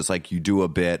you're just like, you do a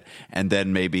bit and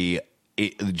then maybe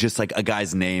just like a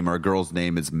guy's name or a girl's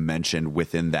name is mentioned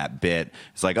within that bit.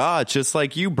 It's like, it's just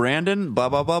like you, Brandon, blah,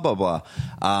 blah, blah, blah, blah.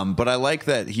 But I like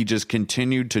that he just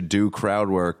continued to do crowd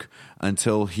work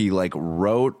until he like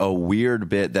wrote a weird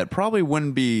bit that probably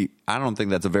wouldn't be, I don't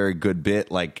think that's a very good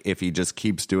bit, like if he just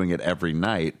keeps doing it every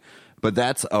night. But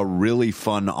that's a really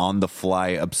fun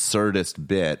on-the-fly absurdist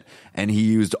bit, and he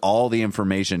used all the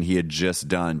information he had just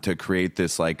done to create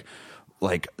this like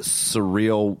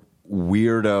surreal,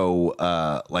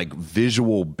 weirdo, like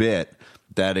visual bit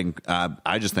that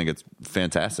I just think it's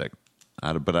fantastic.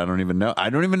 But I don't even know. I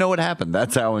don't even know what happened.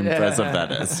 That's how impressive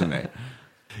that is to me.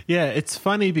 Yeah, it's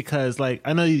funny because, like,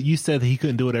 I know you said that he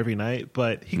couldn't do it every night,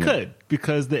 but he could,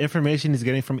 because the information he's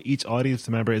getting from each audience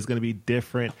member is going to be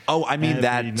different. Oh, I mean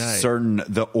that night. certain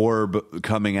the orb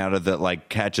coming out of the like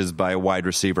catches by a wide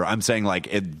receiver. I'm saying like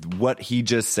what he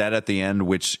just said at the end,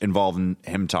 which involved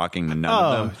him talking to none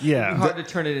of them. Yeah, It's hard to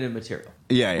turn it into material.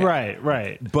 Yeah.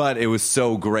 Right. But it was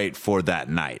so great for that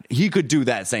night. He could do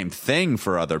that same thing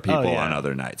for other people on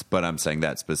other nights, but I'm saying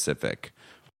that specific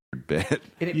bit.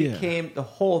 And it became, the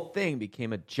whole thing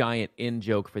became a giant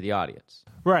in-joke for the audience.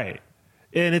 Right.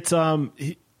 And it's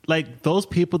like those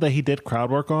people that he did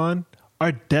crowd work on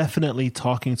are definitely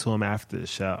talking to him after the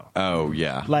show. Oh,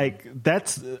 yeah. Like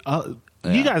that's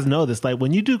you guys know this. Like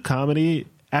when you do comedy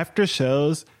after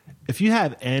shows, if you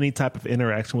have any type of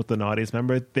interaction with an audience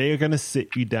member, they're going to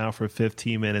sit you down for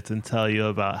 15 minutes and tell you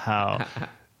about how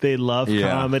they love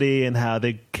comedy and how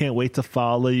they can't wait to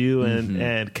follow you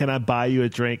and can I buy you a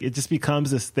drink? It just becomes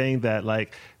this thing that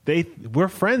like we're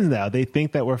friends now. They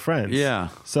think that we're friends. Yeah.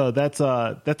 So that's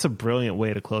a brilliant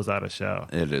way to close out a show.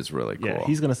 It is really cool. Yeah,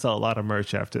 he's going to sell a lot of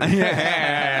merch after this.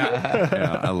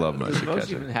 Yeah, I love Motion Does most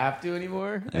Ketchup. even have to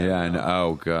anymore? Yeah, I know.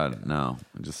 Oh, God, no.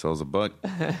 It just sells a book.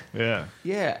 Yeah.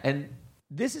 Yeah, and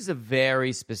this is a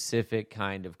very specific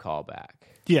kind of callback.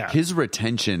 Yeah. His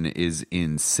retention is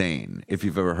insane. If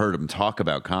you've ever heard him talk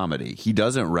about comedy, he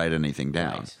doesn't write anything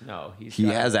down. Right. No, He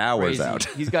has hours out.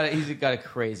 He's got a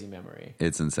crazy memory.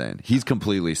 It's insane. He's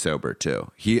completely sober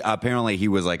too. He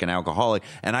was like an alcoholic,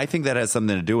 and I think that has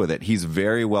something to do with it. He's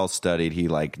very well studied. He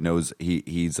like knows he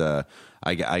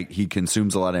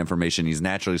consumes a lot of information. He's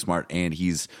naturally smart, and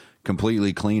he's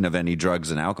completely clean of any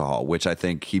drugs and alcohol, which I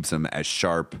think keeps him as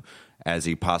sharp as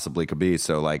he possibly could be.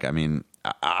 So like, I mean,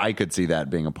 I could see that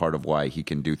being a part of why he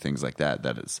can do things like that.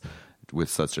 That is with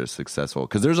such a successful,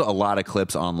 because there's a lot of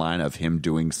clips online of him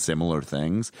doing similar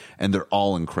things, and they're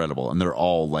all incredible, and they're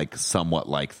all like somewhat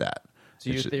like that.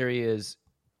 So your theory is,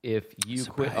 if you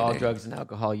quit all drugs and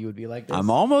alcohol, you would be like this?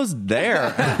 I'm almost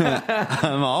there.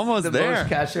 I'm almost the there. Mosh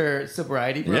Catcher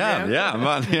sobriety program? Yeah, I'm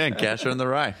on. Yeah, Catcher in the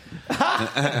Rye.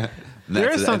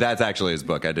 That's actually his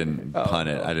book. I didn't pun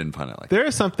it. I didn't pun it like that. There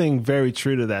is something very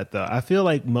true to that, though. I feel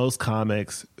like most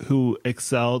comics who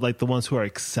excel, like the ones who are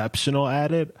exceptional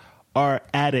at it, are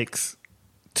addicts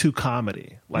to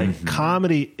comedy. Like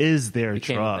comedy is their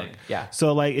Became a drug. thing. Yeah.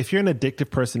 So like if you're an addictive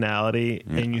personality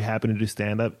and you happen to do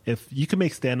stand up, if you can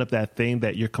make stand up that thing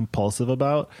that you're compulsive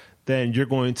about, then you're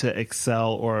going to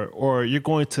excel or you're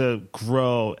going to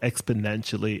grow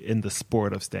exponentially in the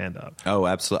sport of stand up. Oh,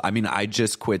 absolutely. I mean, I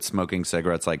just quit smoking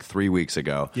cigarettes like 3 weeks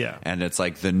ago. Yeah. And it's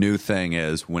like the new thing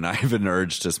is when I have an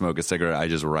urge to smoke a cigarette, I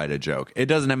just write a joke. It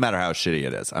doesn't matter how shitty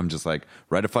it is. I'm just like,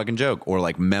 write a fucking joke or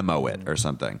like memo it or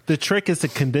something. The trick is to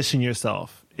condition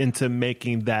yourself into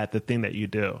making that the thing that you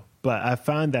do. But I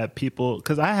find that people,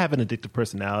 because I have an addictive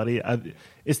personality,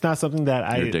 it's not something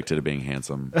that You're addicted to being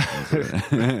handsome.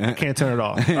 can't turn it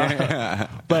off.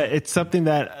 But it's something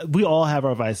that we all have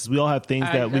our vices. We all have things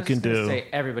that we can do. Say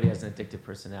everybody has an addictive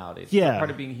personality. It's Yeah. part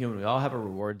of being human. We all have a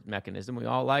reward mechanism. We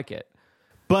all like it.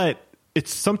 But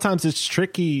sometimes it's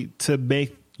tricky to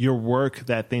make your work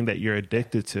that thing that you're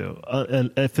addicted to.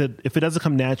 And if it doesn't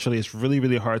come naturally, it's really,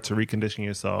 really hard to recondition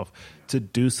yourself to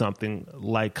do something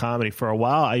like comedy. For a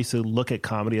while, I used to look at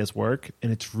comedy as work,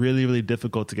 and it's really, really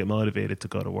difficult to get motivated to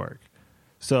go to work.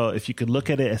 So if you could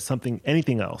look at it as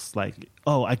anything else, like,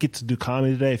 oh, I get to do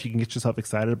comedy today. If you can get yourself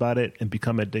excited about it and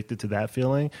become addicted to that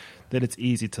feeling, then it's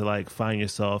easy to like find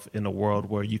yourself in a world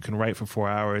where you can write for 4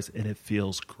 hours and it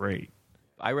feels great.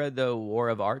 I read The War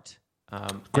of Art.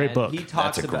 Great and book. He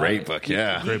talks That's a about great it. book, He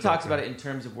yeah. He talks about it in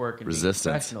terms of work and Resistance.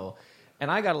 being professional.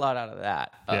 And I got a lot out of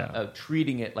that, of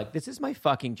treating it like this is my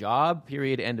fucking job,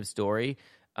 period, end of story.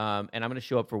 And I'm going to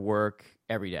show up for work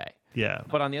every day. Yeah.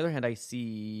 But on the other hand, I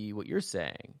see what you're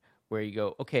saying, where you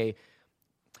go, okay,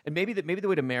 and maybe the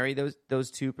way to marry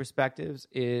those two perspectives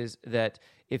is that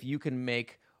if you can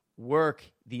make work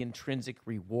the intrinsic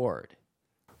reward,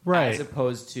 Right. as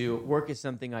opposed to work is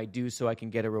something I do so I can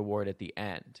get a reward at the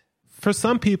end. For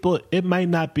some people, it might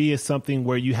not be something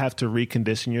where you have to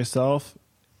recondition yourself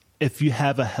if you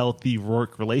have a healthy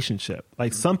work relationship.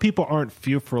 Like some people aren't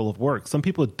fearful of work. Some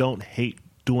people don't hate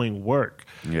doing work.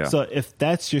 Yeah. So if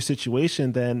that's your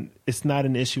situation, then it's not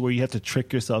an issue where you have to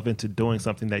trick yourself into doing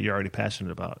something that you're already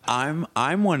passionate about. I'm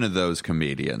one of those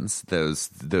comedians, the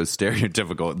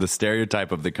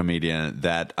stereotype of the comedian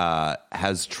that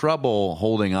has trouble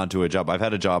holding on to a job. I've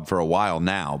had a job for a while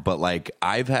now, but like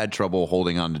I've had trouble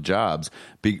holding on to jobs.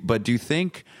 But do you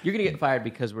think You're going to get fired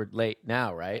because we're late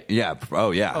now, right? Yeah.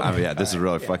 Oh, yeah. I mean, yeah. This is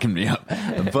really fucking me up.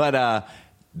 But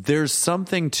there's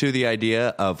something to the idea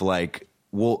of like,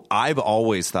 well, I've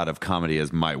always thought of comedy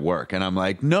as my work. And I'm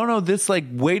like, no, this like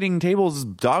waiting tables,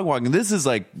 dog walking. This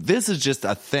is just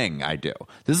a thing I do.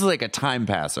 This is like a time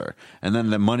passer. And then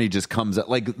the money just comes up.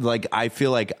 Like I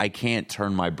feel like I can't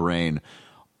turn my brain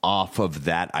off of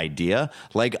that idea.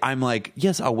 Like I'm like,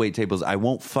 yes, I'll wait tables. I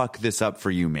won't fuck this up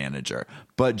for you, manager.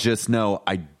 But just know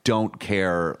I don't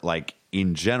care. Like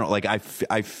in general, like I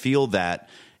feel that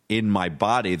in my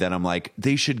body that I'm like,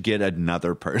 they should get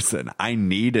another person. I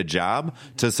need a job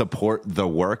to support the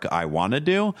work I want to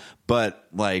do. But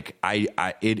like,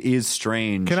 it is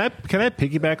strange. Can I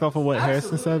piggyback off of what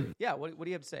Harrison said? Yeah. What do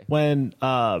you have to say? When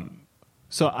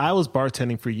so I was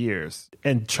bartending for years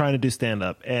and trying to do stand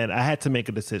up, and I had to make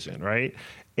a decision, right?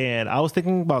 And I was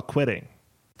thinking about quitting.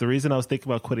 The reason I was thinking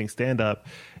about quitting stand up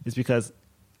is because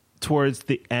towards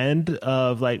the end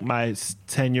of like my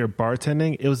tenure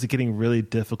bartending, it was getting really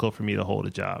difficult for me to hold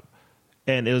a job.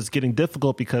 And it was getting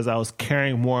difficult because I was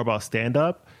caring more about stand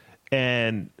up,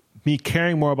 and me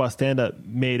caring more about stand up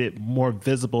made it more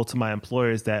visible to my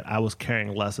employers that I was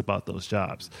caring less about those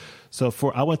jobs. So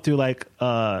I went through like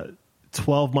a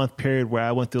 12-month period where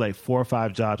I went through like 4 or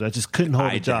 5 jobs. I just couldn't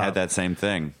hold a job. I had that same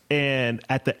thing. And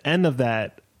at the end of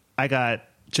that, I got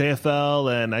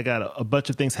JFL and I got a bunch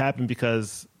of things happen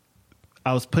because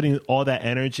I was putting all that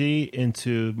energy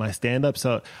into my stand-up.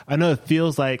 So I know it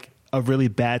feels like a really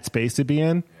bad space to be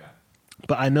in,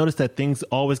 but I noticed that things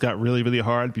always got really, really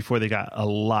hard before they got a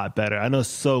lot better. I know it's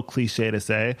so cliche to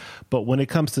say, but when it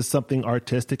comes to something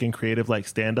artistic and creative like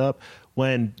stand-up,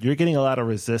 when you're getting a lot of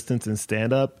resistance in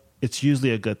stand-up, it's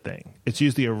usually a good thing. It's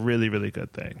usually a really, really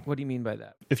good thing. What do you mean by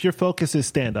that? If your focus is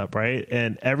stand-up, right,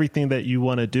 and everything that you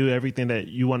want to do, everything that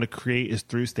you want to create is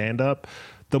through stand-up,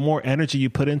 the more energy you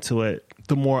put into it,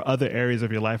 the more other areas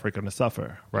of your life are going to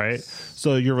suffer, right?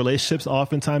 So your relationships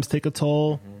oftentimes take a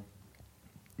toll. Mm-hmm.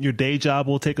 Your day job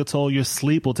will take a toll. Your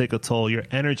sleep will take a toll. Your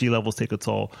energy levels take a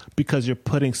toll because you're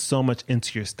putting so much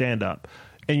into your stand-up.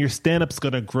 And your stand-up's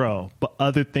going to grow, but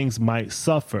other things might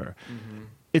suffer. Mm-hmm.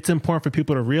 It's important for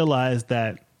people to realize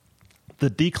that the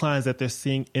declines that they're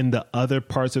seeing in the other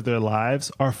parts of their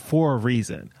lives are for a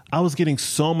reason. I was getting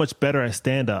so much better at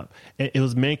stand-up, and it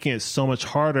was making it so much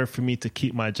harder for me to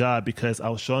keep my job because I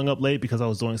was showing up late because I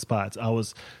was doing spots. I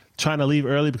was trying to leave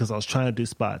early because I was trying to do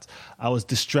spots. I was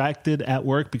distracted at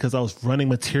work because I was running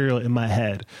material in my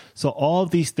head. So all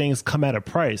of these things come at a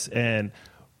price, and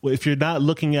if you're not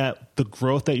looking at the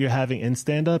growth that you're having in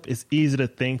stand-up, it's easy to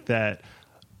think that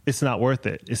it's not worth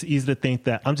it. It's easy to think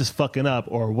that I'm just fucking up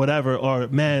or whatever, or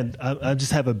man, I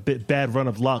just have a bad run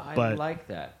of luck. But I like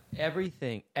that.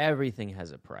 Everything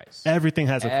has a price. Everything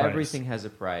has a price. Everything has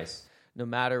a price, no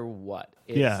matter what.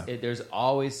 There's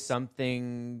always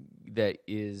something that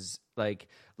is like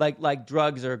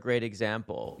drugs are a great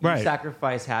example. You right.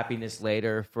 sacrifice happiness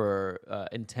later for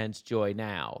intense joy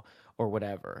now. Or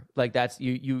whatever. Like that's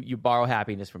you borrow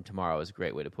happiness from tomorrow is a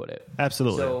great way to put it.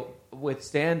 Absolutely. So with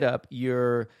stand-up,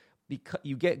 you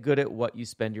get good at what you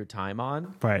spend your time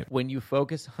on. Right. When you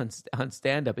focus on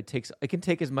stand-up, it can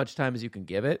take as much time as you can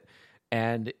give it,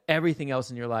 and everything else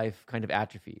in your life kind of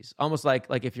atrophies. Almost like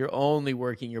if you're only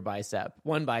working your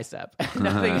one bicep,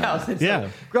 nothing else. And so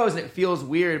it grows and it feels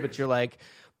weird, but you're like,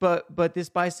 But this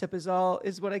bicep is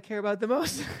what I care about the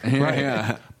most. Right.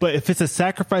 Yeah. But if it's a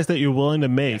sacrifice that you're willing to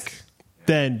make,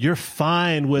 then you're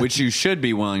fine with... Which you should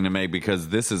be willing to make because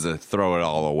this is a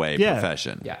throw-it-all-away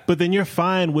profession. Yeah. But then you're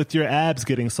fine with your abs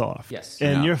getting soft. Yes.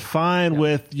 And you're fine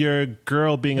with your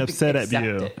girl being upset at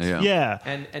you. Yeah.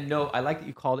 And no, I like that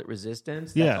you called it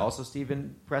resistance. That's also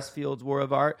Stephen Pressfield's War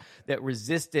of Art, that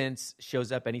resistance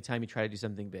shows up anytime you try to do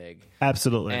something big.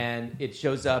 Absolutely. And it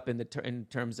shows up in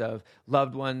terms of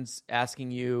loved ones asking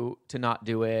you to not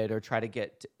do it or try to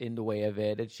get in the way of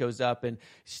it. It shows up in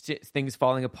things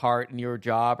falling apart in your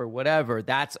job or whatever.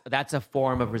 That's a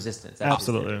form of resistance.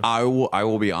 Absolutely. I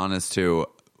will be honest too.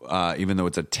 even though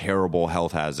it's a terrible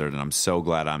health hazard, and I'm so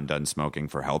glad I'm done smoking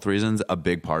for health reasons, a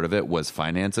big part of it was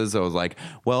finances. I was like,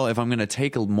 well, if I'm going to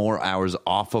take more hours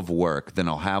off of work, then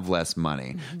I'll have less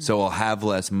money. So I'll have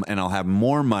less, and I'll have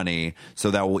more money,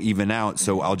 so that will even out.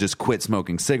 So I'll just quit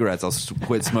smoking cigarettes. I'll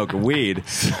quit smoking weed.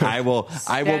 I will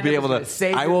be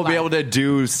able to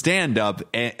do stand up,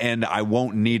 and I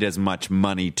won't need as much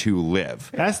money to live.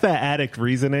 That's that addict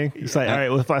reasoning. It's like, all right,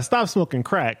 well, if I stop smoking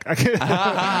crack, I can.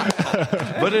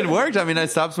 But it worked. I mean, I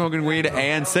stopped smoking weed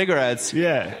and cigarettes.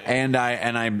 Yeah. And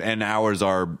hours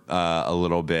are a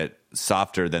little bit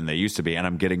softer than they used to be, and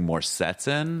I'm getting more sets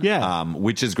in. Yeah.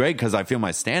 Which is great because I feel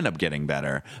my stand up getting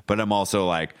better. But I'm also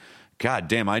like, God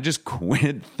damn, I just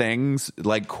quit things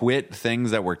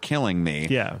that were killing me.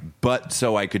 Yeah. But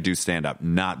so I could do stand up,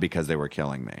 not because they were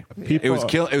killing me. It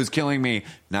was killing me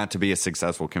not to be a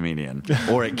successful comedian.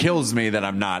 Or it kills me that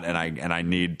I'm not, and I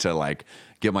need to like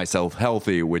get myself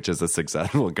healthy, which is a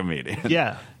successful comedian.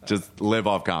 Yeah. Just live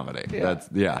off comedy.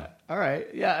 Yeah. All right.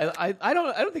 Yeah. I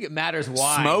don't think it matters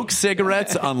why. Smoke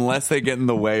cigarettes unless they get in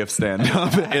the way of stand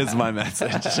up is my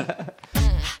message.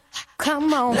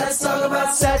 Come on. Let's talk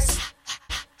about sex.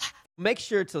 Make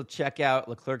sure to check out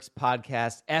Leclerc's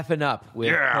podcast, Effin' Up,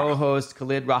 with co-host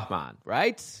Khalid Rahman,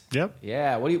 right? Yep.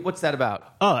 Yeah. What's that about?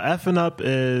 Oh, Effin' Up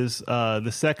is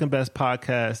the second best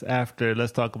podcast after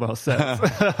Let's Talk About Sex.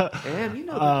 Damn, you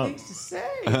know the things to say.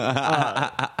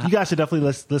 You guys should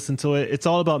definitely listen to it. It's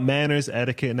all about manners,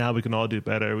 etiquette, and how we can all do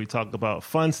better. We talk about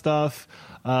fun stuff.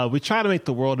 We try to make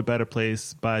the world a better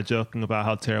place by joking about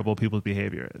how terrible people's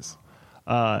behavior is.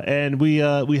 And we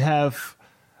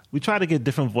try to get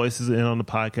different voices in on the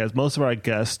podcast. Most of our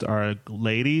guests are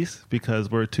ladies because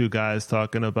we're two guys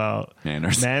talking about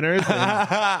manners. And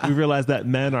we realize that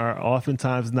men are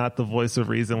oftentimes not the voice of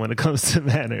reason when it comes to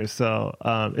manners. So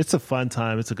it's a fun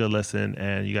time. It's a good listen,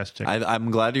 and you guys should check it out.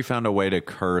 I'm glad you found a way to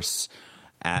curse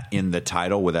in the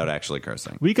title without actually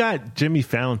cursing. We got Jimmy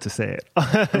Fallon to say it.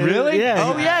 Really?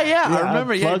 Yeah. Oh, yeah. I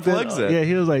remember. Yeah, he plugs it. Yeah,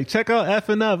 he was like, check out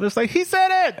Effin' Up. It's like, he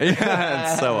said it.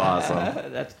 Yeah, it's so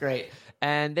awesome. That's great.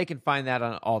 And they can find that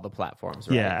on all the platforms,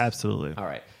 right? Yeah, absolutely. All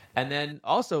right. And then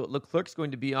also, Leclerc's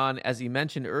going to be on, as he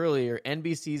mentioned earlier,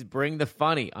 NBC's Bring the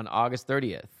Funny on August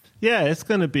 30th. Yeah, it's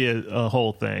going to be a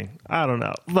whole thing. I don't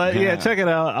know. But yeah, check it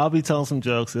out. I'll be telling some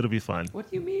jokes. It'll be fun.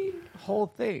 What do you mean, whole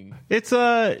thing? It's,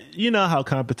 you know how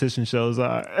competition shows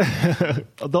are. The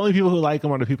only people who like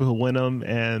them are the people who win them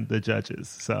and the judges.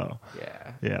 So,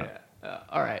 yeah.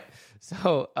 All right.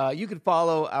 So you can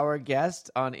follow our guest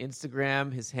on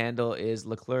Instagram. His handle is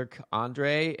Leclerc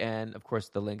Andre, and of course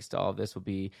the links to all of this will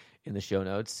be in the show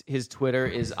notes. His Twitter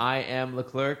is I am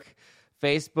Leclerc.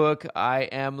 Facebook, I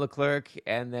am Leclerc,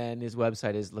 and then his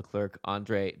website is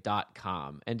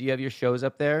leclercandre.com. And do you have your shows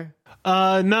up there?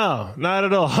 No, not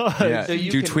at all. Yeah. So do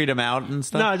you tweet them out and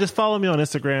stuff? No, just follow me on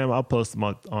Instagram. I'll post them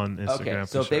on Instagram. Okay,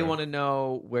 so if they want to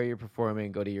know where you're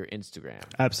performing, go to your Instagram.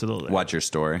 Absolutely. Watch your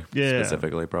story. Yeah.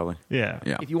 Specifically, probably. Yeah.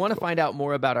 If you want to find out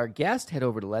more about our guest, head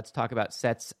over to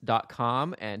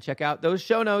letstalkaboutsets.com and check out those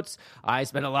show notes. I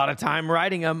spent a lot of time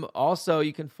writing them. Also,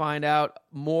 you can find out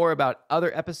more about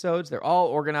other episodes. They're all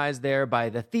organized there by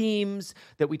the themes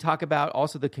that we talk about,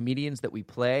 also the comedians that we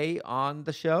play on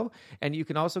the show. And you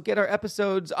can also get our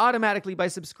episodes automatically by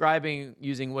subscribing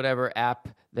using whatever app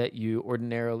that you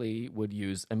ordinarily would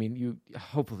use. I mean,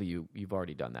 hopefully you've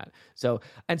already done that. So,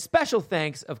 and special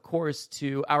thanks, of course,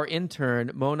 to our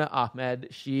intern, Mona Ahmed.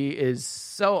 She is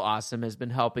so awesome, has been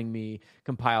helping me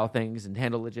compile things and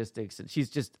handle logistics. And she's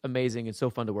just amazing and so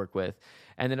fun to work with.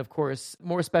 And then, of course,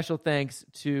 more special thanks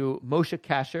to Moshe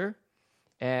Kasher.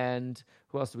 And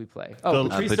who else do we play? Oh,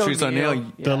 Patrice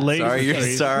O'Neill. The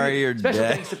latest. Sorry, you're Special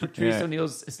dead. thanks to Patrice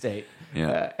O'Neill's estate.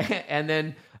 Yeah. And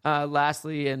then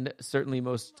lastly, and certainly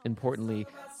most importantly,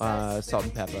 Salt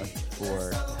and Pepper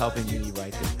for helping me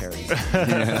write this parody.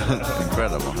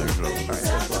 Incredible. All right,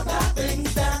 thanks a lot.